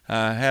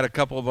a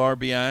couple of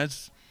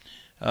RBIs.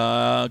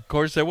 Of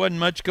course, there wasn't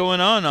much going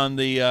on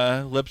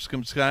the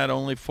Lipscomb side,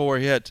 only 4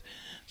 hits.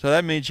 So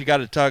that means you got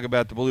to talk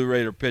about the Blue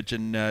Raider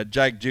pitching.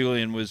 Jack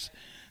Julian was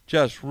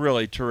just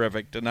really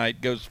terrific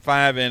tonight. Goes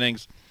 5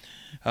 innings,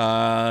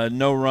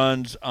 no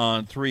runs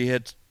on 3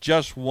 hits,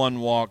 just 1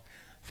 walk,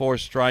 4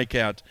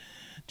 strikeouts.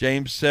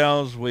 James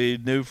Sells, we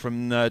knew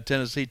from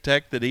Tennessee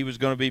Tech that he was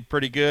going to be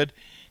pretty good.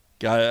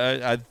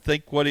 I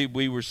think what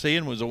we were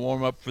seeing was a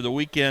warm-up for the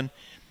weekend.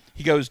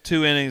 He goes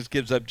 2 innings,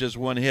 gives up just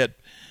 1 hit,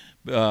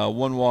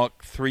 1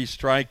 walk, 3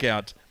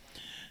 strikeouts.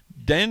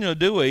 Daniel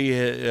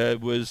Dewey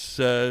was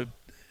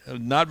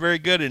not very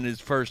good in his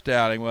first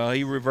outing. Well,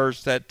 he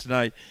reversed that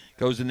tonight.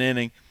 Goes an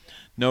inning,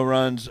 no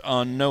runs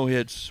on no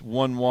hits,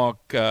 1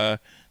 walk, 2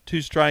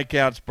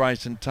 strikeouts.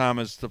 Bryson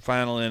Thomas, the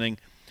final inning,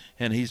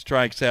 and he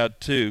strikes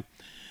out 2.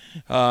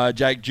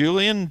 Jack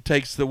Julian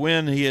takes the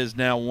win. He is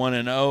now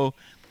 1-0.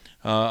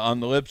 On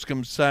the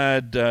Lipscomb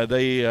side,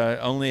 they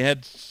only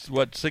had,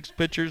 6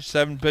 pitchers,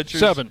 7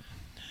 pitchers? 7.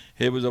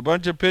 It was a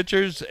bunch of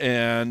pitchers,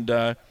 and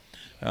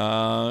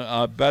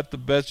I bet the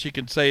best you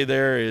can say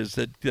there is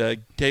that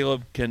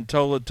Caleb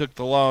Cantola took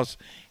the loss.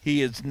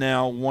 He is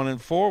now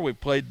 1-4. We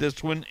played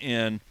this one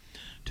in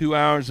 2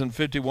 hours and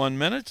 51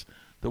 minutes.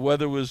 The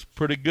weather was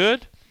pretty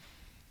good.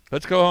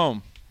 Let's go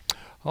home.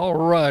 All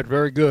right,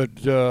 very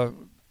good.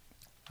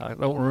 I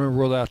don't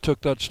remember whether I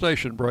took that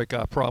station break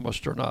I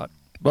promised or not,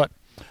 but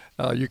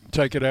you can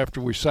take it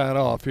after we sign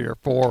off here.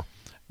 For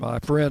my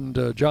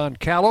friend John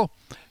Callow,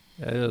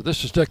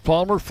 this is Dick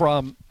Palmer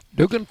from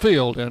Dugan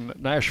Field in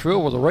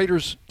Nashville, where the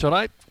Raiders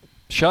tonight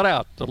shut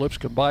out the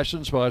Lipscomb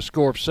Bisons by a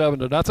score of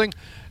 7-0.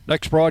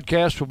 Next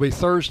broadcast will be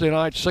Thursday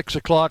night, 6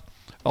 o'clock,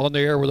 on the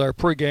air with our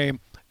pregame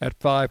at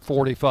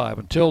 5:45.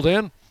 Until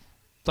then,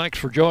 thanks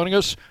for joining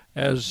us,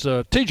 as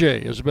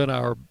TJ has been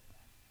our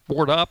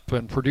board up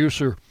and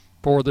producer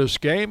for this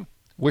game.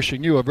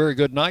 Wishing you a very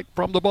good night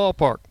from the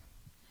ballpark.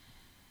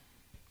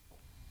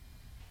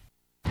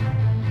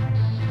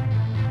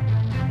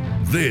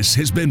 This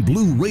has been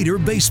Blue Raider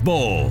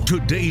Baseball.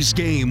 Today's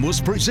game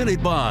was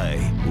presented by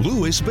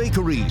Lewis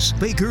Bakeries,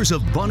 bakers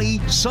of Bunny,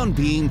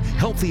 Sunbeam,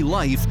 Healthy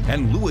Life,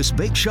 and Lewis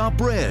Bake Shop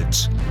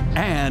breads.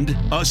 And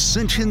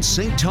Ascension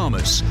St.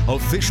 Thomas,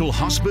 official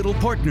hospital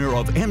partner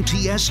of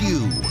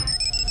MTSU.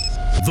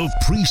 The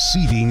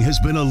preceding has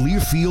been a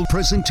Learfield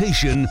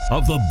presentation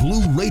of the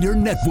Blue Raider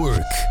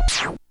Network.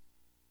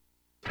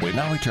 We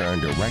now return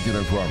to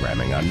regular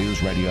programming on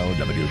News Radio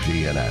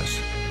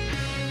WGNS.